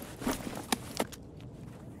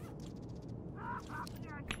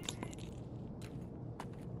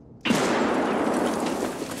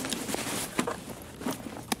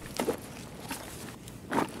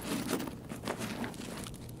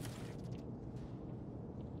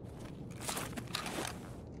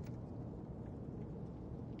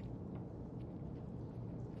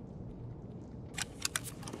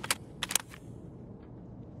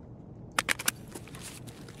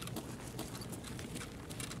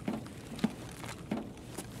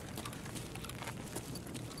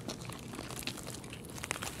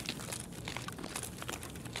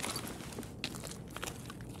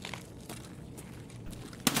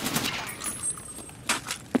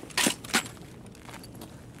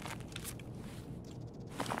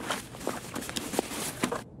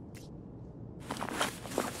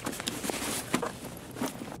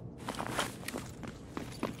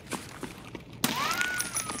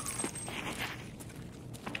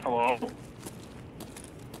 Hello?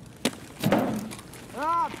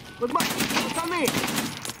 Пацаны!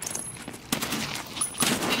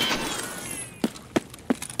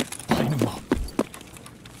 Line him up.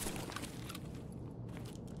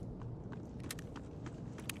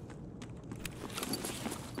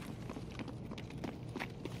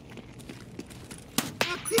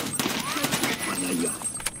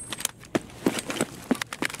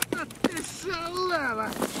 Ты шалава!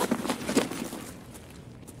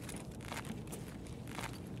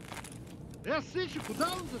 Сыщи, куда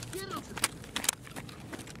он заспирился?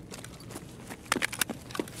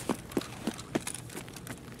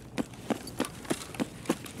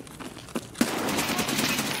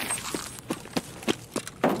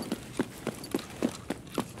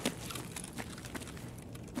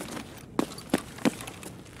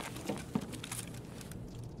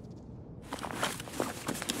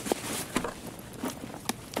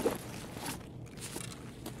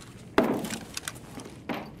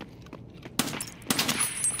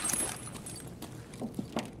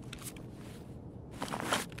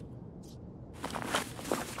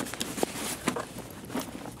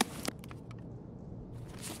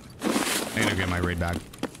 I gotta get my raid bag.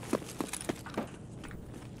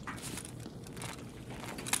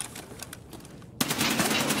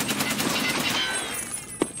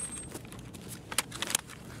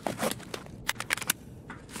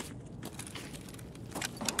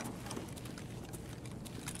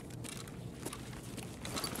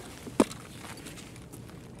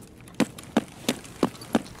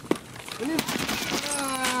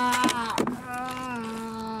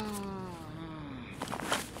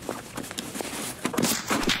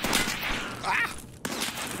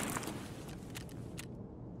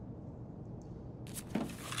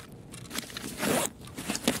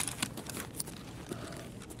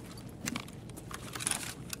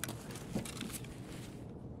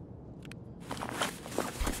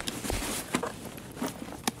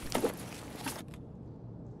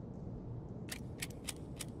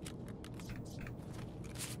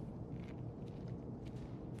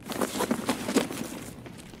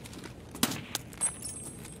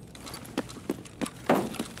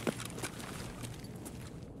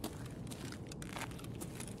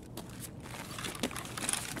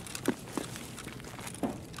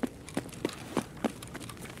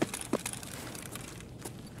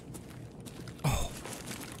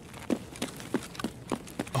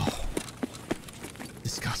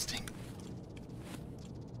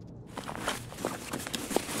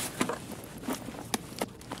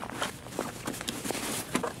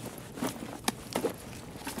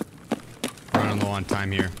 on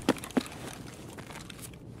time here.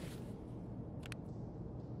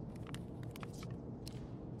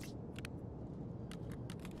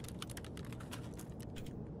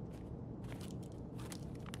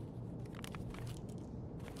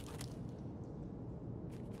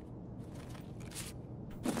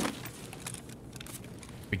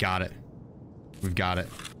 We got it. We've got it.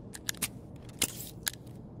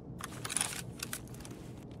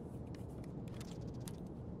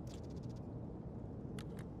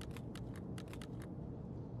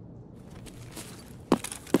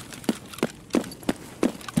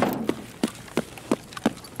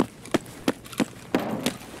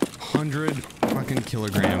 Fucking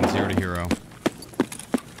kilogram, 0 to hero.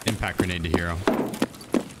 Impact grenade to hero.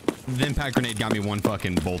 The impact grenade got me 1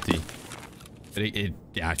 fucking bolty.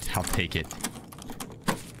 Yeah, I'll take it.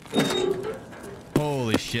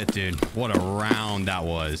 Holy shit, dude. What a round that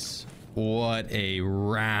was. What a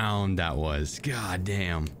round that was. God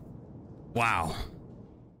damn. Wow.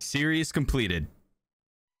 Series completed.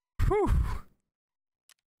 Whew.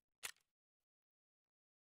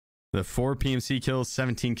 The 4 PMC kills,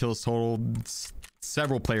 17 kills total.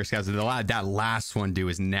 Several player scouts. That last one, dude,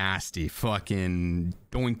 was nasty. Fucking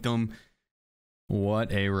doinked them.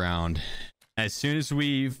 What a round. As soon as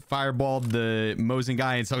we fireballed the MOSIN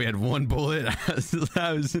guy and saw we had 1 bullet,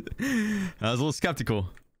 I was a little skeptical.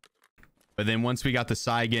 But then once we got the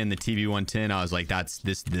Saiga and the TV-110, I was like, this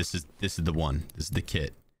is the one. This is the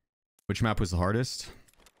kit. Which map was the hardest?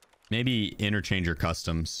 Maybe Interchange or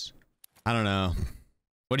Customs. I don't know.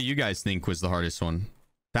 What do you guys think was the hardest one?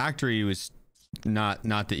 Factory was not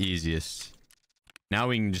the easiest. Now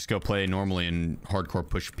we can just go play normally and hardcore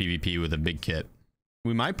push PvP with a big kit.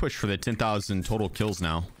 We might push for the 10,000 total kills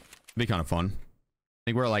now. It'd be kind of fun. I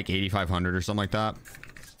think we're at like 8,500 or something like that.